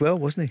neighbour as well,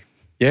 wasn't he?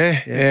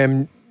 Yeah.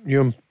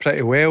 Knew him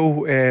pretty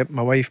well.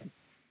 My wife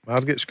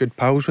Margaret's good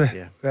pals with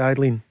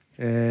Eileen.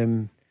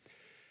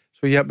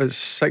 So yeah, but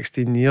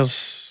 16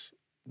 years,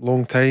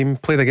 long time.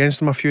 Played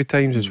against him a few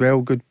times as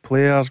well. Good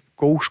player,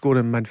 goal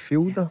scoring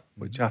midfielder,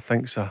 which I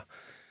think's a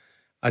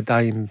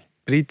dying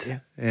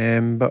breed.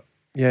 But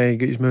yeah,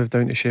 he's moved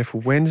down to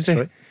Sheffield Wednesday.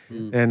 Right.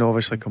 Then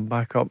obviously come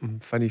back up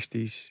and finished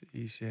his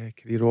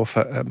career off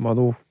at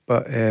Motherwell.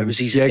 But it was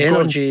his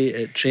energy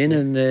at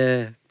training,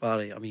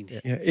 Barry. I mean,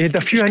 he had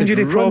a few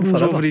injury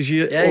problems over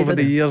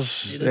the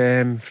years.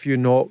 A few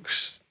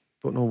knocks.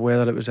 Don't know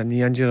whether it was a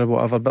knee injury or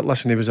whatever. But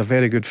listen, he was a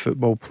very good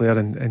football player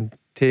and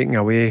taken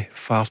away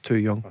far too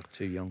young.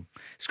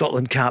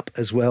 Scotland cap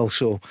as well.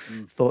 So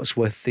thoughts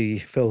with the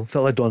Phil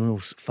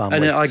O'Donnell's family.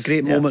 And a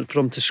great moment for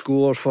him to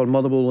score for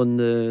Motherwell in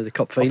the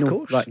cup final. Of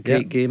course, that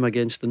great game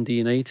against Dundee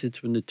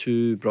United when the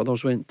two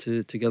brothers went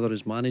together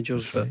as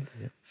managers. That's but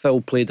right,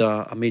 Phil played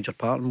a major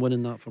part in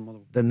winning that for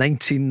Motherwell. The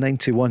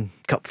 1991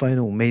 cup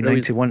final, May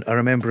 91. I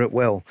remember it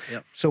well.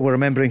 Yep. So we're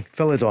remembering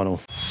Phil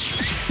O'Donnell.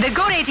 The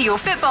Go Radio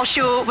Football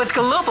Show with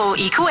Global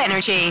Eco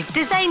Energy.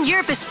 Design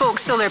your bespoke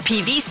solar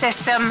PV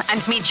system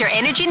and meet your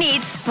energy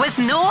needs with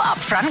no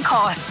upfront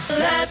costs.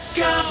 Let's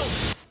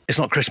go! It's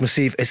not Christmas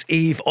Eve, it's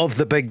Eve of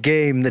the big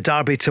game. The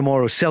derby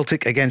tomorrow,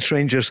 Celtic against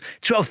Rangers,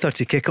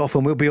 12:30 kick-off,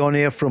 and we'll be on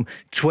air from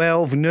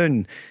 12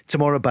 noon.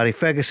 Tomorrow, Barry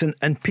Ferguson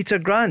and Peter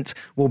Grant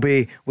will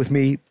be with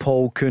me,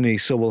 Paul Cooney.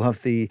 So we'll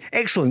have the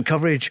excellent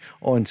coverage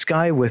on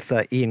Sky with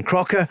Ian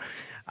Crocker.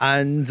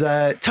 And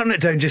turn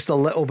it down just a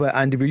little bit,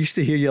 Andy. We used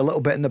to hear you a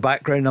little bit in the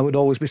background. I would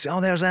always be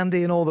saying, there's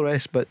Andy and all the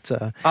rest. But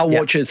I'll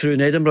watch it through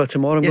in Edinburgh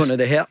tomorrow. I'm going to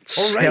the Herts,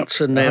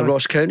 Herts in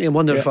Ross County. I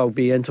wonder if I'll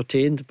be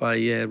entertained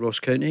by Ross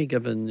County,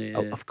 given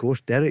of course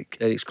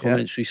Derek's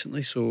comments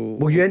recently. So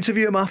will you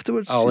interview him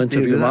afterwards? I'll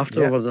interview him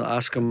afterwards and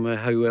ask him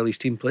how well his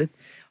team played.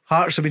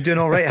 Hearts have been doing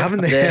all right,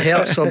 haven't they? The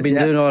Herts have been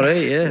doing all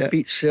right.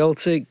 Beat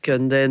Celtic,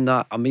 and then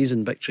that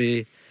amazing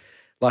victory,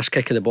 last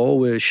kick of the ball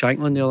with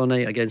Shanklin the other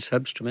night against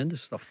Hibs.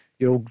 Tremendous stuff.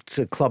 Your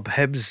old club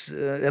Hibs,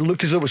 it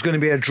looked as though it was going to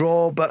be a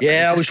draw, but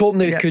I was hoping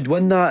they could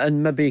win that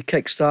and maybe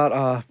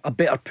kickstart a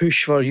better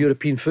push for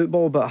European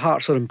football. But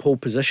Hearts are in pole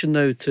position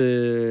now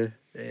to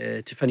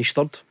finish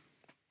third,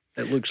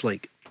 it looks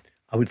like.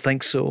 I would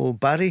think so.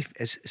 Barry,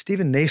 it's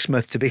Stephen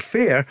Naismith. To be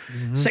fair,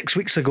 6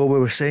 weeks ago we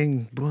were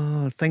saying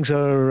things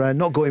are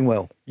not going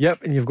well.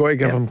 Yep, and you've got to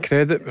give him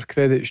credit where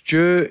credit's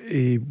due.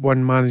 He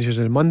won Managers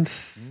of the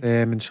Month,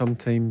 and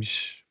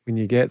sometimes when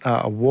you get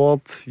that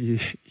award, you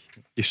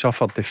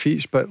suffer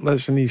defeats. But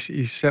listen,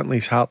 he's certainly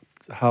his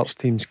Hearts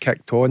team's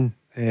kicked on.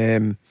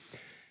 Got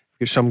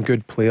some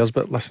good players,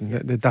 but listen,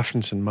 the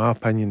difference in my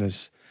opinion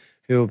is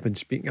who I've been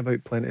speaking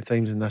about plenty of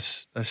times in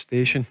this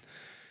station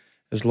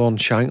is Lorne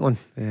Shanklin.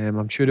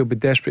 I'm sure he'll be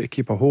desperate to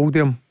keep a hold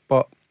of him,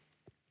 but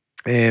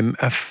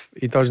if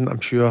he doesn't,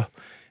 I'm sure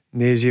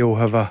Nazy will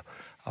have a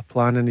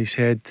plan in his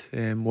head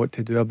what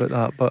to do about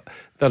that. But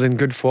they're in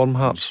good form,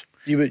 Hearts.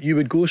 You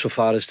would go so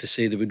far as to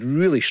say they would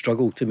really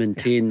struggle to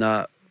maintain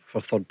that for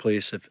third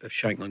place if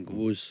Shanklin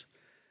goes.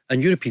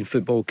 And European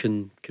football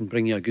can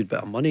bring you a good bit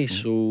of money.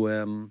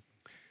 So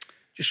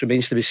just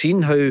remains to be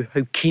seen how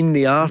keen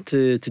they are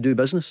to do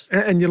business.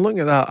 And you're looking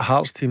at that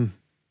Hearts team.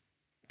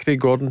 Craig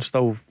Gordon's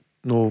still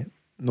no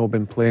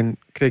been playing.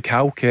 Craig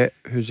Halkett,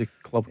 who's the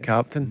club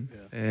captain,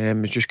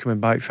 is just coming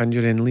back from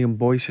injury, and Liam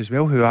Boyce as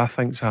well, who I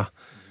think's a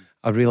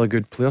really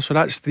good player. So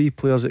that's 3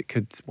 players that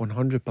could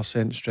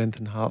 100%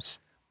 strengthen Hearts.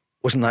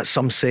 Wasn't that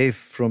some save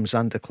from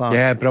Xander Clark?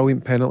 Yeah,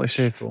 brilliant penalty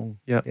save. Strong.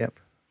 Yep.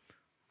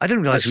 I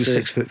didn't realise he was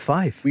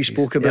 6'5". We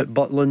spoke about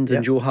Butland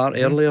and Joe Hart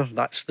earlier.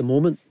 That's the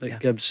moment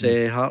that gives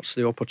Hearts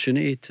the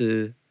opportunity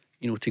to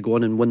go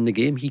on and win the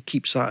game. He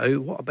keeps that out.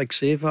 What a big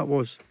save that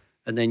was.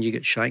 And then you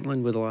get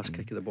Shanklin with the last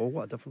kick of the ball.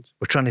 What a difference.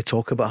 We're trying to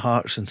talk about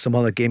Hearts and some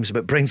other games, but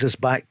it brings us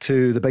back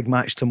to the big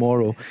match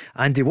tomorrow.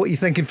 Andy, what are you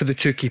thinking for the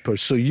two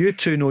keepers? So you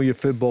two know your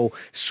football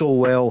so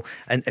well,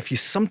 and if you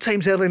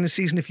sometimes early in the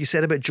season, if you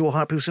said about Joe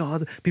Hart, people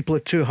say, people are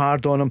too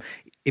hard on him.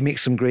 He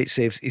makes some great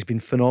saves. He's been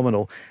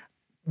phenomenal.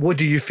 What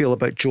do you feel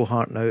about Joe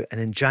Hart now? And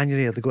in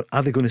January,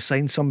 are they going to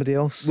sign somebody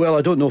else? Well,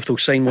 I don't know if they'll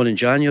sign one in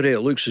January.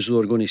 It looks as though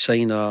they're going to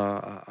sign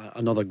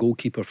another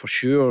goalkeeper for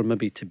sure,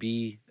 maybe to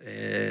be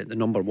the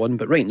number one.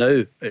 But right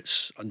now,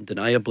 it's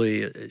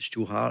undeniably it's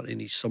Joe Hart,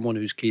 and he's someone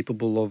who's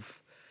capable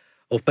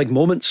of big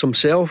moments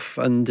himself.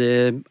 And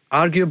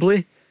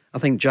arguably, I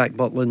think Jack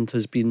Butland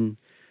has been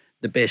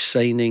the best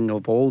signing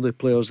of all the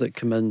players that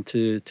come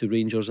into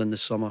Rangers in the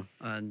summer,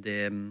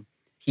 and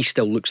he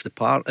still looks the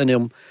part in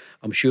him.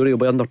 I'm sure he'll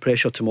be under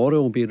pressure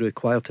tomorrow. He'll be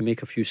required to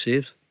make a few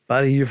saves.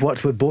 Barry, you've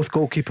worked with both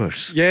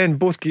goalkeepers. Yeah, and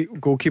both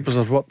goalkeepers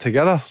have worked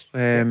together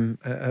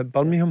at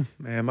Birmingham.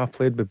 I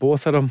played with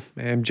both of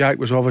them. Jack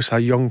was obviously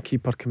a young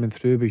keeper coming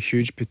through with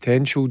huge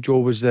potential. Joe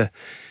was the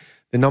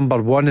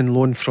number one in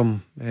loan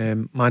from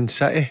Man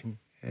City.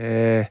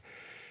 And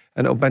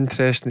it'll be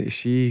interesting to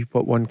see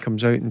what one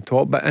comes out in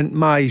top. But in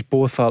my eyes,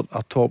 both are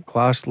top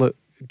class. Look,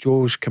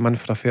 Joe's come in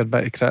for a fair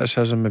bit of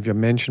criticism, if you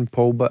mentioned,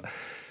 Paul, but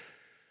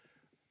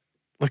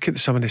look at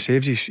some of the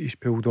saves he's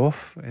pulled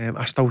off.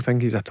 I still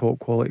think he's a top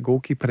quality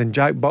goalkeeper. And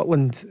Jack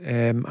Butland,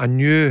 I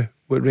knew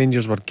what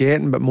Rangers were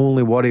getting, but my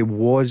only worry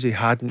was he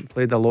hadn't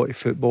played a lot of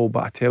football.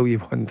 But I tell you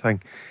one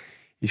thing,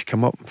 he's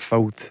come up and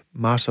filled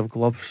massive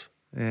gloves.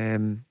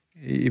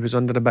 He was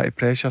under a bit of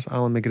pressure.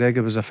 Alan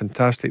McGregor was a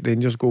fantastic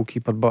Rangers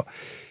goalkeeper, but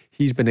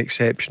he's been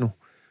exceptional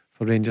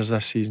for Rangers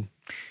this season.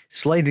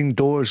 Sliding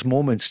doors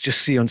moments,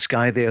 just see on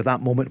Sky there,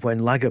 that moment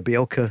when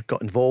Lagerbielke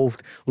got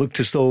involved, looked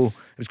as though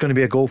it was going to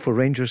be a goal for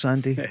Rangers,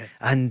 Andy,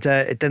 and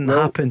it didn't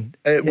happen.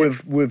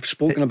 We've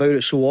spoken about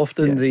it so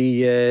often,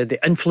 the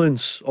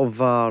influence of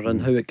VAR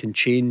and how it can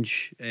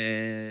change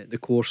the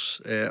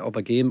course of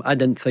a game. I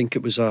didn't think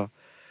it was a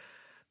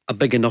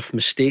big enough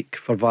mistake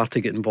for VAR to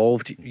get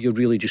involved. You're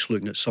really just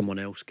looking at someone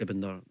else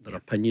giving their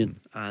opinion,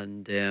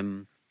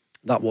 and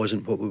that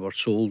wasn't what we were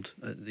sold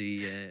at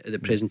the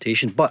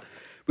presentation. But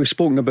we've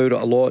spoken about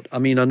it a lot. I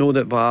mean, I know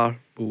that VAR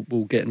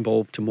will get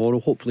involved tomorrow.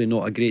 Hopefully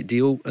not a great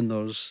deal.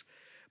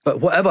 But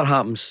whatever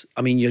happens,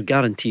 I mean, you're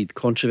guaranteed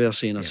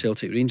controversy in a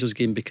Celtic Rangers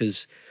game,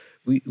 because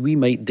we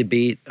might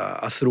debate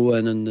a throw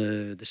in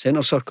the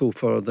centre circle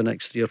for the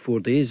next 3 or 4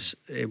 days.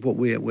 What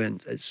way it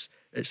went, it's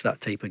that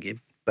type of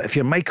game. But if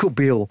you're Michael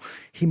Beale,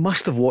 he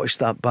must have watched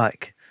that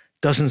back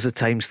dozens of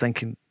times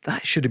thinking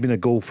that should have been a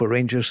goal for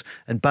Rangers.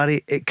 And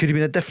Barry, it could have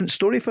been a different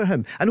story for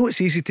him. I know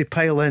it's easy to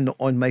pile in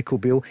on Michael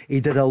Beale.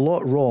 He did a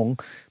lot wrong,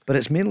 but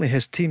it's mainly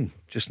his team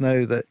just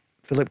now that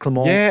Philippe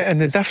Clement. Yeah,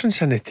 and the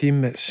difference in the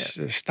team, it's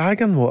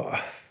staggering what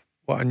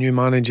a new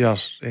manager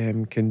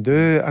can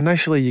do.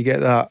 Initially you get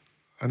that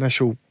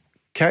initial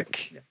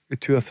kick with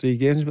 2 or 3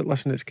 games, but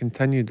listen, it's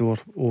continued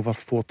over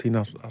 14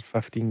 or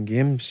 15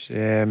 games.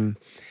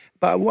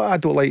 But what I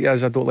don't like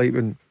is, I don't like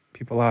when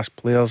people ask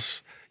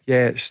players,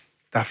 yeah, it's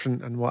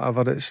different and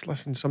whatever. It's,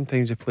 listen,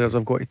 sometimes the players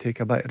have got to take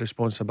a bit of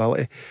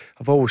responsibility.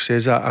 I've always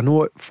said that. I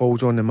know it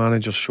falls on the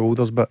manager's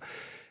shoulders, but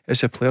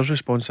it's a player's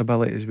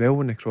responsibility as well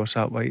when they cross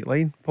that white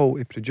line, Paul,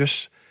 to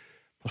produce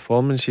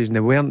performances, and they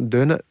weren't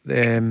doing it.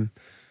 I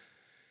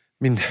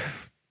mean,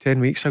 10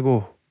 weeks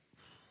ago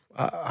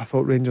I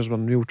thought Rangers were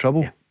in real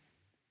trouble.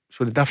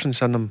 So the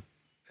difference in them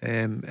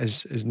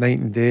is night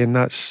and day, and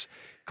that's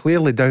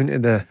clearly down to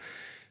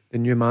the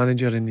new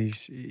manager and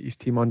his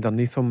team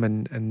underneath him,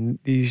 and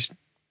these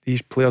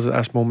players at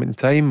this moment in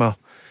time are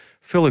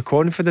full of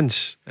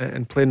confidence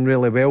and playing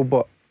really well.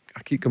 But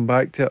I keep coming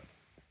back to it,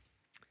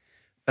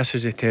 this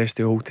is a test,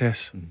 the old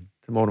test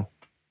tomorrow.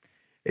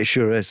 It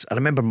sure is. I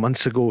remember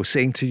months ago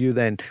saying to you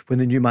then, when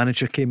the new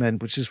manager came in,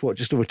 which is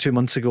just over 2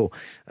 months ago,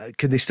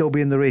 could they still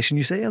be in the race? And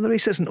you say, the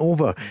race isn't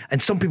over.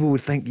 And some people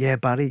would think, yeah,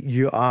 Barry,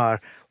 you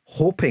are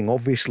hoping,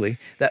 obviously,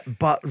 that,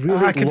 but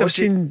really, I could have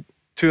seen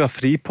 2 or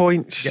 3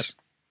 points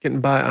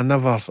getting back. I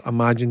never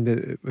imagined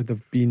it would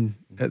have been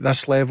at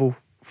this level.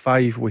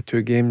 5 with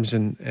 2 games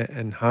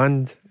in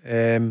hand.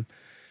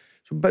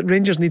 But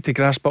Rangers need to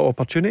grasp that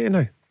opportunity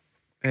now.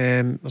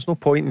 There's no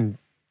point in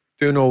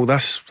doing all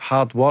this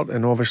hard work,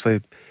 and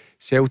obviously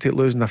Celtic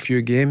losing a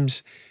few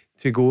games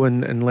to go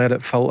and let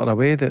it filter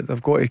away.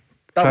 They've got to.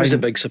 That was a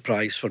big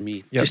surprise for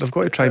me. Yeah, they've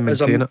got to try and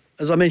maintain it.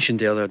 As I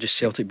mentioned earlier, just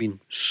Celtic being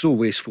so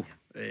wasteful.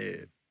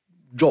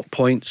 Drop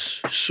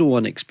points so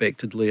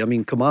unexpectedly. I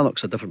mean,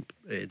 Kilmarnock's a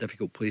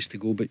difficult place to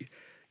go, but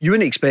you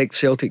wouldn't expect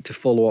Celtic to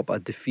follow up a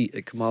defeat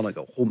at Kilmarnock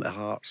at home to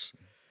Hearts.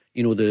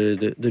 You know,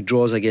 the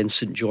draws against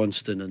St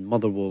Johnstone and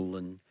Motherwell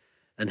and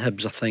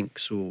Hibs, I think.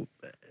 So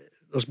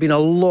there's been a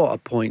lot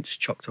of points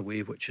chucked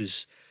away, which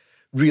is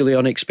really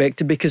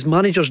unexpected, because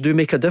managers do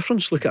make a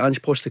difference. Look at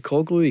Ange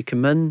Postecoglou. He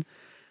came in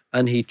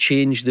and he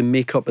changed the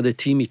makeup of the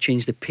team. He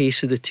changed the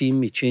pace of the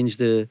team. He changed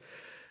the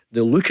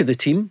look of the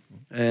team.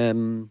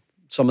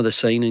 Some of the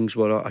signings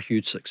were a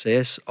huge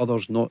success,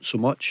 others not so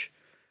much.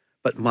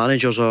 But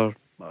managers are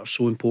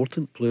so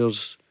important.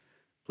 Players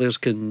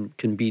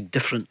can be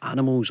different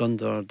animals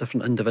under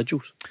different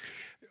individuals.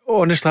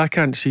 Honestly, I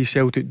can't see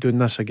Celtic doing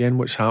this again,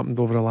 what's happened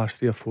over the last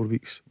 3 or 4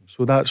 weeks.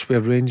 So that's where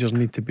Rangers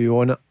need to be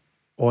on it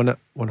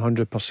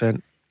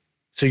 100%.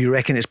 So you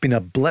reckon it's been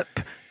a blip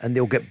and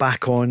they'll get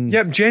back on?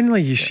 Yep,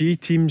 generally you see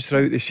teams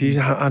throughout the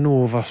season. I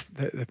know over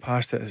the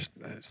past it's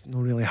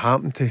not really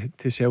happened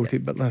to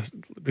Celtic, but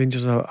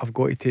Rangers have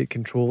got to take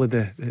control of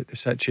the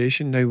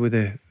situation now with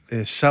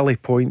the silly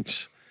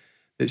points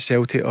that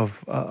Celtic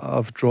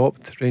have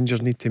dropped.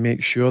 Rangers need to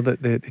make sure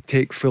that they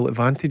take full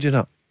advantage of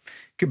that.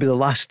 Could be the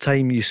last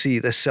time you see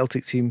this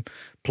Celtic team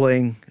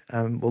playing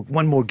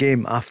one more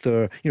game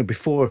after,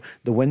 before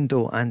the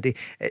window, Andy.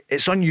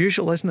 It's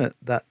unusual, isn't it,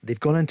 that they've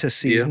gone into a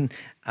season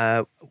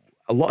a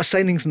a lot of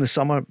signings in the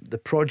summer. The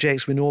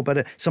projects, we know about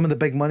it. Some of the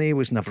big money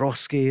was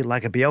Nawrocki,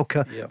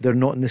 Lagerbielke. They're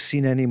not in the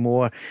scene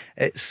anymore.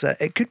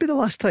 It could be the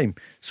last time.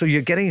 So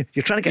you're trying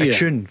to get a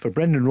tune for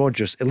Brendan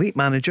Rodgers, elite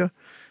manager.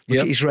 Look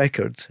at his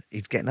record.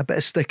 He's getting a bit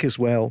of stick as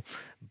well.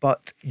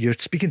 But you're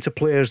speaking to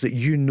players that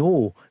you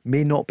know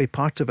may not be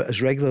part of it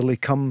as regularly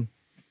come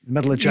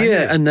middle of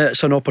January. Yeah, and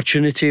it's an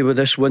opportunity with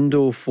this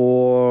window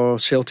for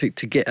Celtic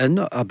to get in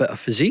a bit of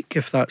physique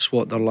if that's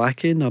what they're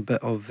lacking, a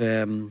bit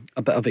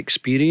of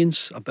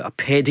experience, a bit of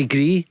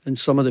pedigree in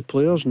some of the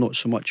players, not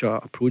so much a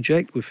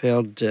project. We've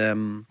heard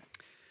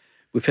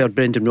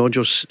Brendan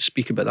Rodgers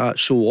speak about that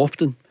so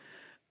often,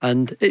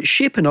 and it's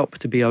shaping up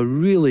to be a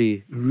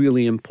really,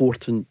 really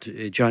important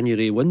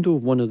January window,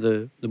 one of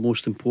the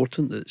most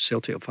important that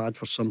Celtic have had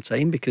for some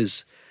time,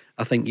 because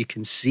I think you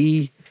can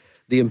see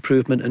the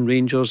improvement in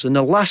Rangers. And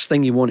the last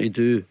thing you want to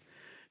do,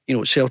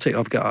 Celtic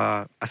have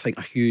got I think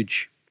a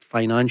huge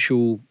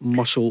financial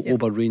muscle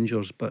over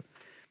Rangers, but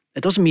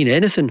it doesn't mean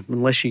anything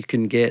unless you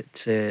can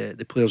get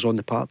the players on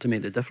the park to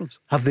make the difference.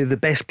 Have they the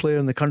best player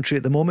in the country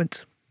at the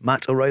moment,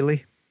 Matt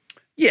O'Reilly?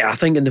 Yeah, I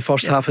think in the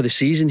first half of the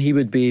season he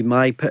would be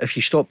if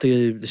you stop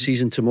the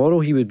season tomorrow,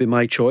 he would be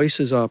my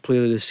choice as a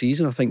player of the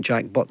season. I think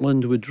Jack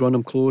Butland would run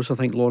him close. I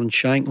think Lawrence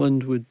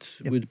Shankland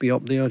would be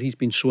up there. He's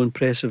been so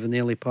impressive in the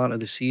early part of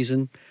the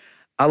season.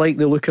 I like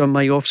the look of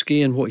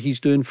Majowski and what he's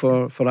doing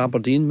for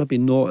Aberdeen. Maybe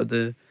not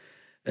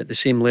at the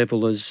same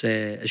level as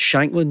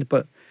Shankland,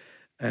 but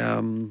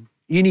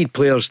you need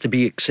players to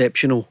be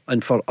exceptional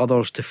and for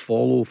others to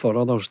follow, for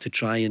others to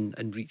try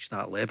and reach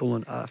that level.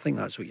 And I think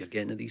that's what you're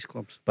getting at these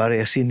clubs. Barry,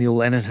 I see Neil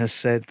Lennon has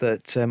said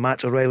that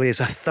Matt O'Reilly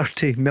is a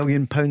 £30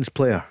 million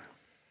player.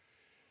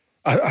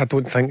 I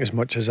don't think as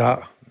much as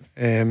that.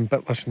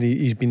 But listen,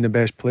 he's been the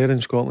best player in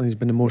Scotland. He's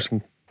been the most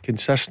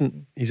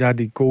consistent. He's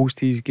added goals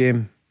to his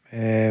game.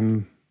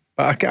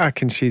 But I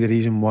can see the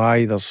reason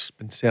why there's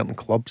been certain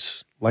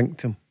clubs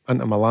linked him.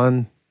 Inter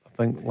Milan, I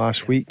think,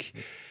 last week.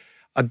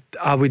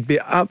 I would be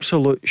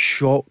absolute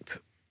shocked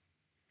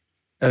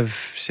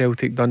if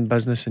Celtic done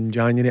business in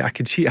January. I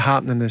could see it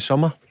happening in the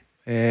summer.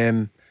 But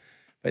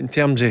in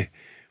terms of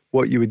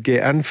what you would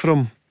get in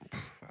from,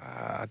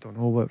 I don't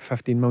know, what,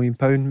 £15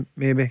 million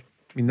maybe. I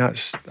mean,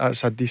 that's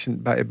a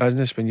decent bit of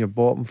business when you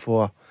bought him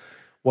for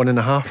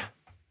 £1.5,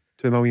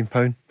 £2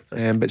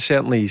 million. But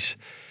certainly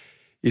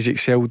he's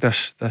excelled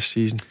this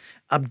season.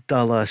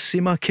 Abdallah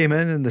Sima came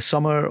in the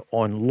summer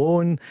on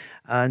loan,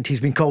 and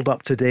he's been called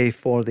up today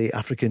for the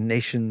African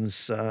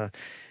Nations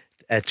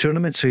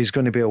tournament, so he's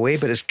going to be away,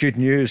 but it's good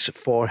news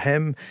for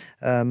him.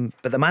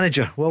 But the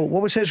manager, well,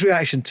 what was his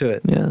reaction to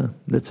it? Yeah,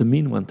 that's a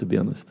mean one, to be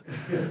honest.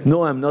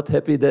 No, I'm not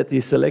happy that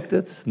he's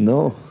selected.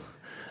 No.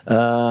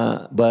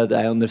 But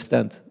I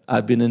understand.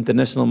 I've been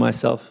international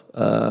myself.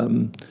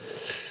 And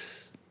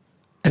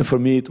for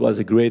me, it was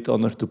a great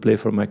honor to play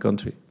for my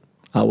country.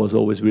 I was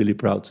always really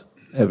proud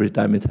every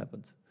time it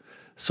happened.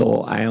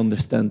 So I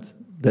understand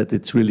that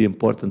it's really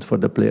important for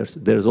the players.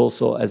 There's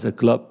also, as a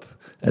club,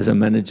 as a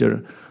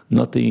manager,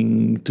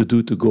 nothing to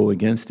do to go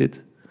against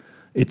it.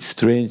 It's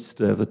strange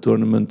to have a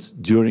tournament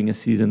during a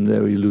season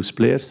where we lose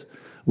players.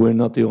 We're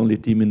not the only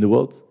team in the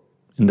world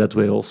in that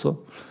way also.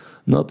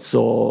 Not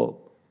so.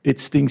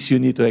 It's things you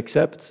need to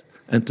accept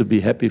and to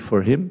be happy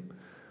for him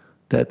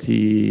that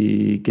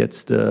he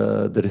gets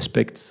the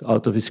respect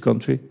out of his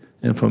country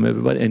and from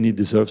everybody, and he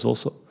deserves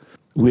also.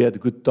 We had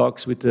good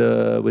talks with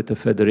the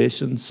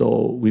federation,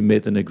 so we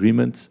made an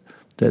agreement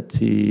that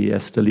he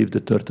has to leave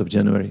the 3rd of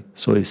January.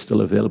 So he's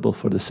still available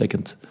for the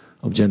 2nd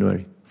of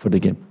January for the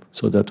game.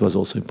 So that was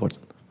also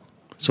important.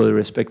 So the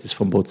respect is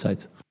from both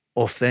sides.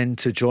 Off then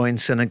to join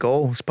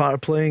Senegal. It's part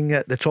of playing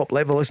at the top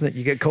level, isn't it?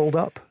 You get called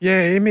up.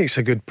 Yeah, he makes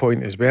a good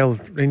point as well.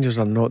 Rangers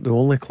are not the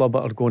only club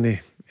that are going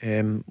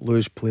to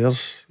lose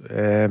players.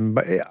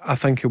 But I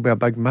think he'll be a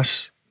big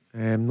miss.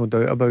 No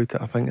doubt about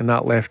it. I think in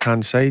that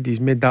left-hand side he's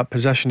made that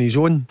position his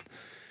own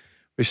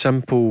with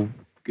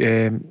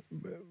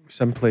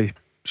simply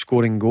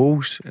scoring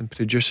goals and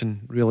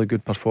producing really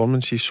good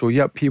performances. So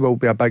yep, he will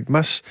be a big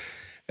miss,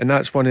 and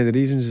that's one of the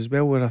reasons as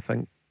well where I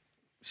think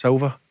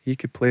Silva, he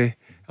could play.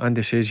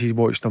 Andy says he's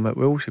watched him at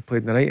Wolves. He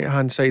played on the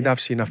right-hand side.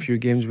 I've seen a few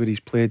games where he's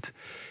played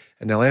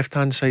in the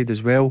left-hand side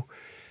as well.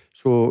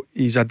 So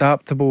he's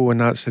adaptable,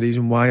 and that's the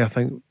reason why I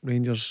think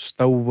Rangers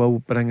still will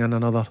bring in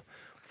another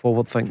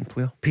forward-thinking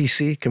player.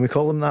 PC, can we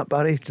call him that,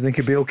 Barry? Do you think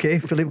he'd be okay?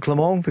 Philippe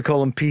Clement, we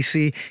call him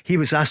PC. He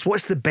was asked,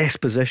 what's the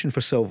best position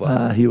for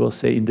Silva? He will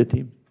say in the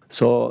team.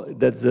 So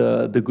that's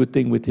the good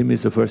thing with him.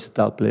 He's a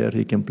versatile player.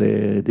 He can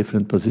play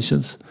different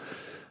positions.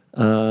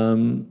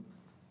 And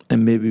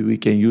maybe we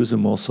can use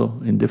him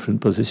also in different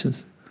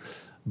positions.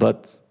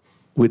 But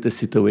with the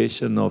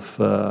situation of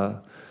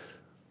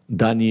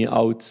Dani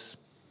out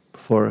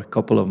for a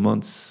couple of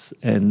months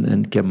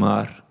and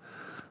Kemar,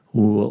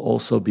 who will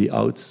also be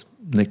out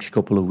next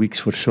couple of weeks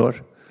for sure.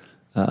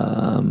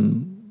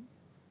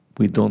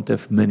 We don't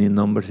have many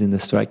numbers in the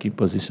striking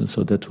position,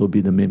 so that will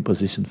be the main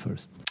position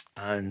first.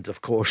 And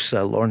of course,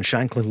 Lawrence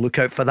Shankland, look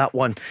out for that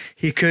one.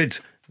 He could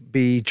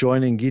be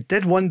joining. You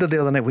did wonder the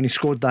other night when he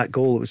scored that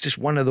goal. It was just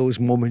one of those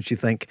moments you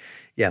think,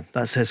 yeah,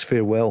 that's his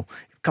farewell.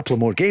 A couple of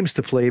more games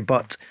to play,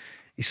 but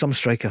he's some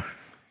striker.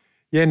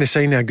 Yeah, and the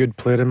sign of a good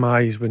player in my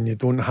eyes, when you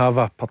don't have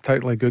a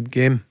particularly good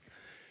game,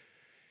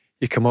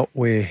 you come up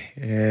with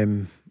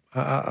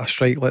a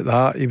strike like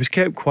that. He was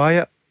kept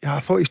quiet. Yeah, I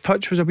thought his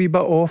touch was a wee bit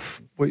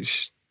off,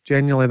 which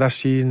generally this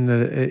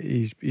season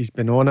he's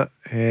been on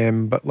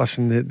it. But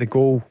listen, the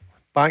goal,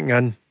 backing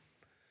in,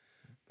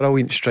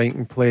 brilliant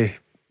striking play,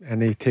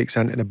 and he takes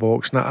into the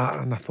box.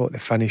 And I thought the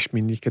finish. I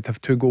mean, you could have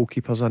two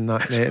goalkeepers in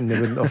that net, and they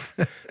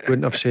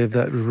wouldn't have saved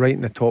it. It was right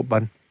in the top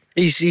bin.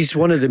 He's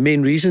one of the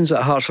main reasons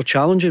that Hearts are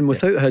challenging.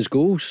 Without his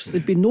goals,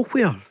 they'd be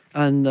nowhere.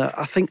 And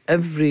I think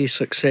every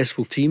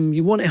successful team,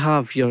 you want to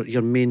have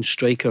your main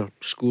striker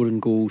scoring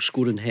goals,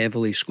 scoring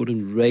heavily,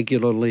 scoring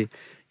regularly.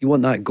 You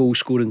want that goal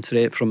scoring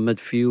threat from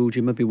midfield.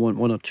 You maybe want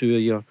one or two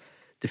of your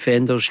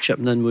defenders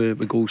chipping in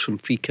with goals from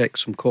free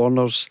kicks, from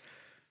corners.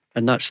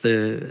 And it's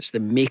the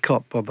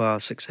makeup of a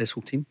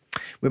successful team.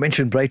 We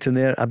mentioned Brighton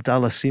there,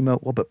 Abdallah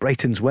Sima. What about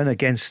Brighton's win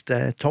against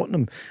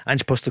Tottenham?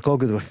 Ange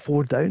Postecoglou, they were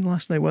 4 down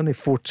last night, weren't they?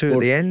 4-2 at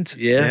the end.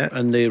 Yeah,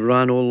 and they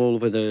ran all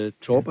over the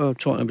top.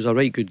 Tottenham was a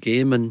right good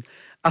game, and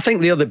I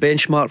think they are the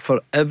benchmark for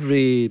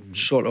every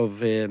sort of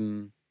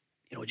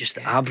just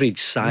average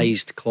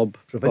sized club.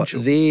 Provincial.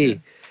 But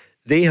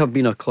they have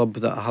been a club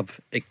that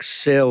have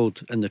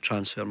excelled in the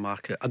transfer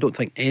market. I don't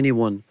think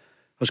anyone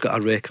has got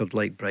a record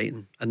like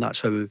Brighton, and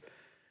that's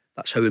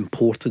how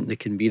important they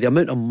can be. The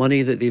amount of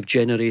money that they've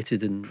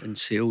generated in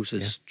sales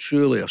is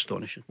truly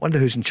astonishing. Wonder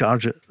who's in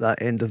charge at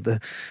that end of the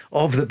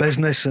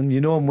business. And you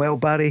know him well,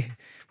 Barry.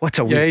 What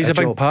a he's a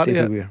big job, part of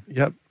David it. Weir.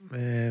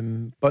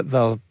 Yep. But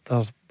they're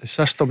the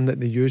system that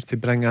they use to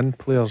bring in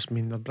players. I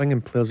mean, they're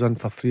bringing players in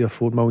for £3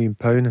 or £4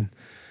 million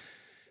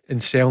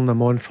and selling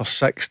them on for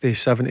 60,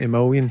 70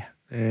 million.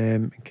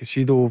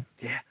 Casido,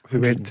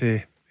 who went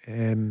to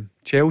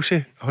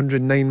Chelsea,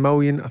 109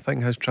 million. I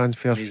think his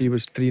transfer fee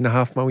was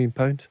 £3.5 million.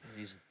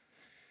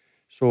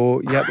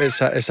 So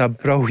it's a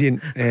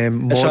brilliant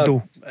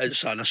model.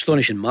 It's an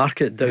astonishing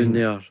market down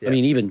there. I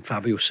mean, even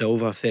Fabio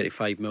Silva,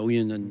 35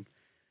 million, and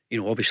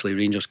obviously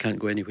Rangers can't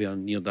go anywhere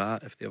near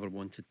that if they ever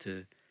wanted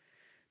to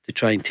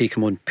try and take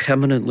him on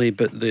permanently.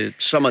 But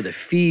some of the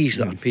fees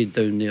that are paid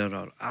down there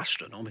are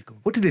astronomical.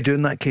 What do they do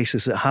in that case?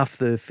 Is it half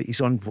the fees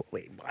on?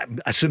 I'm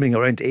assuming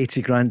around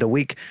 80 grand a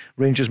week.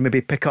 Rangers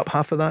maybe pick up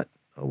half of that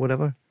or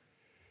whatever.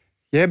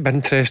 Yeah, it'd be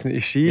interesting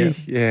to see.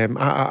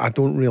 I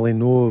don't really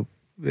know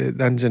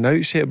the ins and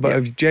outs yet, but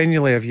if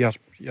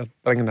you're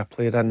bringing a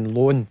player in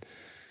loan,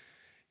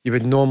 you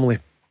would normally,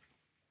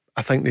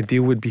 I think the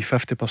deal would be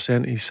 50%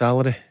 of his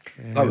salary.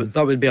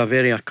 That would be a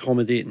very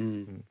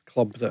accommodating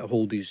club that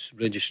hold his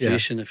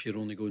registration if you're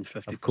only going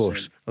 50%. Of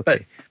course.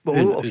 Okay. But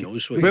who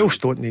knows? Wales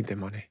don't need the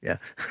money. Yeah.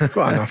 They've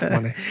got enough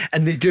money.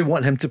 And they do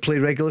want him to play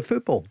regular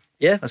football.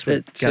 Yeah, that's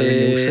what Gary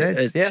Neal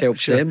said. It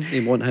helps them. They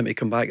want him to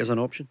come back as an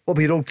option. What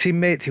about your old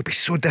teammate? He'll be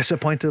so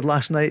disappointed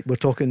last night. We're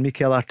talking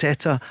Mikel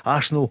Arteta,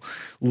 Arsenal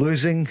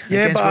losing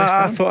against West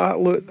Ham. I thought,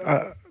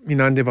 me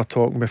and Andy were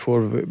talking before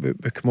we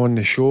come on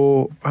the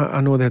show. I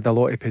know they had a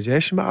lot of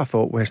possession, but I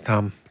thought West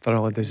Ham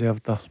thoroughly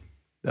deserved their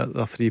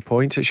 3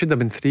 points. It should have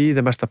been 3.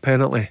 They missed a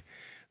penalty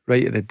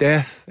right at the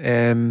death.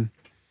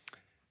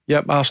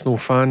 Arsenal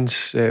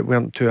fans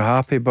weren't too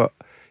happy, but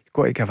you've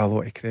got to give a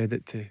lot of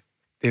credit to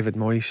David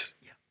Moyes.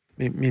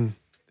 I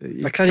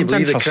can't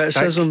believe the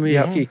criticism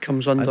he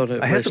comes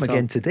under. I heard him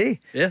again today.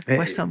 Yeah,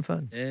 West Ham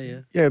fans.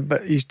 Yeah,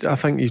 but I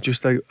think he's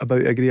just about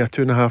to agree a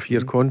 2.5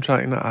 year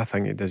contract, and I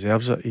think he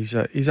deserves it.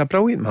 He's a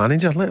brilliant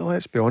manager.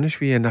 Let's be honest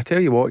with you. And I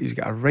tell you what, he's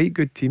got a right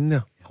good team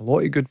there. A lot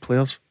of good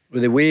players.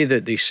 With the way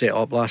that they set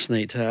up last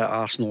night,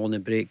 Arsenal on the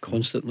break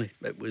constantly,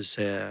 it was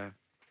a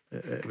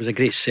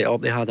great set up.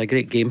 They had a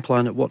great game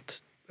plan. It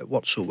worked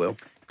so well.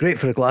 Great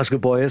for a Glasgow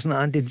boy, isn't it,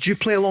 Andy? Did you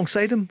play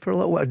alongside him for a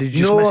little while? Did you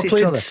just miss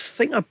each other? I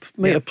think I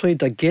might have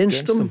played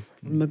against him.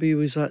 Maybe he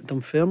was at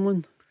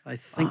Dunfermline, I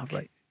think.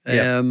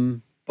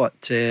 Right.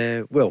 But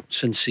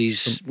since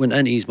he's went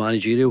into his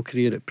managerial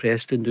career at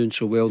Preston, doing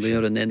so well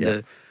there, and then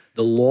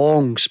the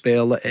long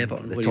spell at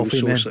Everton where he was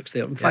so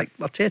successful. In fact,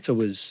 Arteta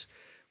was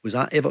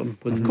at Everton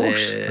when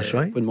that's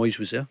right. when Moyes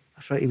was there.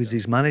 That's right, he was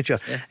his manager.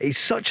 He's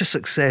such a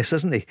success,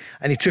 isn't he?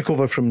 And he took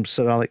over from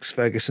Sir Alex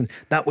Ferguson.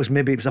 It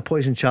was a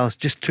poison chalice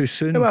just too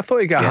soon. I thought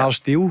he got a harsh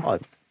deal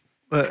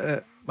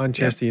at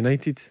Manchester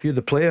United. A few of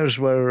the players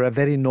were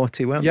very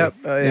naughty, weren't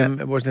they?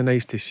 It wasn't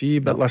nice to see,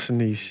 but listen,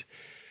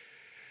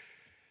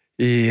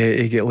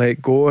 he got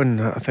let go,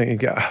 and I think he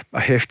got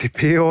a hefty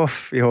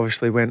payoff. He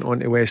obviously went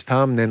on to West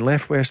Ham and then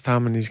left West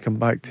Ham, and he's come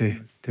back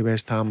to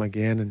West Ham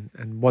again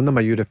and won them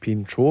a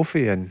European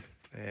trophy. And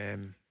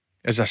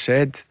as I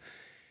said,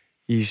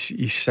 his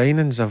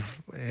signings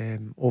have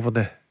over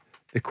the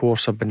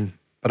course have been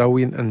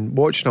brilliant, and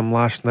watching him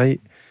last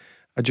night,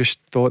 I just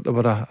thought they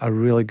were a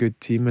really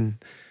good team, and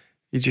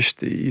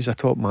he's a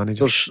top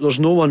manager. There's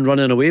no one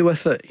running away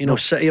with it.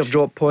 City have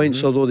dropped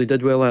points, although they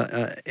did well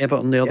at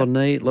Everton the other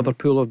night.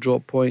 Liverpool have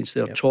dropped points,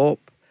 they're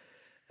top.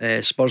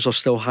 Spurs are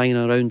still hanging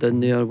around in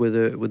there with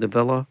the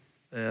Villa.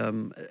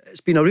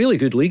 It's been a really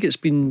good league. It's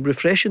been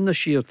refreshing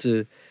this year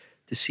to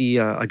see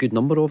a good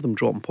number of them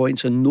dropping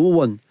points and no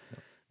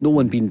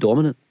one being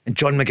dominant. And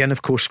John McGinn,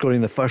 of course,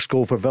 scoring the first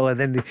goal for Villa.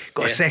 Then they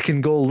got a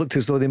second goal, looked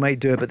as though they might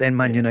do it, but then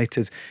Man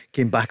United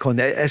came back on.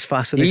 It's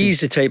fascinating. He's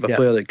the type of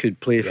player that could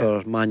play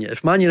for Man United.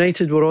 If Man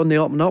United were on the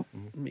up and up,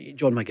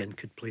 John McGinn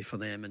could play for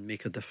them and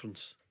make a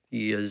difference.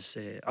 He is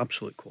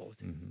absolute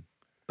quality.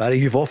 Barry,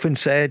 you've often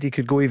said he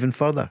could go even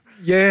further.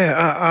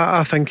 Yeah,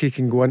 I think he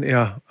can go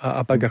into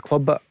a bigger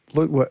club, but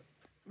look what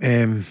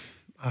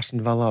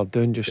Aston Villa are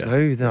doing just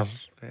now. They're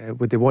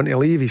would they want to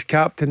leave? He's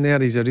captain there,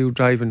 he's a real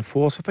driving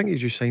force. I think he's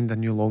just signed a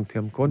new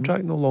long-term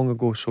contract not long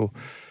ago. So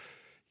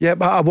yeah,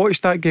 but I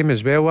watched that game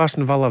as well.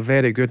 Aston Villa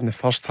very good in the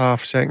first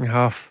half. Second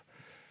half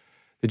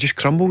they just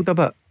crumbled a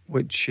bit,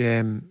 which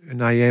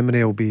Unai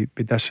Emery will be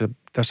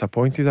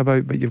disappointed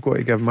about. But you've got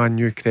to give Man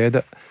U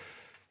credit.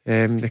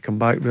 They come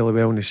back really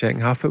well in the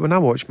second half. But when I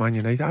watch Man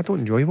United, I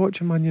don't enjoy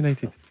watching Man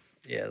United.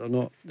 Yeah, they're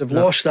not. They've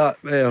lost that.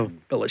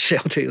 But like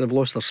Celtic, they've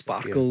lost their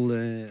sparkle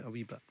a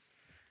wee bit.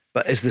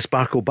 But is the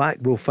sparkle back?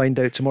 We'll find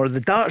out tomorrow. The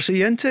darts, are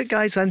you into it,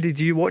 guys? Andy,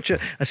 do you watch it?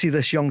 I see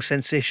this young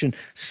sensation,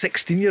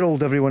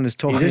 16-year-old everyone is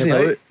talking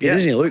about. He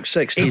doesn't look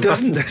 16. He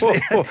doesn't. Does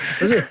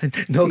he?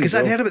 No, because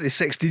I'd go. heard about the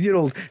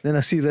 16-year-old. Then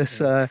I see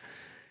this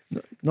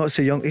not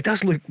so young. He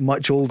does look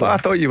much older. But I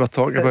thought you were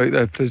talking about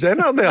the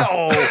presenter there.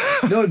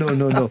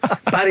 No.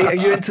 Barry, are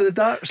you into the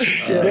darts?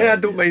 Yeah, I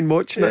don't mind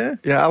watching it.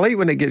 Yeah, I like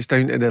when it gets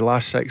down to the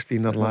last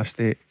 16 or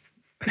last 8.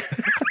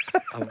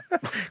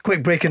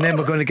 Quick break and then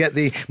we're going to get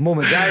the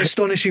moment, that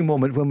astonishing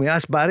moment when we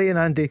ask Barry and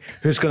Andy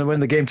who's going to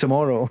win the game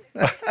tomorrow.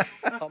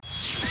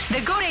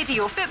 The Go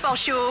Radio Football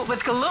Show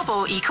with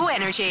Global Eco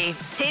Energy.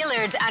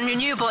 Tailored and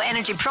renewable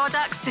energy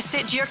products to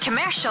suit your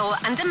commercial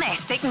and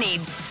domestic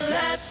needs.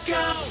 Let's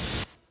go!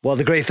 Well,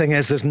 the great thing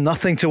is there's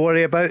nothing to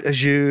worry about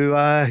as you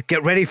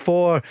get ready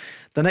for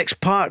the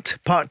next part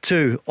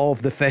 2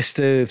 of the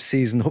festive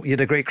season. Hope you had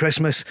a great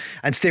Christmas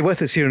and stay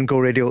with us here on Go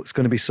Radio. It's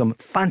going to be some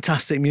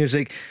fantastic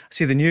music. I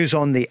see the news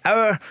on the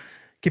hour,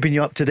 keeping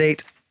you up to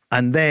date,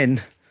 and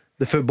then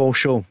the football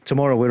show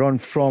tomorrow. We're on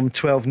from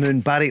 12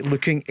 noon. Barry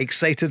looking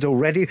excited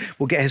already.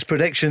 We'll get his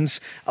predictions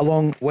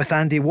along with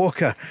Andy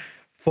Walker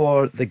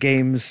for the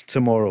games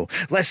tomorrow.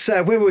 Let's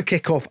where will we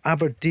kick off?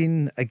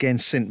 Aberdeen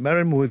against St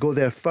Mirren. Will we go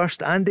there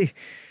first? Andy,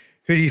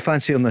 who do you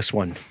fancy on this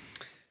one?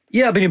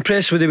 Yeah, I've been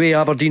impressed with the way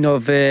Aberdeen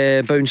have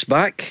bounced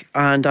back,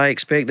 and I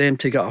expect them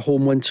to get a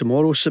home win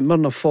tomorrow. St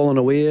Mirren have fallen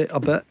away a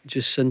bit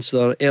just since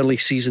their early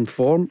season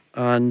form,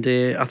 and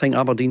I think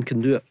Aberdeen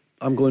can do it.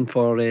 I'm going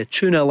for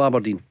 2-0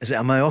 Aberdeen. Is it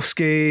a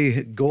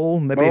Majowski goal?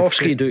 Maybe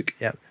Majowski Duke.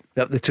 Yeah,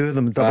 the two of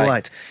them double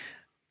act.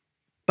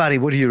 Barry,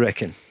 what do you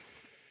reckon?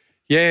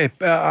 Yeah,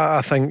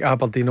 I think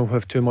Aberdeen will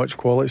have too much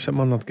quality. St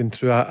Mirren are going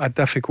through a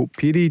difficult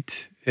period.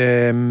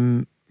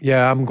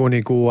 Yeah, I'm going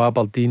to go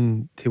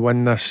Aberdeen to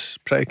win this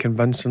pretty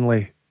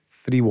convincingly,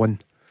 3-1.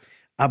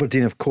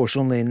 Aberdeen, of course,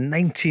 only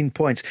 19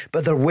 points,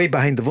 but they're way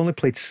behind. They've only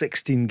played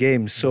 16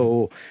 games,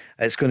 so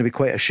it's going to be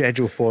quite a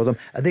schedule for them.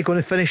 Are they going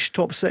to finish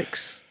top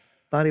 6?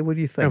 Barry, what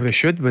do you think? Well, they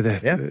should with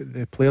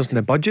the players and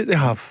the budget they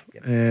have.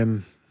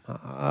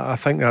 I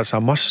think that's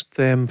a must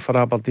for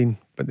Aberdeen,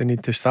 but they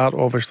need to start,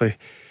 obviously,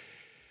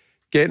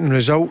 getting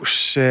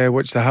results,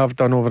 which they have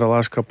done over the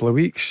last couple of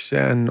weeks,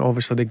 and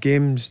obviously the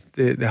games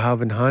they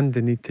have in hand,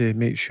 they need to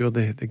make sure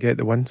they get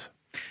the wins.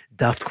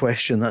 Daft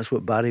question, that's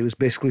what Barry was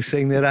basically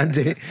saying there,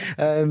 Andy.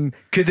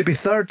 Could they be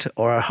third,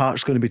 or are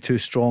Hearts going to be too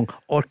strong,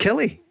 or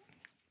Killie?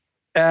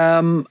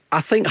 I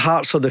think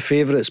Hearts are the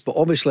favourites, but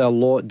obviously a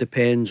lot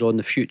depends on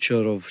the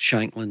future of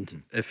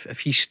Shankland.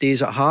 If he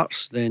stays at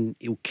Hearts, then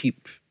he'll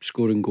keep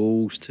scoring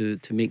goals to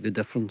make the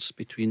difference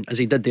between, as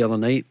he did the other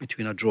night,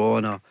 between a draw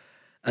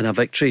and a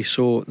victory.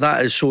 So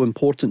that is so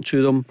important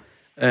to them.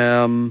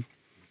 And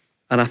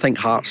I think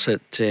Hearts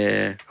at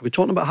are we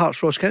talking about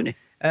Hearts Ross County?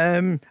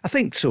 I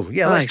think so.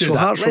 Yeah, let's do that.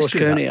 Hearts Ross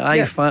County.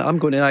 Yeah. I'm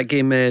going to that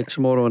game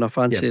tomorrow, and I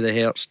fancy the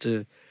Hearts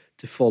to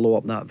follow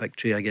up that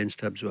victory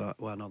against Hibs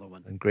with another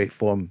one. In great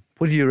form.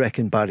 What do you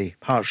reckon, Barry?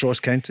 Hearts Ross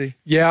County?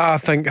 Yeah, I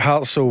think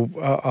Hearts will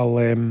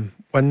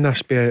win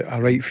this by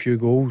a right few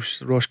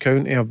goals. Ross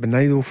County have been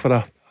idle for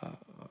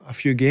a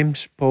few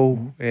games,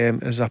 Paul.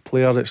 As a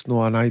player, it's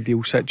not an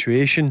ideal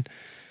situation.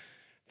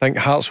 I think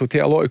Hearts will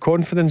take a lot of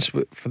confidence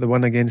for the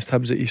win against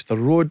Hibs at Easter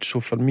Road. So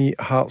for me,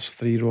 Hearts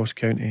 3, Ross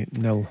County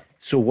 0.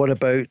 So what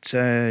about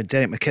Derek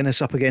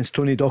McInnes up against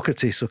Tony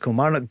Docherty? So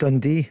Kilmarnock,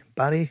 Dundee,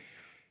 Barry?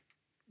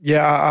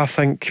 Yeah, I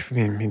think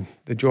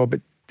the job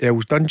at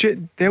Dell's done.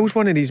 Dell's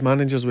one of these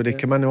managers where they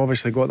come in and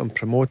obviously got them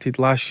promoted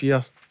last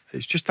year.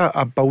 It's just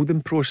a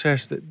building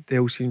process that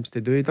Dell seems to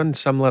do. He done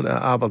similar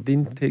to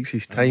Aberdeen, takes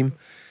his time.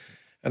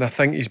 And I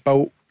think he's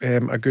built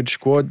a good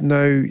squad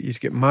now. He's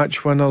got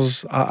match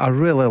winners. I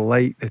really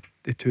like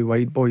the two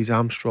wide boys,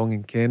 Armstrong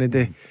and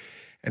Kennedy.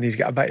 And he's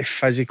got a bit of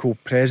physical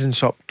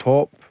presence up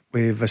top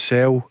with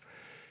Vassell.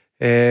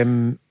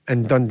 And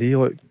Dundee,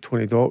 look,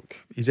 Tony Dock,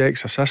 he's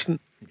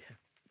ex-assistant.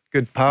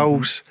 Good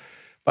pals.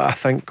 But I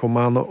think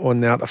Kilmarnock on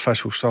the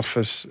artificial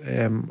surface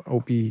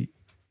will be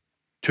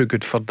too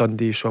good for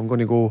Dundee. So I'm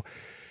going to go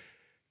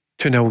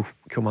 2-0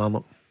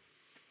 Kilmarnock.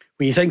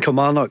 When you think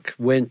Kilmarnock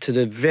went to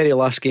the very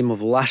last game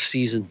of last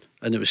season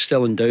and it was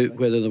still in doubt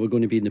whether they were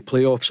going to be in the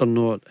playoffs or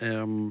not,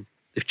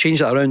 they've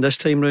changed that around this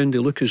time round. They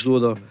look as though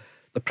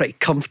they're pretty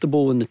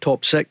comfortable in the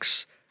top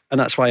 6, and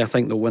that's why I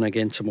think they'll win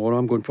again tomorrow.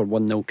 I'm going for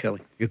 1-0, Kelly.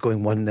 You're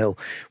going 1-0.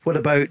 What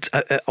about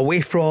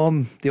away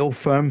from the Old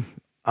Firm?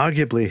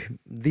 Arguably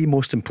the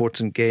most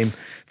important game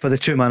for the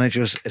two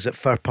managers is at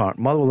Fir Park.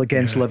 Motherwell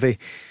against Livy.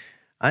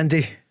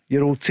 Andy,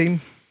 your old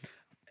team?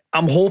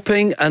 I'm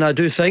hoping, and I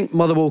do think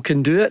Motherwell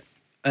can do it.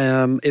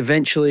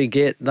 Eventually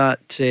get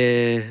that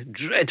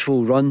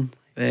dreadful run,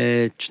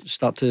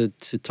 start to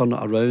turn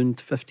it around.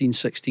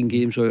 15-16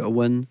 games without a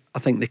win. I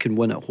think they can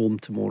win at home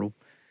tomorrow.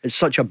 It's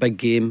such a big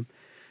game.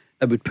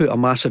 It would put a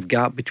massive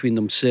gap between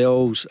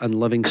themselves and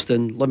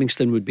Livingston.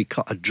 Livingston would be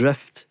cut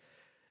adrift.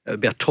 It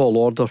would be a tall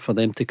order for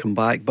them to come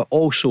back, but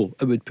also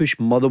it would push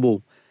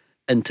Motherwell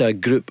into a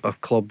group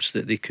of clubs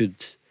that they could,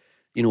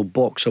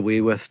 box away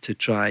with to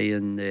try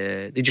and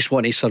they just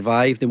want to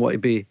survive. They want to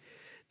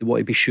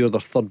be sure they're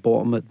third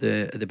bottom at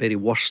the very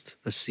worst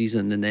this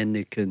season, and then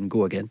they can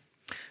go again.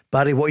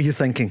 Barry, what are you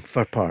thinking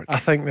for Park? I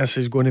think this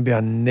is going to be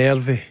a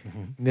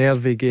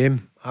nervy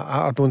game.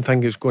 I don't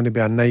think it's going to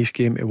be a nice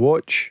game to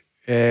watch.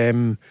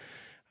 I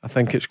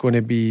think it's going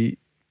to be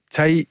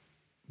tight,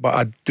 but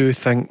I do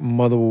think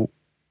Motherwell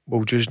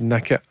will just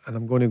nick it, and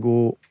I'm going to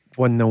go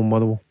 1-0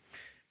 Motherwell.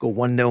 Go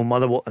 1-0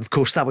 Motherwell, and of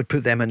course that would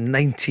put them at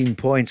 19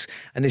 points.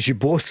 And as you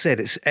both said,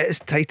 it is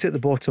tight at the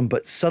bottom,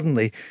 but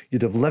suddenly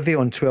you'd have Livy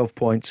on 12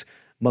 points,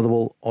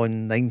 Motherwell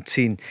on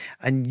 19,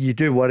 and you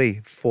do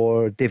worry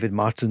for David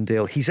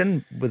Martindale. He's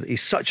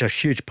such a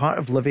huge part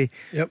of Livy.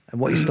 Yep. And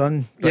what he's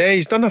done. Yeah,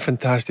 he's done a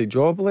fantastic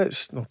job.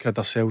 Let's not kid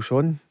ourselves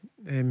on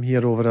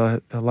here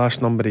over the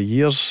last number of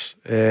years.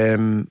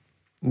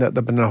 That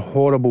they've been a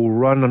horrible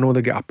run. I know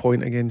they get a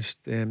point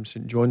against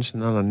St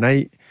Johnstone the other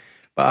night,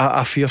 but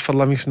I fear for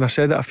Livingston. I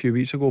said it a few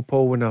weeks ago,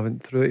 Paul, when I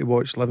went through to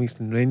watch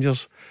Livingston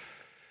Rangers.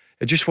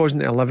 It just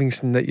wasn't a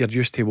Livingston that you're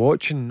used to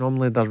watching.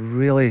 Normally they're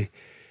really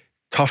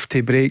tough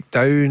to break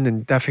down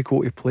and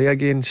difficult to play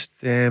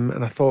against, and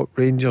I thought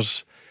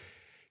Rangers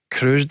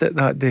cruised it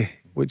that day,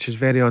 which is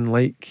very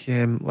unlike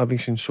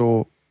Livingston.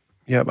 So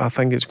yeah, I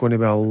think it's going to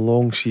be a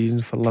long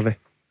season for Livy.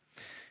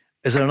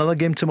 Is there another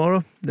game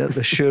tomorrow?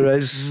 There sure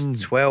is.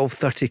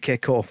 12:30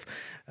 kick-off.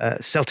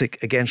 Celtic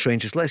against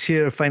Rangers. Let's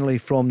hear finally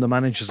from the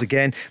managers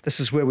again. This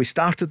is where we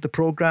started the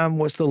programme.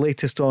 What's the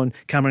latest on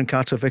Cameron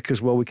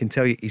Carter-Vickers? Well, we can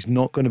tell you he's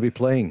not going to be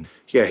playing.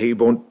 Yeah, he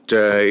won't.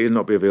 He'll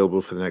not be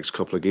available for the next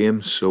couple of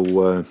games.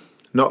 So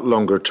not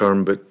longer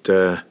term, but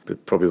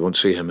probably won't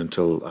see him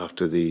until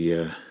after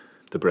the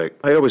break.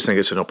 I always think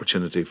it's an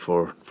opportunity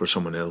for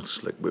someone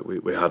else. Like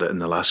we had it in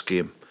the last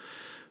game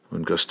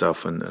when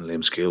Gustav and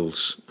Liam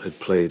Scales had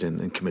played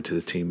and come into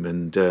the team,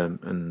 and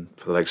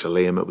for the likes of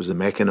Liam, it was the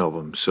making of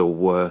him.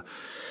 So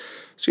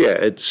yeah,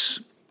 it's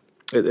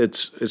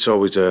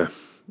always a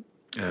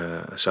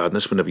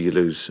sadness whenever you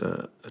lose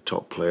a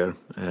top player.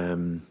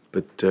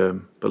 But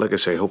like I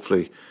say,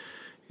 hopefully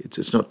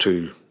it's not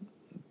too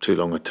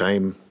long a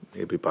time.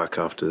 He'll be back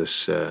after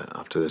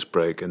this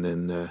break, and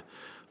then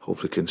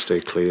hopefully can stay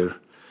clear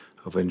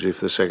of injury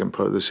for the second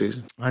part of the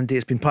season. Andy,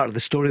 it's been part of the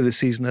story of the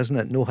season, isn't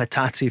it? No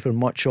Hattati for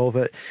much of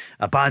it,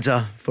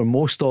 Abada for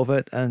most of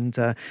it, and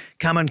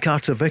Cameron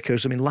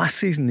Carter-Vickers. I mean, last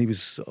season he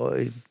was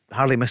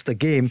hardly missed a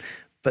game,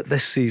 but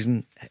this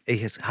season he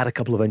has had a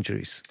couple of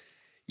injuries.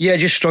 Yeah,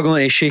 just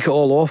struggling to shake it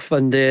all off,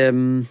 and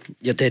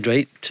you're dead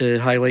right to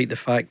highlight the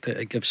fact that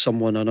it gives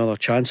someone another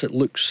chance. It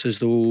looks as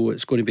though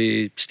it's going to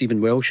be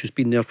Stephen Welsh, who's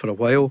been there for a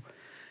while,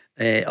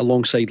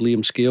 alongside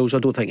Liam Scales. I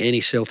don't think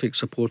any Celtic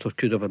supporter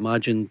could have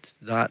imagined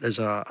that as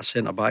a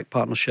centre-back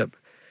partnership.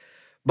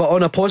 But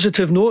on a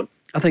positive note,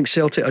 I think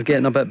Celtic are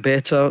getting a bit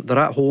better. They're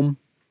at home.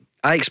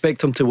 I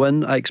expect them to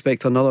win. I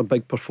expect another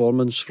big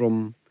performance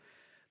from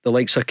the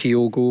likes of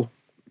Kyogo,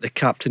 the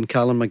captain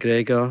Callum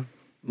McGregor,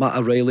 Matt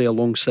O'Reilly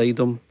alongside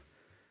them,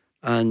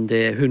 and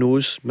who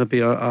knows, maybe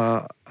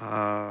a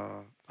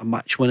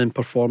match-winning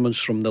performance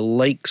from the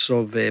likes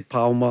of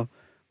Palma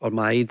or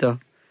Maeda.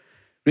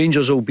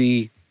 Rangers will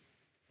be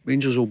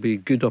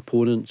good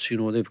opponents. You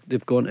know,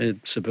 they've gone to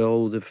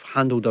Seville. They've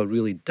handled a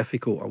really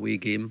difficult away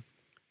game,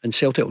 and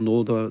Celtic will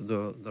know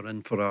they're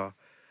in for a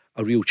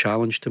real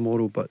challenge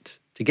tomorrow. But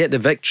to get the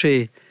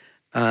victory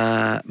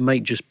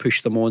might just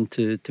push them on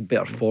to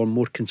better form,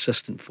 more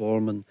consistent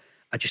form, and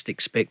I just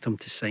expect them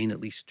to sign at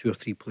least 2 or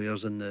 3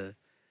 players in the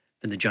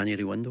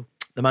January window.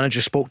 The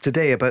manager spoke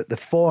today about the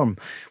form,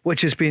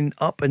 which has been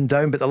up and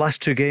down, but the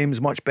last 2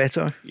 games much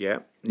better. Yeah.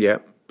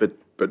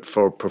 But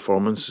for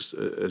performance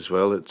as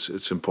well,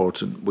 it's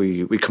important.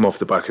 We come off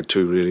the back of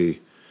 2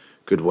 really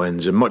good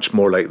wins, and much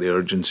more like the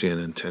urgency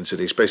and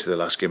intensity, especially the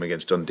last game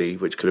against Dundee,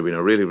 which could have been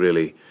a really,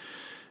 really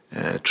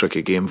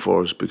tricky game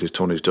for us because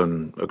Tony's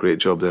done a great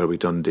job there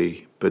with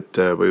Dundee. But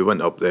we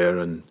went up there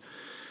and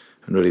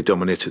really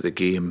dominated the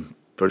game,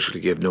 virtually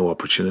gave no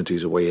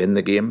opportunities away in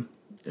the game,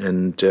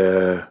 and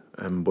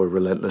we're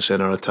relentless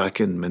in our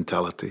attacking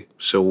mentality.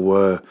 So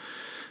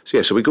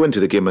we go into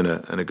the game in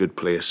a good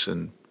place,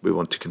 and we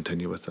want to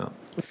continue with that.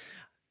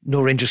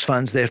 No Rangers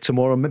fans there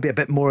tomorrow. Maybe a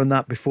bit more on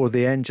that before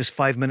the end. Just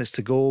 5 minutes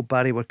to go.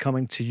 Barry, we're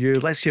coming to you.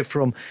 Let's hear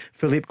from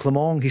Philippe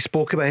Clement. He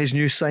spoke about his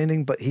new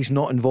signing, but he's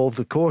not involved,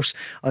 of course,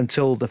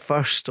 until the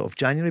 1st of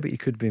January. But he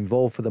could be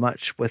involved for the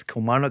match with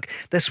Kilmarnock.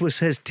 This was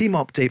his team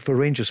update for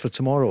Rangers for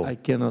tomorrow. I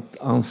cannot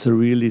answer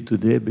really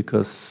today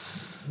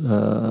because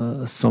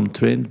some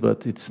trained,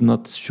 but it's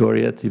not sure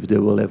yet if they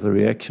will have a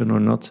reaction or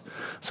not.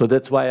 So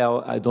that's why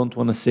I don't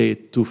want to say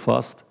it too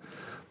fast,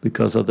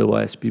 because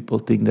otherwise people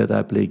think that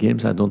I play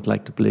games. I don't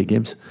like to play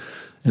games.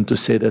 And to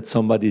say that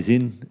somebody's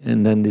in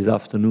and then this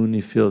afternoon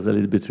he feels a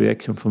little bit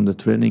reaction from the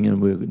training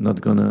and we're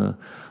not going to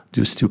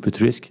do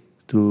stupid risk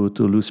to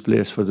lose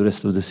players for the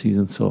rest of the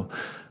season. So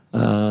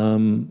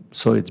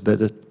it's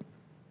better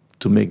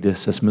to make the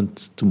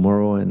assessment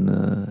tomorrow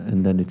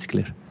and then it's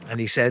clear. And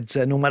he said,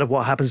 no matter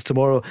what happens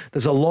tomorrow,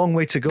 there's a long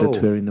way to go.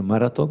 That we're in a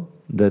marathon,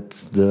 that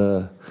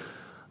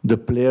the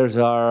players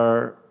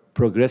are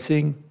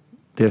progressing.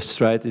 Their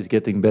stride is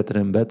getting better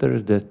and better.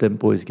 Their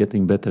tempo is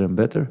getting better and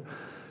better,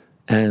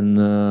 and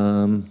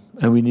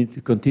we need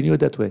to continue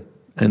that way.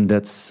 And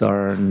that's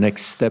our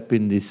next step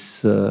in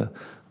this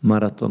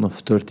marathon of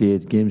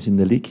 38 games in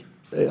the league.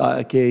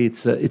 Okay,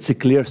 it's a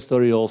clear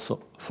story also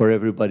for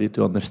everybody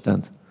to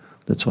understand.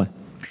 That's why.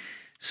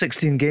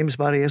 16 games,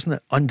 Barry, isn't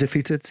it?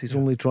 Undefeated. He's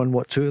only drawn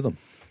 2 of them.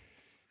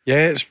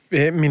 Yeah,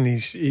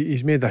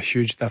 he's made a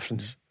huge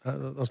difference.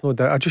 There's no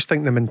doubt. I just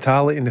think the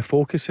mentality and the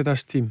focus of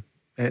this team.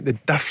 The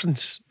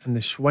difference in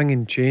the swing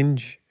and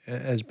change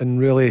has been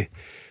really,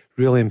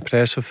 really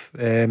impressive.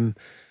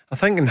 I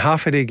think in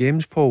half of the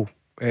games, Paul,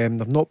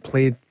 they've not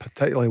played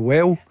particularly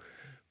well,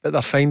 but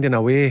they're finding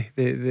a way.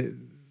 They're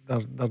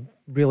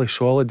really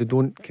solid. They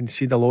don't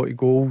concede a lot of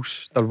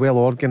goals. They're well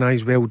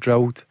organised, well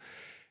drilled.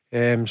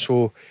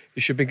 So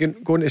you should be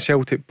going to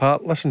Celtic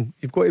Park. Listen,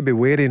 you've got to be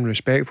wary and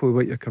respectful of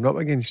what you're coming up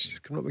against.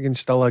 You're coming up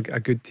against still a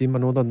good team. I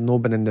know they're not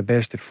been in the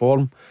best of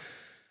form,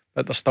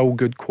 but there's still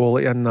good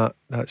quality in that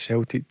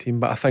Celtic team.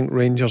 But I think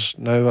Rangers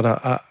now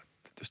are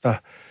just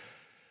a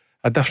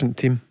different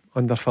team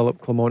under Philippe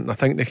Clement, and I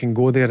think they can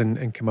go there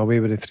and come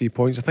away with the 3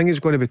 points. I think it's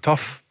going to be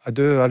tough. I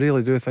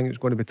really do think it's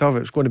going to be tough.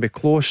 It's going to be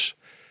close,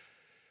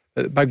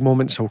 but the big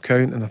moments will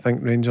count, and I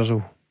think Rangers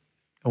will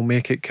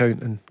make it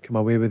count and come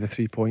away with the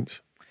 3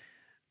 points.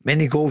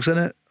 Many goals in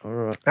it?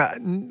 Or?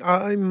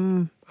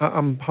 I'm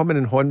humming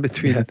and hawing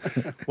between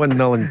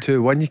 1-0 and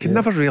 2-1. You can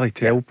never really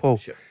tell, Paul.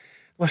 Sure.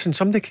 Listen,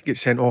 somebody could get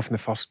sent off in the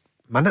first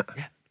minute.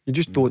 Yeah. You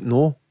just don't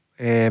know.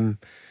 And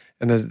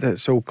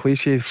it's all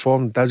cliche,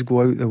 form does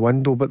go out the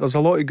window, but there's a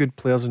lot of good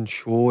players in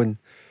show. And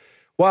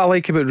what I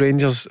like about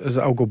Rangers is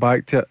that I'll go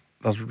back to it,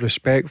 they're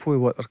respectful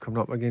of what they're coming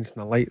up against,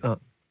 and I like that.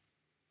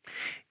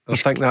 I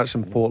think that's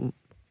important.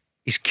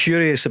 He's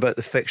curious about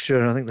the fixture,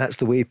 and I think that's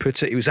the way he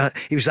puts it. He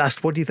was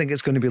asked, what do you think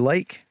it's going to be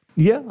like?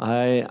 Yeah,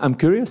 I'm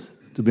curious,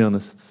 to be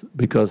honest,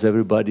 because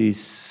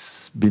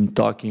everybody's been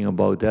talking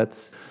about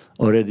that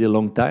already a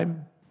long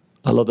time.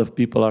 A lot of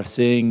people are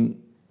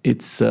saying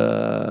it's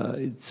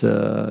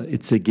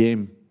a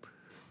game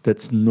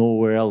that's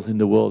nowhere else in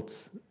the world.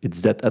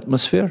 It's that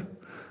atmosphere.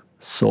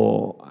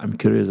 So I'm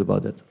curious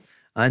about that.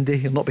 Andy,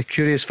 you'll not be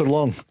curious for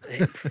long.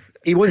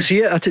 He won't see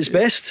it at its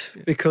best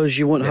because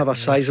you won't have a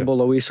sizable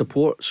away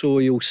support, so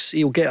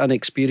you'll get an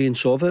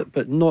experience of it,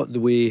 but not the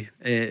way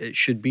it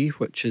should be,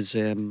 which is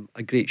a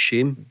great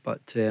shame.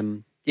 But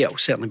it'll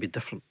certainly be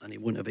different, and he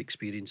won't have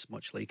experienced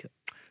much like it.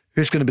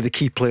 Who's going to be the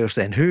key players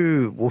then?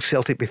 Who will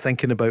Celtic be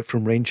thinking about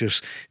from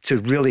Rangers to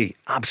really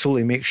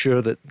absolutely make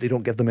sure that they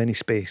don't give them any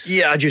space?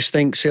 Yeah, I just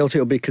think Celtic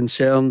will be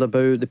concerned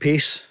about the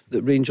pace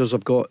that Rangers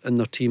have got in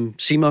their team.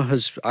 Sima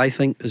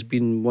has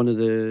been one of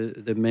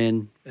the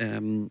men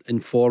in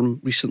form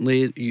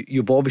recently.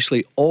 You've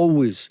obviously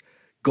always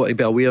got to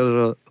be aware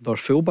of their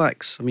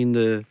fullbacks. I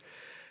mean,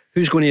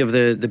 who's going to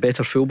have the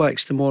better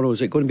fullbacks tomorrow? Is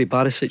it going to be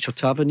Barisic or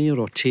Tavernier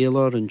or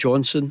Taylor and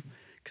Johnson?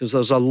 Because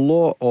there's a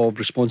lot of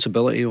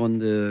responsibility on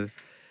the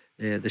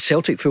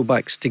Celtic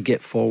fullbacks to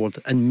get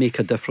forward and make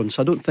a difference.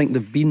 I don't think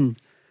they've been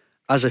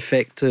as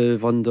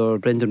effective under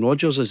Brendan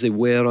Rodgers as they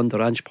were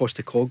under Ange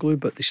Postecoglou,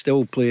 but they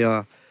still play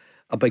a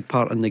big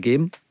part in the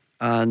game.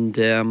 And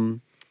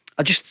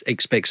I just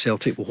expect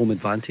Celtic with home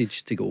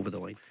advantage to go over the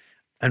line.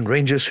 And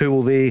Rangers, who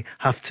will they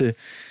have to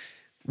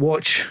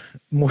watch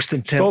most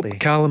intently? Stop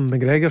Callum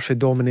McGregor for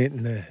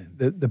dominating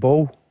the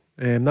ball.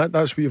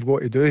 That's what you've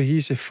got to do.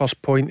 He's the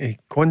first point of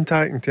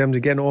contact in terms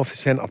of getting off the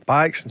centre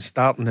backs and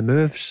starting the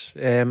moves.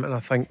 And I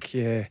think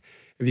if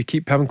you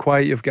keep him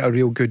quiet, you've got a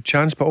real good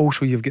chance. But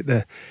also you've got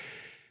the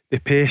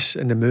pace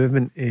and the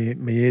movement,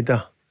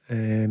 Maeda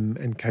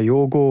and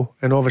Kyogo,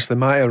 and obviously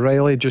Matty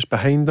O'Reilly just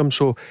behind them.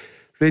 So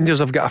Rangers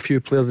have got a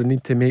few players that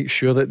need to make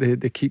sure that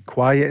they keep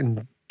quiet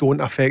and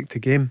don't affect the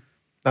game.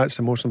 That's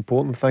the most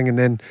important thing. And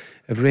then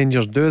if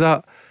Rangers do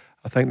that,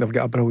 I think they've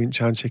got a brilliant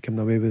chance of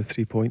coming away with the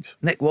 3 points.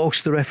 Nick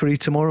Walsh, the referee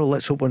tomorrow.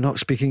 Let's hope we're not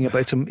speaking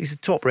about him. He's a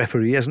top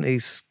referee, isn't he?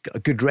 He's got a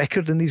good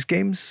record in these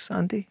games,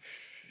 Andy.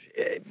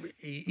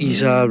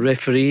 He's a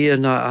referee,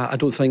 and I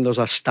don't think there's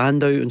a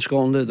standout in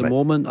Scotland at the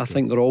moment. I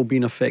think they're all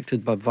being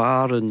affected by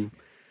VAR, and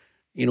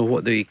you know,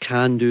 what they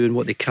can do and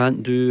what they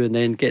can't do, and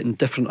then getting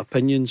different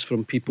opinions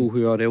from people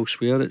who are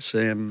elsewhere. It's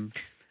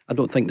I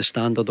don't think the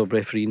standard of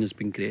refereeing has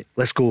been great.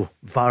 Let's go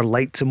VAR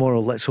light tomorrow.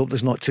 Let's hope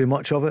there's not too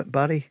much of it,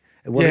 Barry.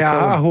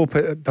 I hope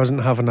it doesn't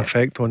have an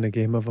effect on the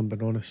game, if I'm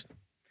being honest.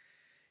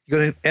 You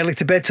going early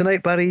to bed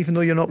tonight, Barry, even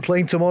though you're not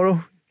playing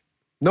tomorrow?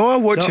 No, I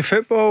watch the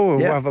football. Or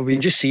whatever you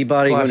just see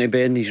Barry going to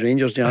bed in his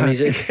Rangers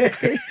jammies.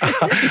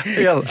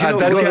 I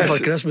did for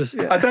Christmas.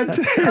 I did.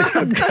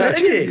 Did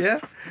you? Yeah.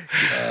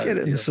 Get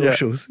it in the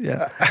socials.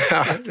 Yeah.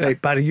 Right,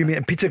 Barry, you meet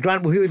and Peter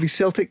Grant, will he have his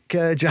Celtic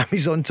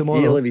jammies on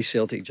tomorrow? He'll have his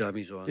Celtic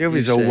jammies on. He'll have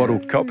his all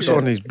World Cups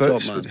on his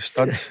boots with the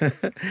studs.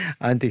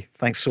 Andy,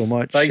 thanks so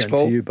much. Thanks,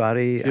 Paul. To you,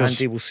 Barry. Cheers.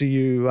 Andy, we'll see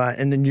you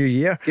in the new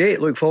year. Great,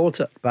 look forward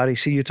to it. Barry,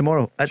 see you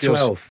tomorrow at Cheers.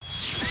 12.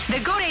 The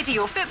Go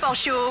Radio Football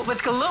Show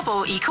with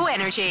Global Eco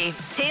Energy.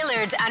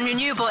 Tailored and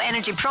renewable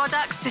energy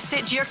products to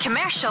suit your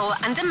commercial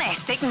and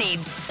domestic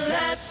needs.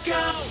 Let's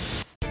go!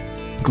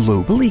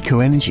 Global Eco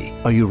Energy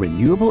are your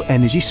renewable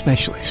energy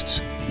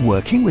specialists.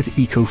 Working with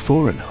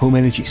Eco4 and Home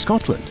Energy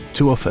Scotland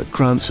to offer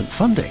grants and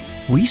funding,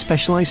 we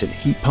specialise in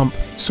heat pump,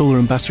 solar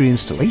and battery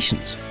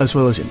installations, as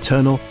well as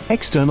internal,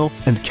 external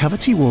and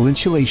cavity wall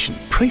insulation.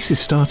 Prices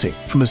starting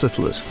from as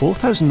little as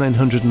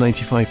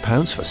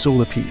 £4,995 for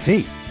solar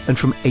PV and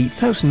from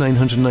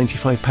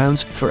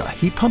 £8,995 for a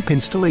heat pump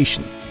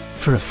installation.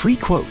 For a free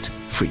quote,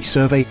 free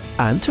survey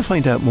and to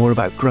find out more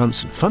about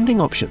grants and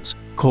funding options,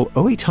 call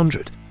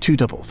 0800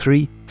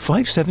 233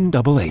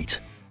 5788.